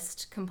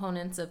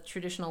components of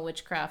traditional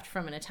witchcraft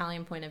from an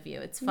Italian point of view.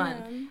 It's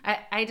fun. Yeah.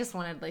 I just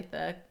wanted like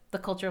the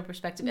cultural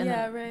perspective and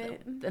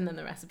then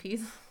the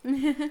recipes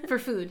for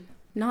food.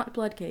 Not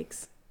blood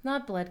cakes.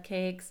 Not blood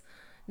cakes.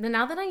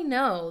 Now that I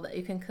know that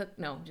you can cook...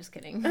 No, just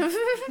kidding.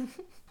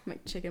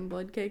 Like chicken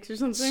blood cakes or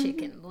something.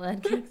 Chicken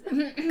blood cakes.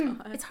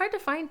 It's hard to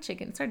find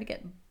chicken. It's hard to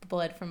get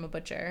blood from a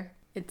butcher.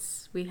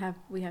 We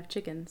have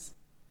chickens.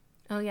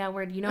 Oh yeah,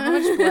 word. You know how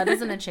much blood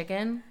is in a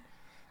chicken?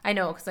 I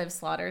know because I've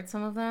slaughtered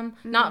some of them.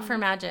 Not for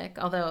magic,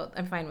 although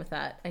I'm fine with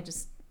that.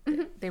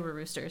 They were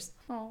roosters.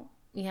 Oh.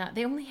 Yeah,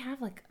 they only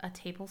have like a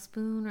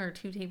tablespoon or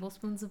 2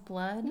 tablespoons of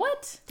blood.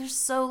 What? There's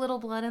so little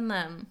blood in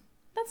them.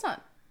 That's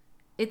not.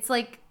 It's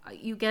like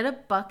you get a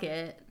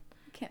bucket.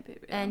 Can't be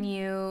real.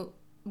 And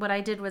what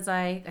I did was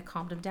I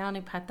calmed them down,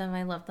 I pet them,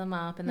 I left them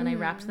up, and then I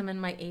wrapped them in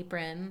my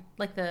apron,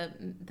 like the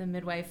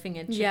midwifing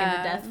a chicken to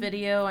death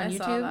video on YouTube.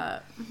 Saw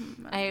that.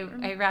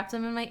 I wrapped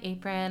them in my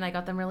apron, I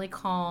got them really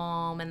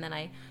calm, and then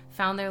I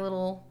found their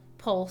little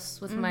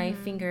pulse with my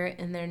finger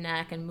in their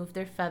neck and moved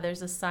their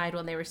feathers aside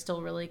when they were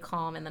still really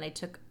calm, and then I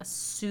took a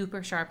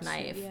super sharp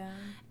knife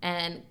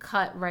and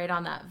cut right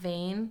on that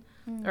vein,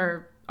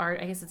 or I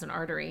guess it's an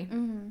artery.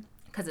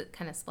 Because it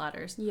kind of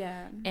splatters.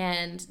 Yeah.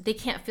 And they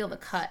can't feel the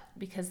cut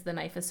because the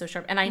knife is so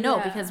sharp. And I know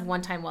because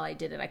one time while I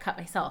did it, I cut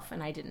myself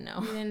and I didn't know.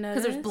 You didn't know?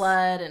 Because there's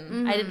blood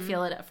and I didn't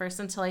feel it at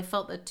first until I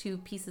felt the 2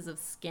 pieces of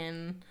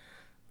skin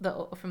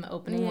from the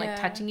opening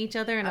like touching each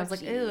other. And I was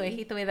like, ew, I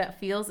hate the way that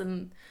feels.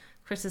 And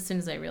of course, as soon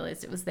as I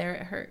realized it was there,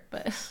 it hurt.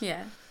 But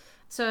yeah.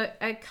 So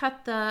I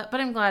cut but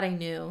I'm glad I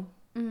knew.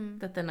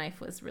 That the knife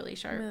was really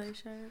sharp. Really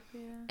sharp, yeah.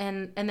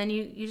 And then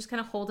you just kind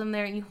of hold them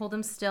there and you hold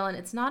them still. And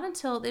it's not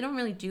until they don't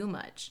really do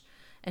much.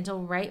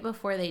 Until right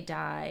before they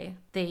die,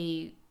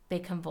 they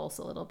convulse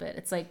a little bit.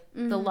 It's like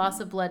the loss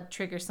of blood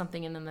triggers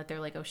something in them that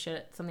they're like, oh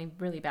shit, something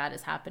really bad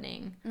is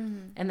happening.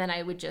 And then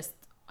I would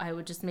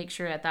just make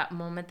sure at that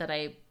moment that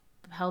I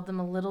held them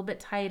a little bit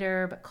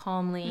tighter but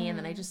calmly. And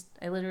then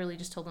I literally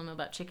just told them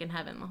about chicken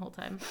heaven the whole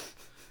time.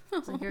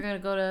 It's like, you're going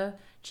to go to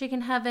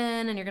chicken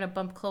heaven and you're going to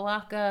bump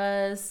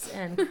cloacas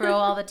and crow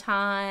all the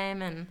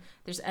time. And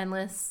there's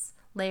endless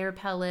layer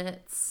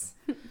pellets.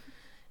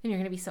 And you're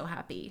going to be so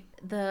happy.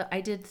 I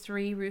did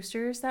 3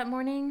 roosters that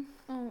morning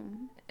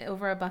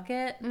over a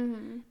bucket.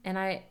 And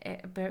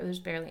there's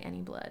barely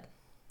any blood.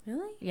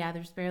 Really? Yeah,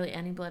 there's barely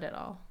any blood at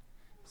all.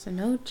 So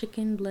no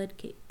chicken blood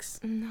cakes.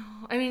 No.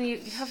 I mean, you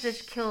have to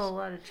kill a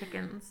lot of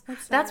chickens.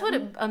 That's what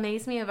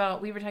amazed me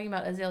about, we were talking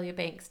about Azalea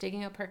Banks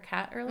digging up her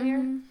cat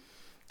earlier.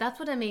 That's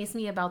what amazed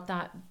me about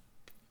that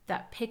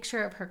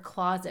picture of her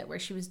closet where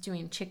she was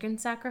doing chicken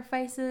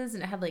sacrifices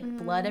and it had like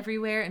blood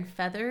everywhere and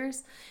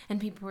feathers, and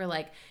people were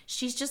like,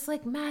 she's just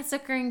like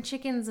massacring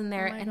chickens in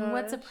there. And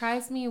what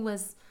surprised me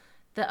was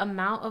the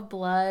amount of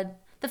blood.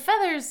 The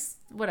feathers,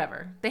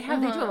 whatever, they do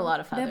have a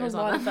lot of feathers. They have a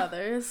lot of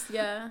feathers,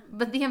 yeah.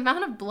 But the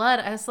amount of blood,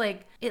 I was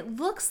like, it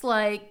looks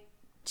like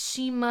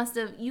she must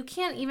have, you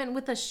can't even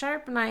with a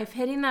sharp knife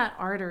hitting that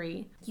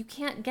artery, you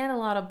can't get a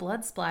lot of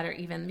blood splatter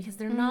even because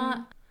they're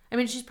not. I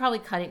mean, she's probably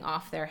cutting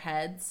off their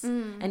heads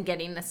and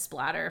getting the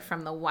splatter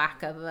from the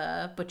whack of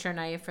the butcher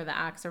knife or the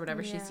axe or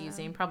whatever she's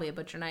using. Probably a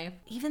butcher knife.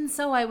 Even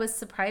so, I was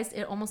surprised.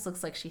 It almost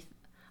looks like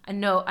I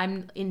know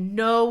I'm in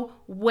no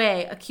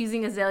way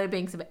accusing Azalea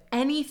Banks of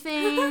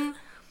anything.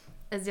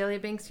 Azalea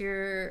Banks,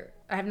 I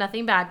have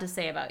nothing bad to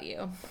say about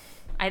you.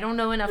 I don't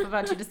know enough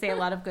about you to say a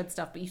lot of good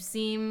stuff, but you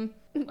seem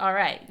all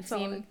right.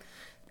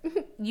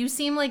 You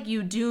seem like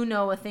you do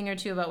know a thing or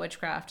two about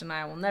witchcraft, and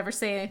I will never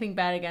say anything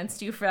bad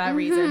against you for that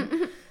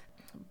reason.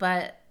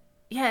 But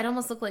yeah, it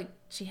almost looked like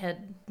she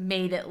had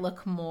made it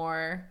look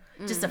more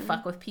just to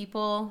fuck with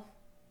people,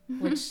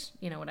 which,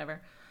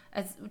 whatever.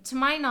 To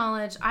my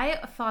knowledge, I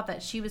thought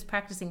that she was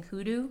practicing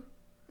hoodoo,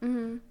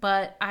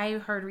 but I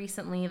heard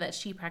recently that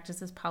she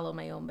practices palo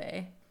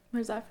mayombe.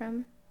 Where's that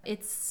from?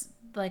 It's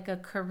like a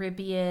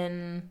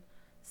Caribbean,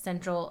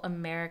 Central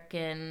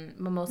American,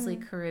 mostly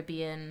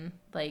Caribbean,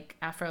 like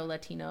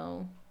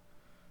Afro-Latino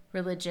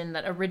religion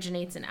that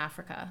originates in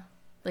Africa.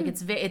 Like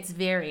it's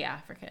very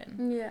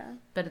African. Yeah.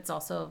 But it's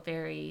also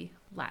very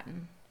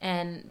Latin.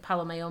 And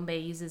palo mayombe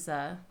uses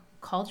a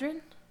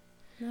cauldron.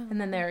 No.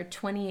 And then there are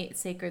 28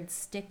 sacred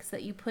sticks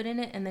that you put in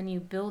it, and then you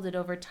build it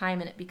over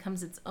time and it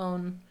becomes its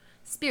own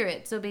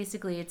spirit. So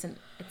basically it's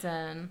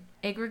an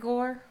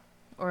egregore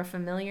or a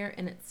familiar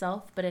in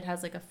itself, but it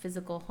has like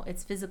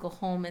its physical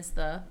home is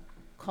the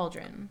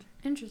cauldron.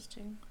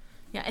 Interesting.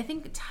 Yeah, I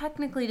think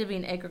technically to be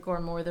an egregore,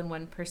 more than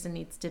one person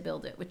needs to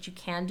build it, which you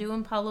can do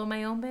in palo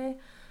mayombe.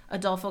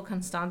 Adolfo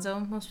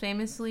Constanzo most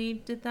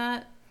famously did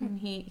that, and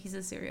he's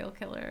a serial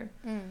killer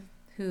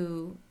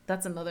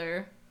that's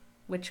another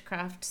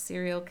witchcraft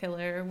serial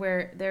killer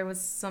where there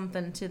was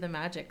something to the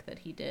magic that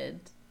he did.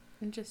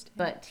 Interesting.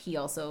 But he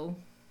also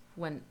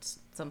went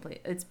someplace.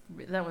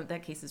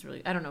 That case is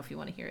really, I don't know if you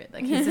want to hear it.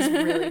 That case is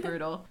really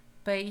brutal.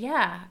 But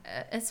yeah,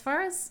 as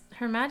far as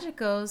her magic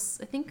goes,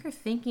 I think her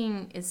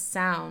thinking is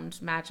sound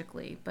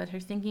magically, but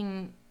her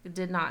thinking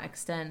did not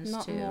extend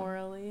to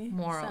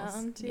morals.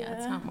 Sound, yeah,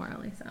 it's not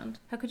morally sound.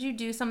 How could you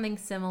do something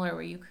similar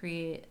where you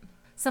create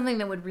something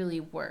that would really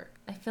work?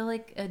 I feel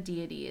like a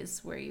deity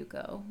is where you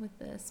go with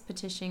this,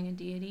 petitioning a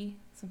deity,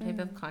 some type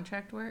of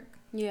contract work.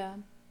 Yeah.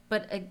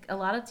 But a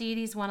lot of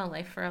deities want a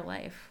life for a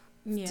life.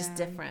 It's just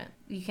different.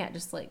 You can't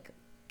just like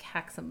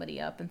hack somebody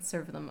up and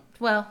serve them.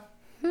 Well,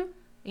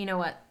 you know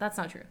what? That's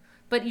not true.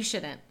 But you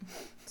shouldn't.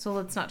 So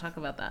let's not talk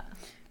about that.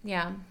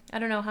 Yeah. I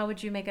don't know. How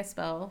would you make a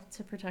spell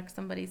to protect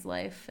somebody's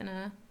life in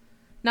a...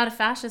 Not a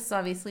fascist,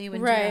 obviously. You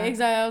wouldn't do that.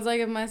 Exactly. I was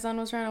like, if my son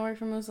was trying to work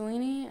for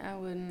Mussolini, I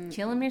wouldn't...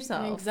 Kill him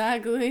yourself.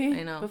 Exactly.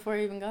 I know. Before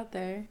he even got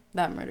there.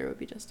 That murder would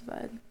be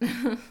justified.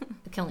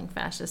 Killing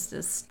fascists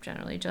is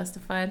generally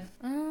justified.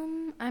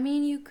 I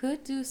mean, you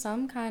could do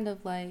some kind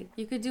of, like...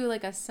 You could do,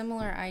 like, a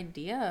similar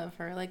idea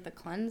for, like, the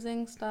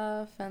cleansing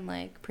stuff and,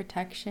 like,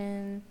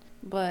 protection.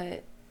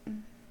 But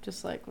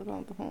just, like,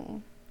 without the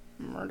whole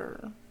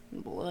murder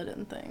and blood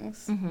and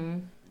things. Mm-hmm.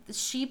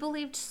 She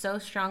believed so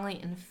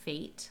strongly in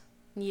fate.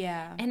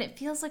 Yeah. And it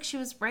feels like she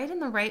was right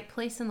in the right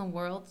place in the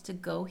world to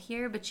go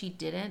here, but she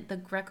didn't. The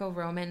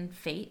Greco-Roman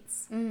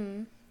fates.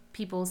 Mm-hmm.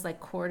 People's,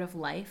 like, court of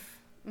life.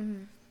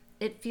 Mm-hmm.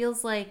 It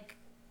feels like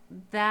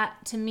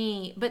that to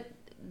me. But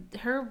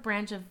her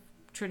branch of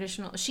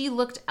traditional... She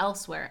looked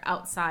elsewhere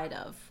outside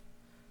of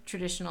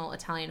traditional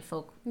Italian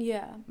folk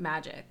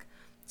magic.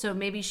 So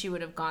maybe she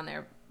would have gone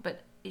there.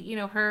 But, you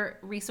know, her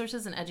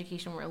resources and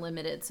education were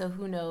limited. So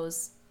who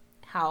knows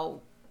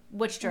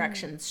which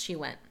directions she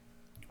went.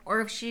 Or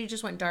if she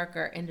just went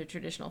darker into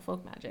traditional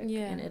folk magic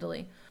in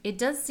Italy. It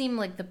does seem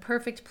like the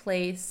perfect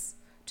place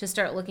to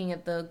start looking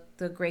at the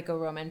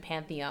Greco-Roman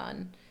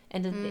pantheon.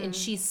 And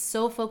she's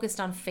so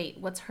focused on fate.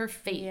 What's her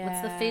fate? Yeah.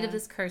 What's the fate of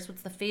this curse?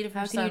 What's the fate of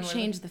her son? How can you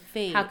change the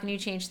fate? How can you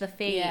change the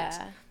fate?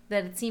 Yeah.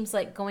 That it seems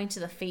like going to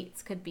the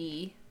fates could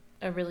be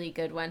a really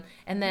good one.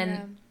 And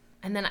then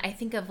I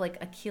think of, like,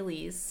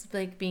 Achilles,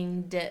 like,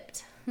 being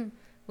dipped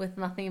with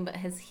nothing but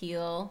his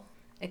heel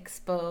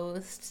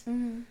exposed.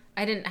 Mm-hmm.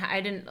 I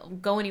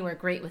didn't go anywhere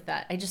great with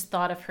that. I just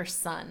thought of her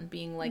son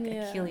being like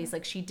Achilles.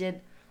 Like, she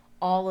did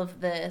all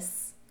of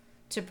this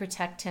to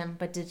protect him,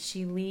 but did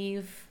she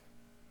leave?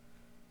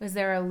 Was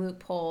there a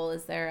loophole?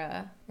 Is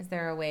there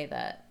a way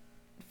that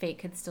fate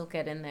could still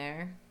get in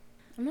there?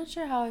 I'm not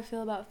sure how I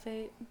feel about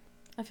fate.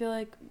 I feel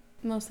like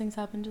most things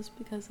happen just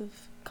because of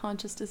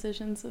conscious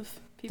decisions of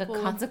people.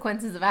 The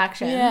consequences of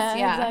actions. Yeah,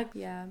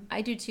 exactly. Yeah.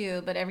 I do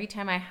too, but every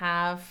time I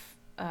have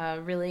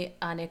really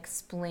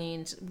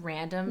unexplained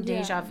random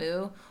deja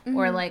vu,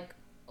 or, like,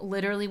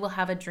 literally will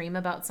have a dream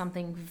about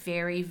something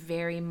very,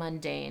 very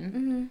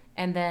mundane,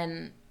 and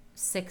then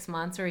 6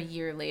 months or a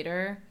year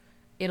later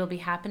it'll be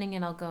happening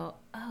and I'll go,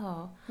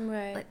 oh,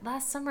 right, like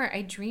last summer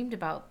I dreamed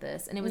about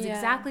this and it was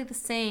exactly the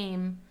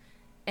same,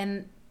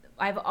 and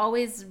I've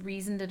always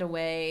reasoned it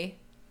away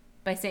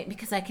by saying,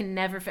 because I can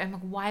never, I'm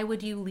like, why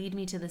would you lead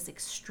me to this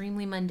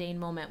extremely mundane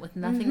moment with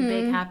nothing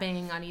big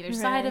happening on either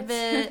side of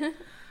it?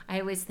 I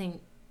always think,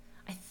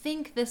 I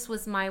think this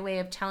was my way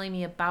of telling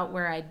me about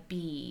where I'd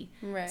be.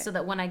 Right. So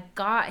that when I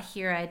got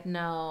here, I'd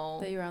know...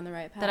 That you were on the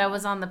right path. That I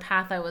was on the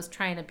path I was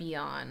trying to be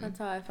on. That's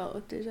how I felt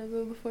with deja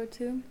vu before,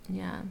 too.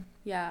 Yeah.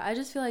 Yeah, I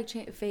just feel like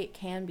fate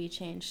can be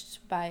changed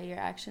by your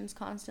actions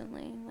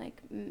constantly.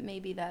 Like,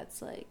 maybe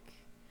that's, like,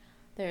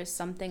 there's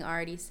something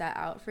already set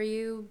out for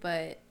you,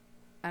 but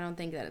I don't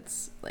think that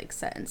it's, like,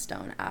 set in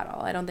stone at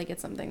all. I don't think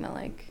it's something that,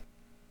 like...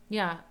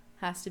 Yeah.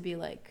 Has to be,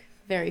 like,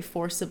 very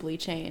forcibly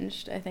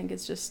changed. I think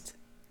it's just...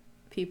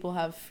 people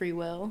have free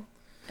will,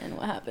 and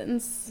what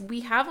happens.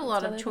 We have a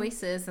lot of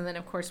choices, and then,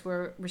 of course,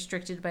 we're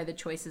restricted by the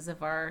choices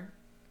of our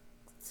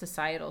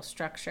societal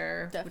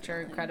structure, which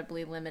are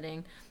incredibly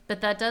limiting. But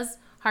that does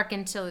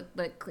harken to,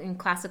 like, in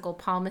classical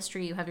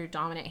palmistry, you have your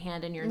dominant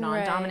hand and your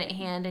non-dominant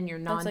hand, and your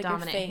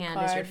non-dominant like your hand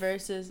card is your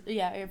versus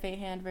your fate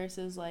hand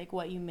versus, like,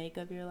 what you make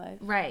of your life.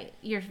 Right.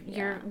 Your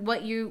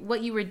what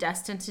you were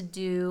destined to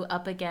do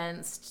up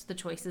against the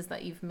choices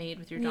that you've made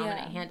with your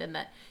dominant hand, and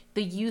that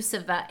the use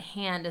of that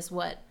hand is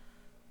what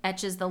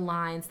etches the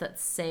lines that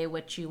say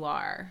what you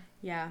are.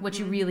 Yeah. What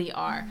you really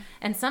are.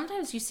 And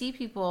sometimes you see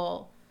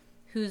people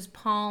whose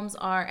palms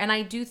are, and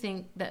I do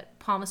think that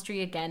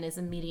palmistry, again, is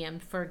a medium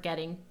for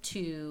getting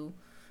to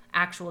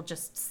actual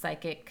just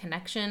psychic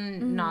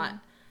connection, not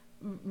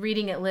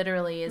reading it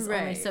literally is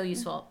only so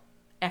useful.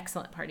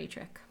 Excellent party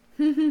trick.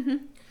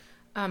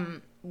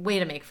 Way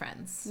to make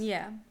friends.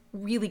 Yeah.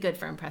 Really good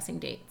for impressing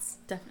dates.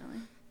 Definitely.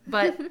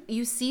 But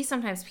you see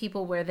sometimes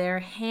people where their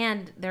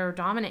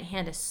dominant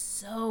hand is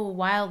so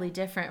wildly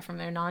different from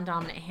their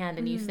non-dominant hand,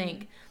 and you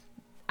think,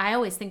 I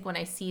always think when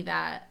I see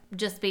that,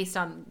 just based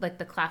on, like,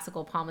 the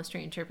classical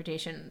palmistry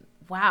interpretation,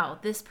 wow,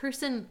 this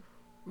person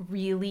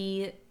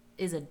really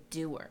is a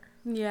doer.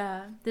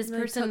 Yeah. This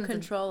person took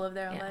control of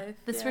their life.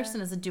 This person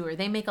is a doer.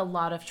 They make a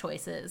lot of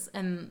choices,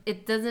 and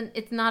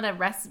it's not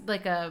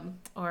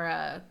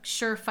a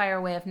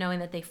surefire way of knowing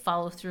that they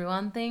follow through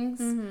on things.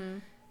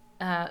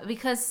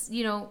 Because,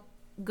 you know,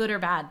 good or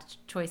bad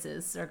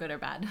choices are good or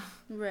bad.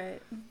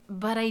 Right.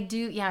 But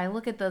I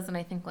look at those and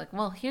I think, like,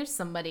 well, here's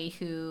somebody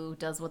who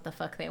does what the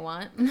fuck they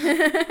want.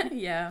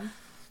 Yeah.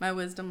 My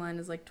wisdom line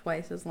is, like,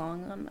 twice as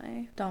long on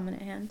my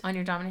dominant hand. On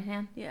your dominant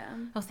hand? Yeah.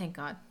 Oh, thank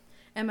God.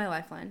 And my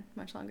lifeline,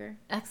 much longer.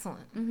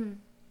 Excellent.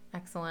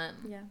 Excellent.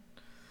 Yeah.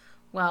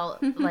 Well,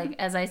 like,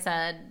 as I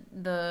said,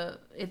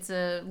 it's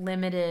a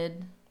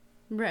limited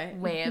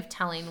way of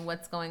telling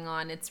what's going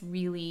on. It's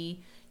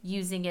really...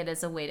 using it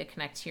as a way to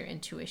connect to your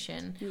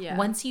intuition. Yeah.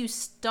 Once you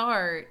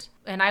start,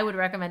 and I would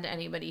recommend to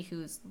anybody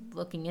who's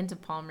looking into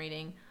palm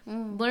reading,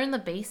 learn the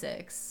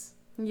basics.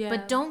 Yeah.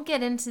 But don't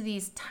get into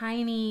these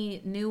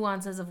tiny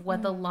nuances of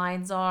what the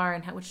lines are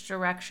and which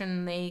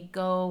direction they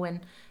go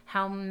and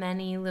how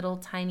many little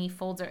tiny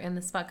folds are in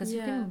the spot, because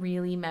you can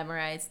really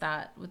memorize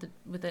that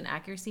with an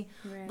accuracy.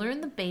 Right.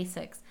 Learn the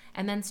basics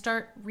and then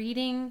start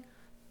reading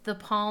the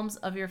palms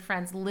of your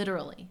friends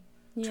literally.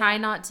 Yeah. Try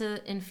not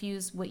to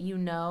infuse what you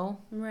know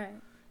Right.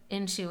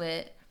 into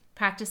it.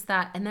 Practice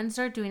that and then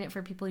start doing it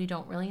for people you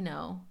don't really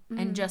know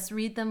and just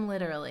read them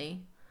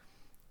literally.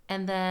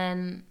 And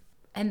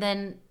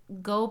then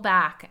go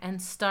back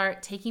and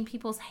start taking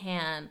people's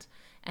hand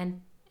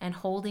and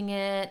holding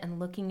it and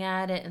looking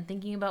at it and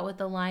thinking about what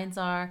the lines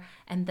are,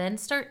 and then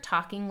start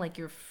talking like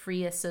your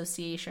free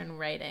association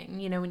writing.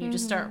 You know, when you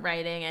just start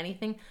writing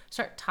anything,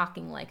 start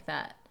talking like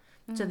that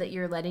so that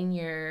you're letting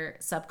your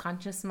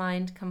subconscious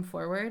mind come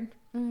forward.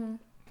 And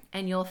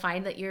you'll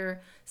find that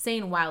you're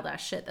saying wild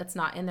ass shit that's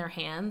not in their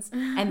hands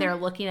and they're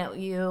looking at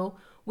you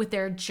with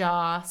their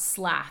jaw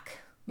slack.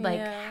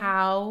 Like,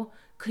 how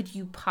could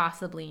you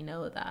possibly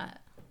know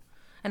that?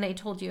 And I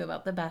told you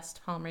about the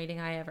best palm reading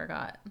I ever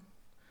got.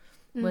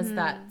 Was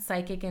that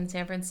psychic in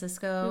San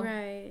Francisco.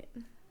 Right.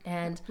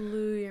 And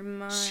blew your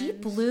mind.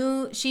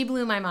 She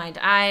blew my mind.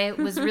 I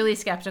was really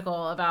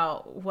skeptical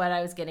about what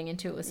I was getting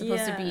into. It was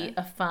supposed to be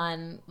a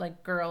fun,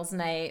 like, girls'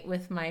 night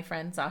with my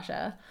friend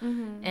Sasha.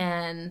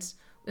 And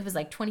it was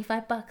like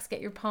 $25,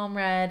 get your palm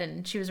read,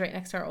 and she was right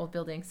next to our old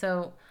building.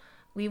 So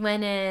we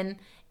went in,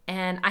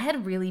 and I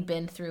had really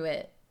been through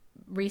it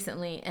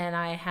recently, and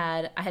I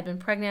had been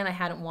pregnant. I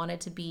hadn't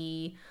wanted to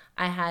be.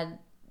 I had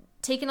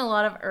taken a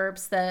lot of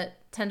herbs that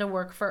tend to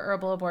work for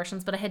herbal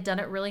abortions, but I had done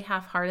it really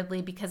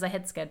half-heartedly because I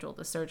had scheduled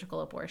a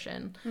surgical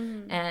abortion.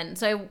 And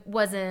so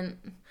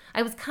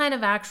I was kind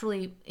of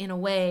actually, in a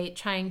way,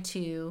 trying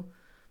to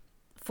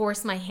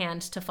force my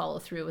hand to follow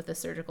through with a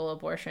surgical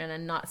abortion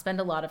and not spend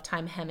a lot of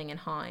time hemming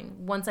and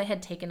hawing. Once I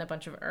had taken a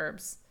bunch of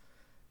herbs,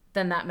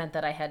 then that meant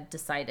that I had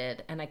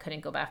decided and I couldn't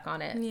go back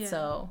on it. Yeah.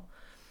 So,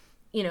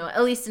 you know,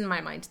 at least in my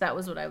mind, that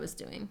was what I was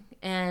doing.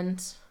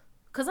 And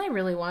because I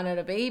really wanted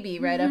a baby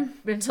right up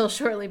until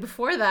shortly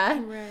before that.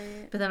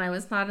 Right. But then I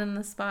was not in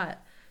the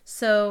spot.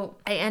 So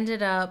I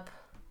ended up,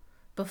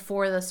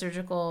 before the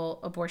surgical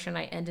abortion,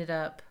 I ended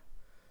up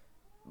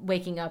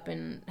waking up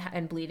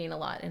and bleeding a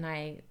lot. And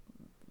I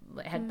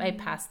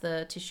passed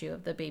the tissue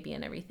of the baby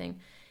and everything.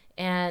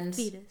 And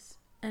Fetus.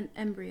 An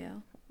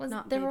embryo.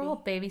 Not they baby. were all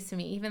babies to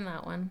me, even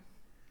that one.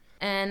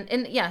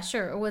 And yeah,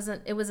 sure, it was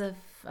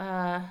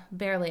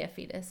barely a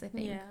fetus, I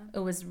think. Yeah. It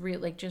was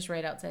like just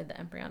right outside the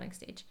embryonic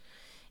stage.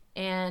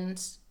 And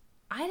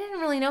I didn't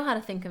really know how to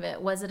think of it.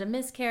 Was it a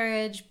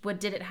miscarriage?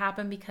 Did it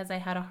happen because I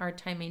had a hard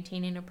time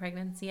maintaining a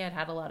pregnancy? I'd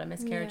had a lot of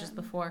miscarriages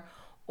before.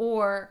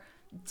 Or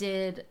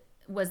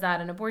was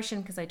that an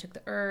abortion because I took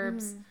the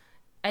herbs?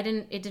 It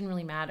didn't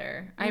really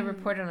matter. I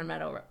reported on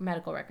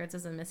medical records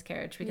as a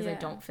miscarriage because I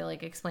don't feel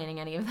like explaining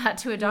any of that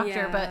to a doctor.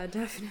 Yeah, but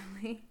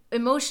definitely.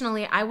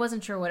 Emotionally, I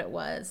wasn't sure what it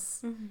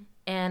was.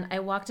 And I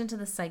walked into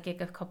the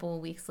psychic a couple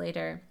of weeks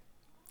later,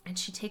 and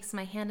she takes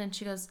my hand and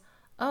she goes,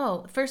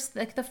 "Oh,"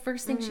 the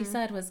first thing she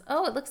said was,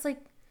 "Oh, it looks like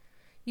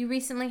you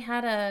recently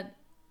had a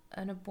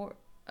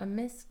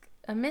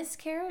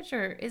miscarriage,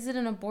 or is it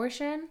an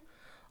abortion?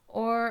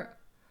 Or,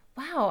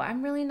 wow,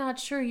 I'm really not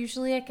sure.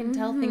 Usually I can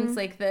tell things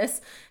like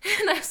this."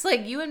 And I was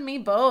like, you and me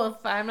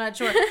both. I'm not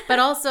sure. But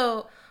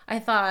also, I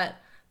thought,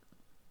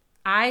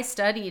 I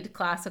studied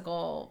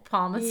classical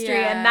palmistry,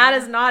 and that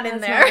is not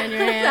in there. Not in your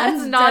hands.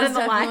 That's not in the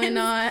Definitely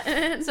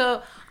lines. not.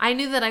 So I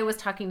knew that I was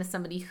talking to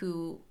somebody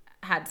who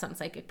had some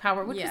psychic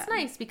power, which was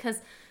nice,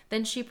 because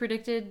then she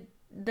predicted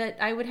that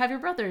I would have your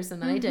brothers,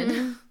 and then I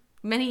did.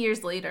 Many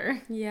years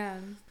later. Yeah.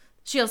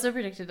 She also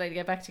predicted I'd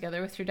get back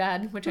together with your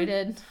dad, which I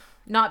did.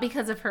 Not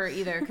because of her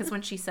either, because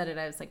when she said it,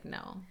 I was like,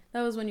 no.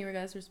 That was when you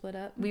guys were split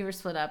up? We were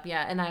split up,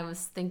 yeah. And I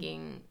was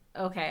thinking,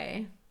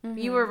 okay,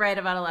 you were right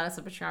about a lot of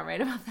stuff, but you're not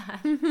right about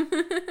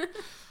that.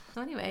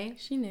 So anyway.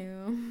 She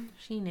knew.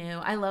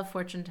 I love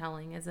fortune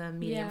telling as a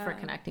medium for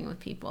connecting with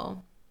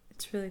people.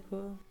 It's really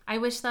cool. I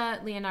wish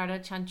that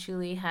Leonarda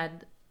Cianciulli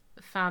had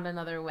found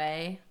another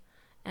way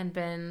and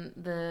been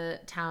the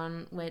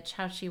town witch,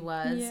 how she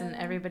was, and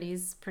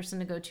everybody's person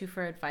to go to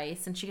for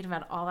advice, and she could have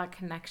had all that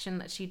connection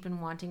that she'd been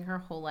wanting her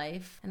whole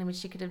life, and then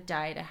she could have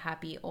died a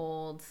happy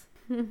old,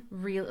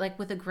 real, like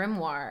with a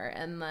grimoire,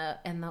 and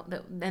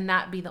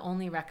that be the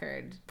only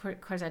record. Of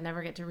course, I'd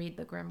never get to read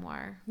the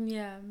grimoire.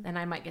 Yeah. And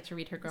I might get to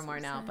read her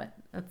grimoire now, but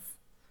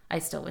I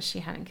still wish she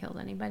hadn't killed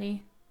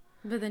anybody.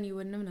 But then you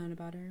wouldn't have known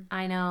about her.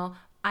 I know.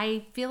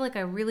 I feel like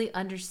I really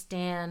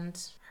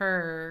understand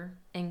her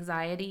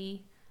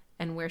anxiety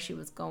and where she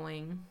was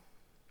going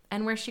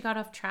and where she got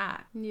off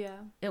track. Yeah.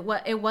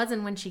 It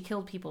wasn't when she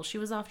killed people. She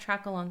was off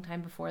track a long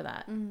time before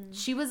that.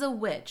 She was a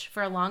witch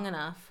for long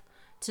enough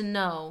to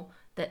know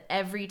that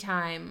every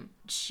time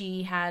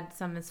she had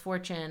some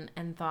misfortune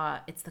and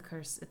thought, it's the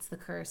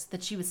curse,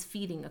 that she was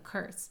feeding a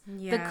curse.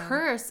 Yeah. The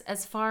curse,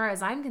 as far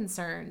as I'm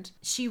concerned,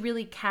 she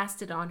really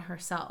cast it on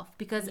herself,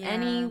 because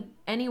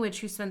any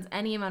witch who spends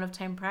any amount of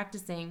time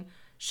practicing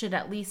should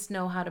at least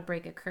know how to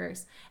break a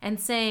curse. And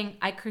saying,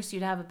 I curse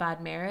you to have a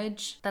bad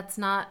marriage, that's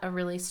not a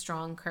really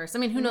strong curse. I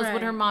mean, who knows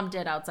what her mom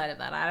did outside of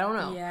that? I don't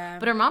know. Yeah.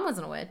 But her mom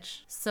wasn't a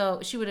witch. So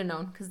she would have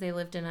known, because they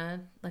lived in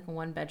a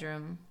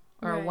 1-bedroom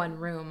or a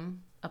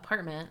 1-room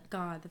apartment.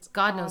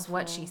 God knows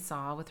what she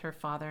saw with her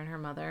father and her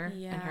mother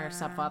and her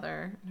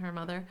stepfather and her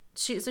mother.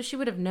 So she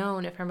would have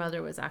known if her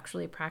mother was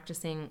actually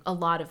practicing a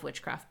lot of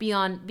witchcraft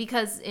beyond,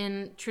 because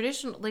in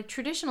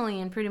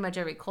traditionally in pretty much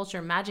every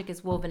culture, magic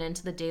is woven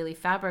into the daily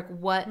fabric.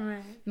 What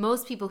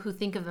most people who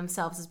think of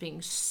themselves as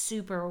being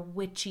super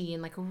witchy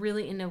and like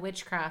really into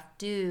witchcraft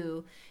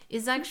do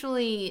is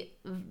actually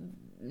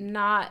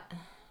not...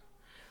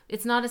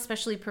 It's not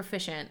especially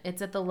proficient.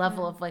 It's at the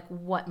level of like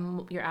what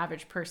your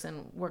average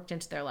person worked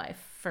into their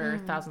life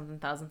for thousands and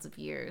thousands of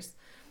years.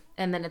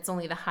 And then it's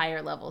only the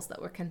higher levels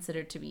that were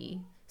considered to be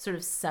sort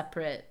of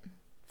separate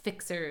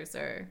fixers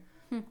or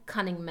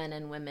cunning men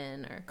and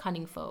women or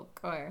cunning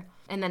folk.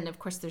 And then, of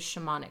course, there's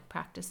shamanic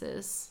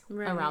practices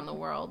around the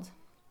world.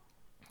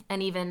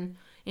 And even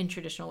in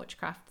traditional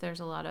witchcraft, there's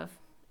a lot of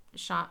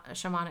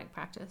shamanic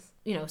practice.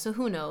 So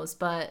who knows?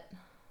 But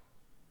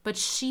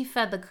she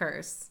fed the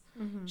curse.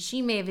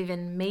 She may have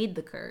even made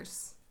the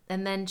curse,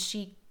 and then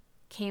she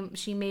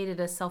made it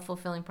a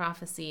self-fulfilling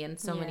prophecy in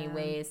so many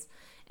ways.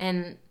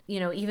 And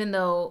even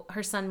though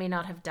her son may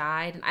not have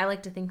died, and I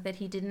like to think that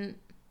he didn't,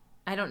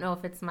 I don't know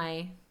if it's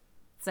my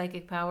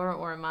psychic power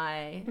or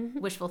my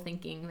wishful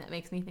thinking that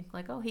makes me think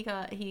like, oh,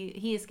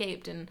 he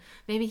escaped, and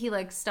maybe he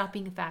like stopped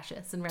being a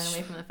fascist and ran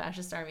away from the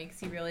fascist army because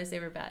he realized they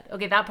were bad.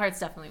 Okay, that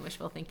part's definitely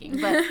wishful thinking,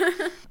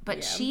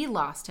 but she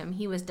lost him.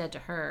 He was dead to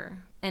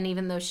her. And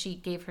even though she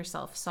gave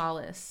herself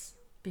solace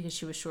because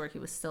she was sure he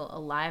was still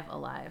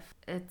alive,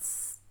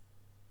 it's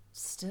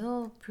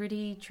still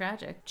pretty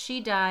tragic.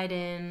 She died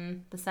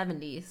in the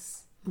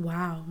 70s.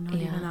 Wow, not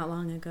even that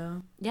long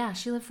ago. Yeah,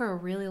 she lived for a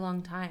really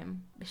long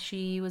time.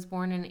 She was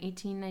born in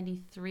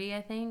 1893,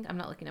 I think. I'm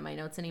not looking at my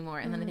notes anymore.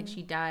 And then I think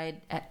she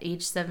died at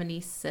age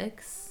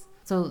 76.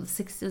 So was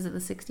it the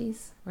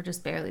 60s? Or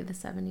just barely the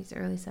 70s,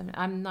 early 70s?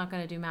 I'm not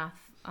going to do math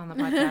on the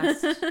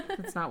podcast.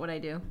 That's not what I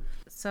do.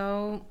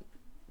 So...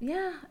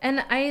 yeah,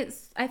 and I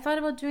thought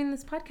about doing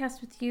this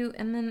podcast with you,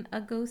 and then a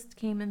ghost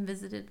came and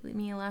visited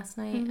me last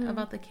night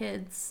about the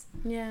kids.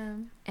 Yeah.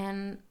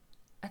 And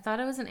I thought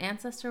it was an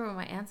ancestor, but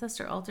my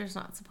ancestor altar is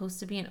not supposed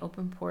to be an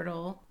open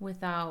portal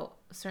without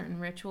a certain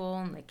ritual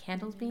and like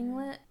candles being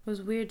lit. It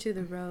was weird too,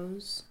 the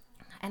rose.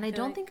 And I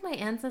don't think my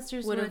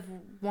ancestors would have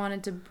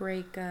wanted to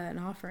break an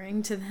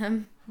offering to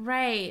them.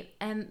 Right.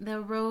 And the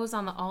rose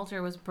on the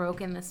altar was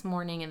broken this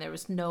morning, and there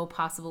was no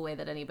possible way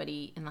that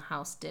anybody in the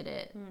house did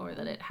it or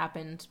that it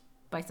happened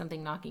by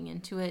something knocking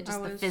into it.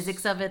 Just the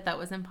physics of it, that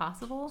was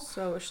impossible.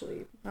 So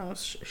asleep. I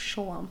was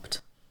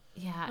slumped.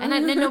 Yeah.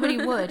 And nobody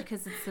would,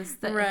 because it's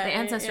just the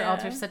ancestor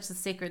altar is such a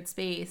sacred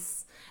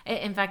space.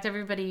 In fact,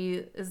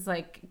 everybody is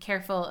like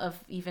careful of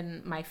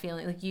even my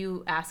feeling. Like,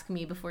 you ask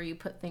me before you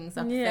put things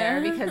up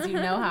there, because you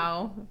know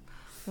how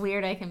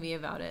weird I can be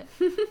about it.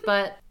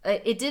 But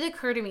it did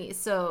occur to me.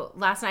 So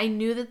last night I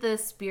knew that the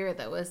spirit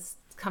that was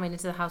coming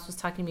into the house was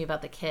talking to me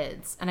about the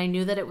kids, and I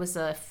knew that it was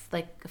a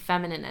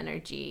feminine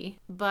energy,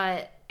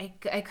 but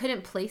I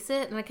couldn't place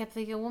it, and I kept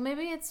thinking, well,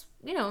 maybe it's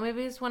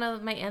one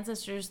of my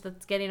ancestors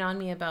that's getting on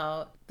me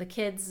about the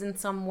kids in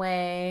some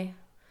way.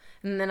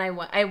 And then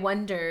I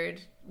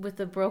wondered, with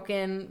the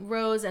broken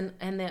rose and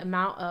the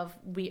amount of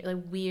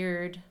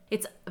weird,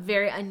 it's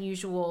very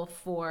unusual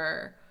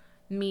for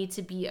me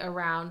to be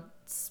around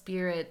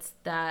spirits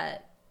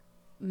that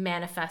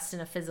manifest in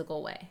a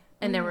physical way.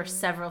 And there were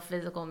several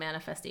physical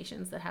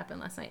manifestations that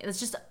happened last night. It's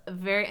just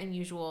very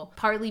unusual,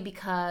 partly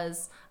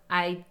because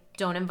I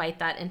don't invite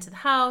that into the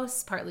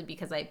house, partly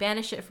because I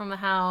banish it from the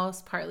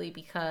house, partly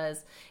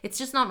because it's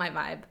just not my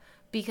vibe,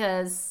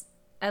 because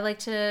I like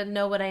to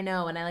know what I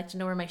know, and I like to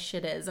know where my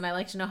shit is, and I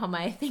like to know how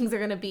my things are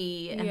going to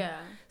be. And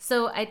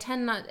so I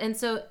tend not, and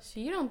so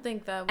you don't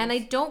think that was... And I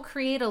don't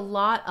create a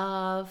lot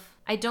of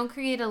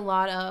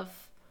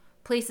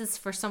places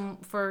for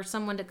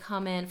someone to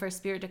come in, for a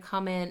spirit to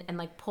come in and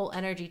like pull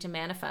energy to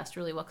manifest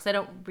really well, because I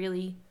don't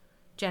really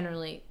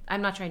generally,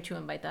 I'm not trying to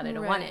invite that. I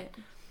don't want it.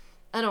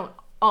 I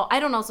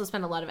don't also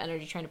spend a lot of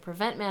energy trying to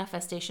prevent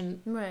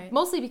manifestation,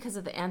 mostly because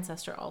of the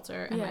ancestor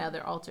altar and my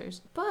other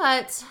altars.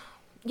 But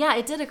yeah,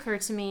 it did occur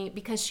to me,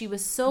 because she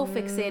was so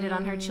fixated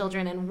on her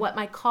children, and what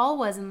my call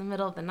was in the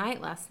middle of the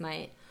night last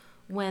night,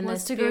 when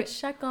was to go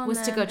check on the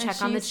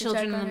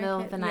children in the middle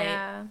of the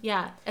night.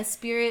 Yeah, a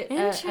spirit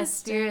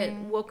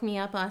woke me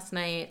up last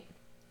night.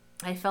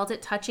 I felt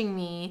it touching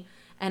me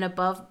and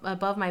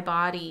above my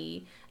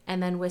body,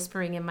 and then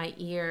whispering in my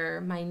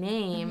ear my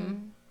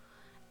name,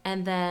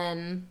 and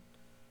then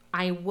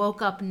I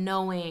woke up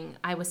knowing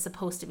I was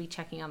supposed to be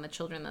checking on the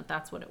children,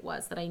 that's what it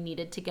was, that I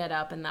needed to get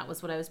up, and that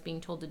was what I was being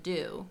told to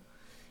do.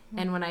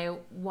 And when I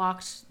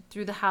walked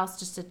through the house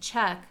just to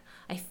check,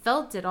 I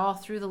felt it all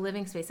through the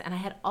living space. And I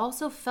had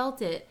also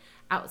felt it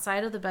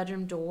outside of the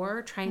bedroom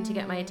door trying to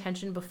get my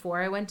attention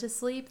before I went to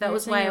sleep. That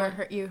was why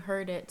you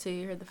heard it too.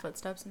 You heard the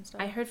footsteps and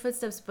stuff. I heard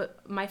footsteps,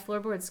 but my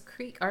floorboards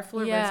creak. Our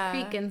floorboards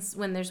creak, and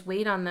when there's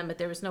weight on them, but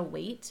there was no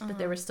weight, but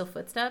there were still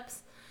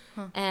footsteps.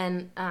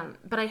 And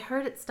but I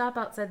heard it stop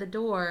outside the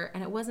door,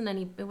 and it wasn't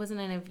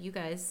any of you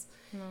guys.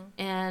 No.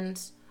 And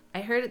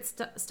I heard it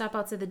stop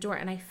outside the door,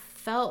 and I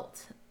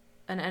felt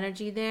an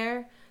energy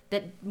there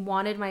that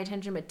wanted my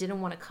attention but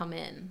didn't want to come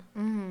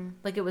in.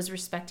 Like it was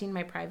respecting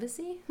my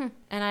privacy.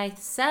 And I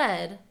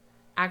said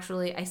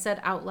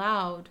out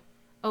loud,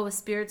 oh, a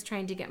spirit's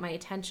trying to get my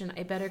attention.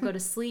 I better go to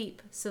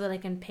sleep so that I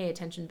can pay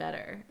attention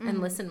better and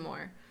listen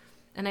more.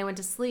 And I went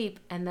to sleep,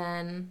 and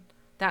then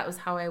that was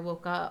how I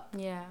woke up.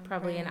 Yeah.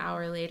 Probably an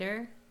hour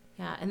later.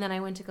 Yeah, and then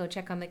I went to go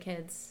check on the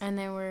kids. And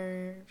they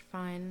were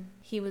fine.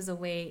 He was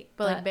awake.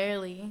 But like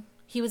barely.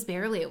 He was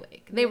barely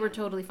awake. They were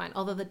totally fine,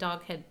 although the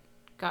dog had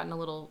gotten a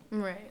little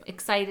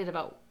excited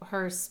about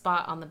her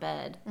spot on the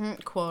bed.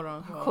 Quote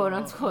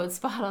unquote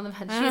spot on the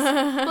bed. She's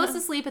supposed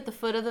to sleep at the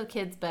foot of the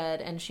kid's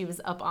bed, and she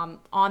was up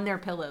on their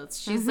pillows.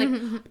 She's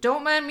like,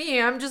 don't mind me,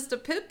 I'm just a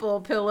pit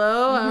bull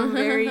pillow. I'm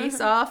very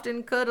soft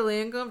and cuddly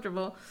and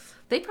comfortable.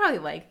 They probably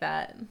like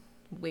that,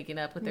 waking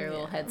up with their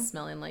little heads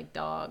smelling like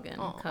dog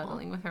and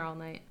cuddling with her all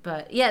night.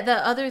 But yeah,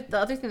 the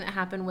other thing that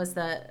happened was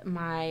that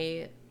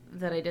I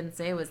didn't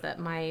say was that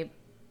my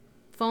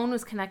phone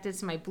was connected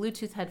to my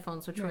Bluetooth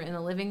headphones, which were in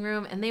the living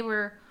room, and they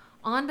were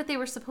on, but they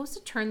were supposed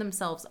to turn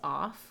themselves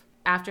off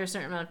after a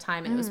certain amount of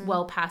time, and it was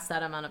well past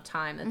that amount of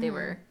time that they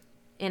were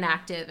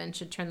inactive and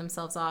should turn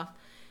themselves off.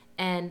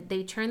 And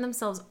they turned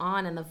themselves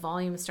on, and the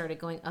volume started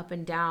going up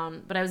and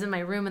down. But I was in my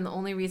room, and the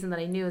only reason that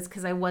I knew is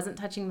because I wasn't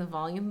touching the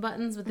volume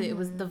buttons, but it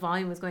was the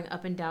volume was going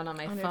up and down on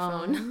my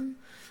phone.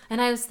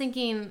 And I was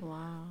thinking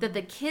that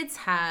the kids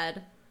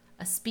had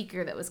a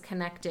speaker that was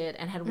connected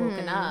and had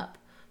woken up,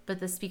 but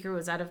the speaker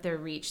was out of their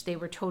reach. They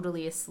were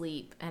totally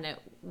asleep, and it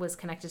was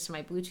connected to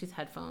my Bluetooth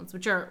headphones,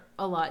 which are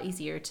a lot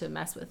easier to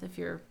mess with if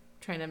you're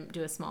trying to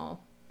do a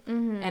small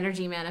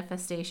energy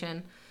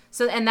manifestation.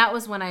 So, and that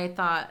was when I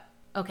thought,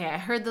 okay, I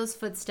heard those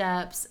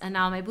footsteps, and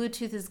now my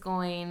Bluetooth is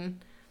going,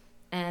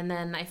 and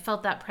then I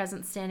felt that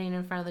presence standing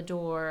in front of the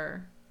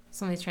door.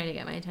 Somebody's trying to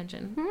get my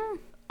attention.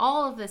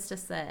 All of this to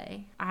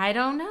say, I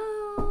don't know.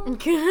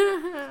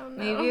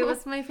 Maybe it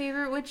was my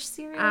favorite witch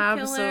serial killer.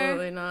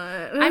 Absolutely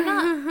not.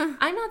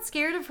 I'm not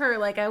scared of her.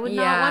 Like, I would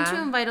not want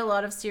to invite a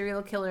lot of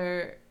serial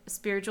killer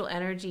spiritual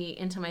energy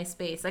into my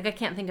space. Like, I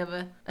can't think of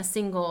a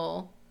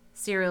single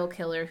serial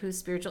killer whose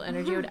spiritual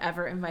energy would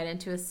ever invite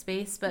into a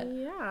space. But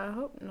yeah, I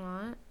hope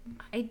not.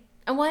 I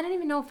don't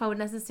even know if I would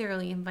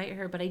necessarily invite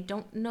her, but I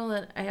don't know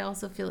that I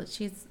also feel that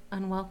she's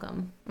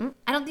unwelcome.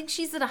 I don't think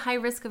she's at a high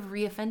risk of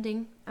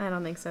reoffending. I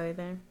don't think so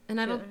either. And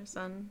I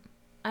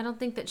don't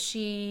think that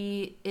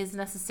she is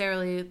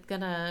necessarily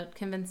gonna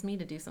convince me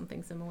to do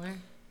something similar.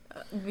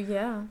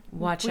 Yeah.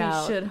 Watch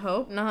out. We should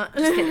hope not.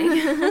 Just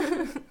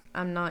kidding.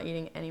 I'm not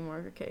eating any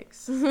more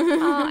cakes.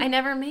 Oh, I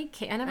never make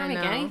cake. I never make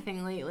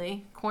anything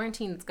lately.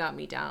 Quarantine's got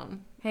me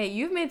down. Hey,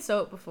 you've made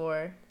soap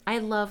before. I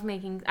love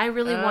making... I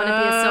really want to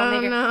be a soap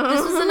maker. No.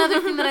 This was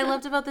another thing that I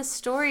loved about this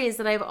story is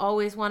that I've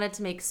always wanted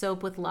to make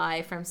soap with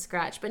lye from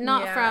scratch, but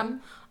not from...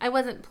 I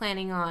wasn't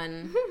planning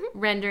on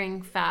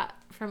rendering fat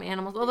from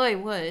animals, although I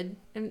would.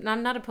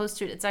 I'm not opposed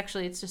to it.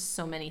 It's just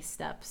so many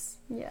steps.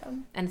 Yeah.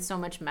 And so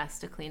much mess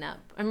to clean up.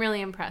 I'm really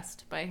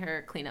impressed by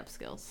her cleanup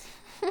skills.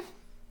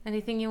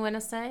 Anything you want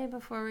to say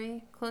before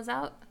we close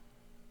out?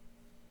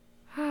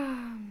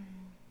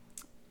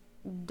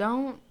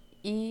 Don't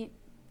eat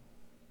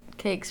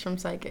cakes from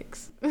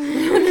psychics. Don't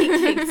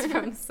eat cakes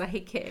from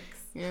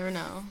psychics. You never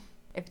know.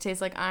 If it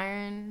tastes like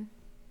iron,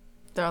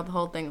 throw the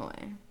whole thing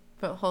away.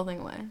 Throw the whole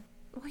thing away.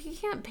 Well, you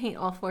can't paint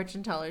all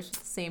fortune tellers with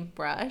the same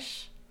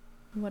brush.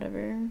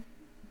 Whatever.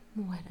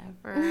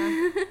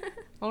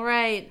 All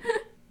right.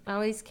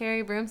 Always carry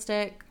a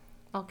broomstick.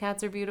 All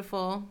cats are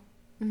beautiful.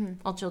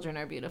 All children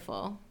are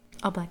beautiful.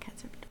 All black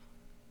cats are beautiful.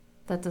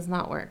 That does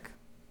not work.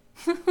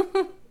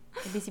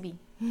 BCB.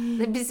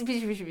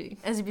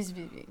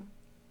 BCB.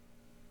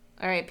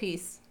 All right,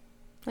 peace.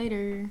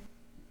 Later.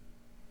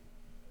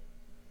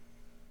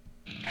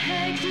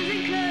 Hexes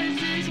and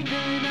curses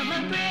filling up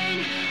my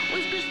brain.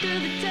 Whispers through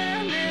the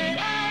town.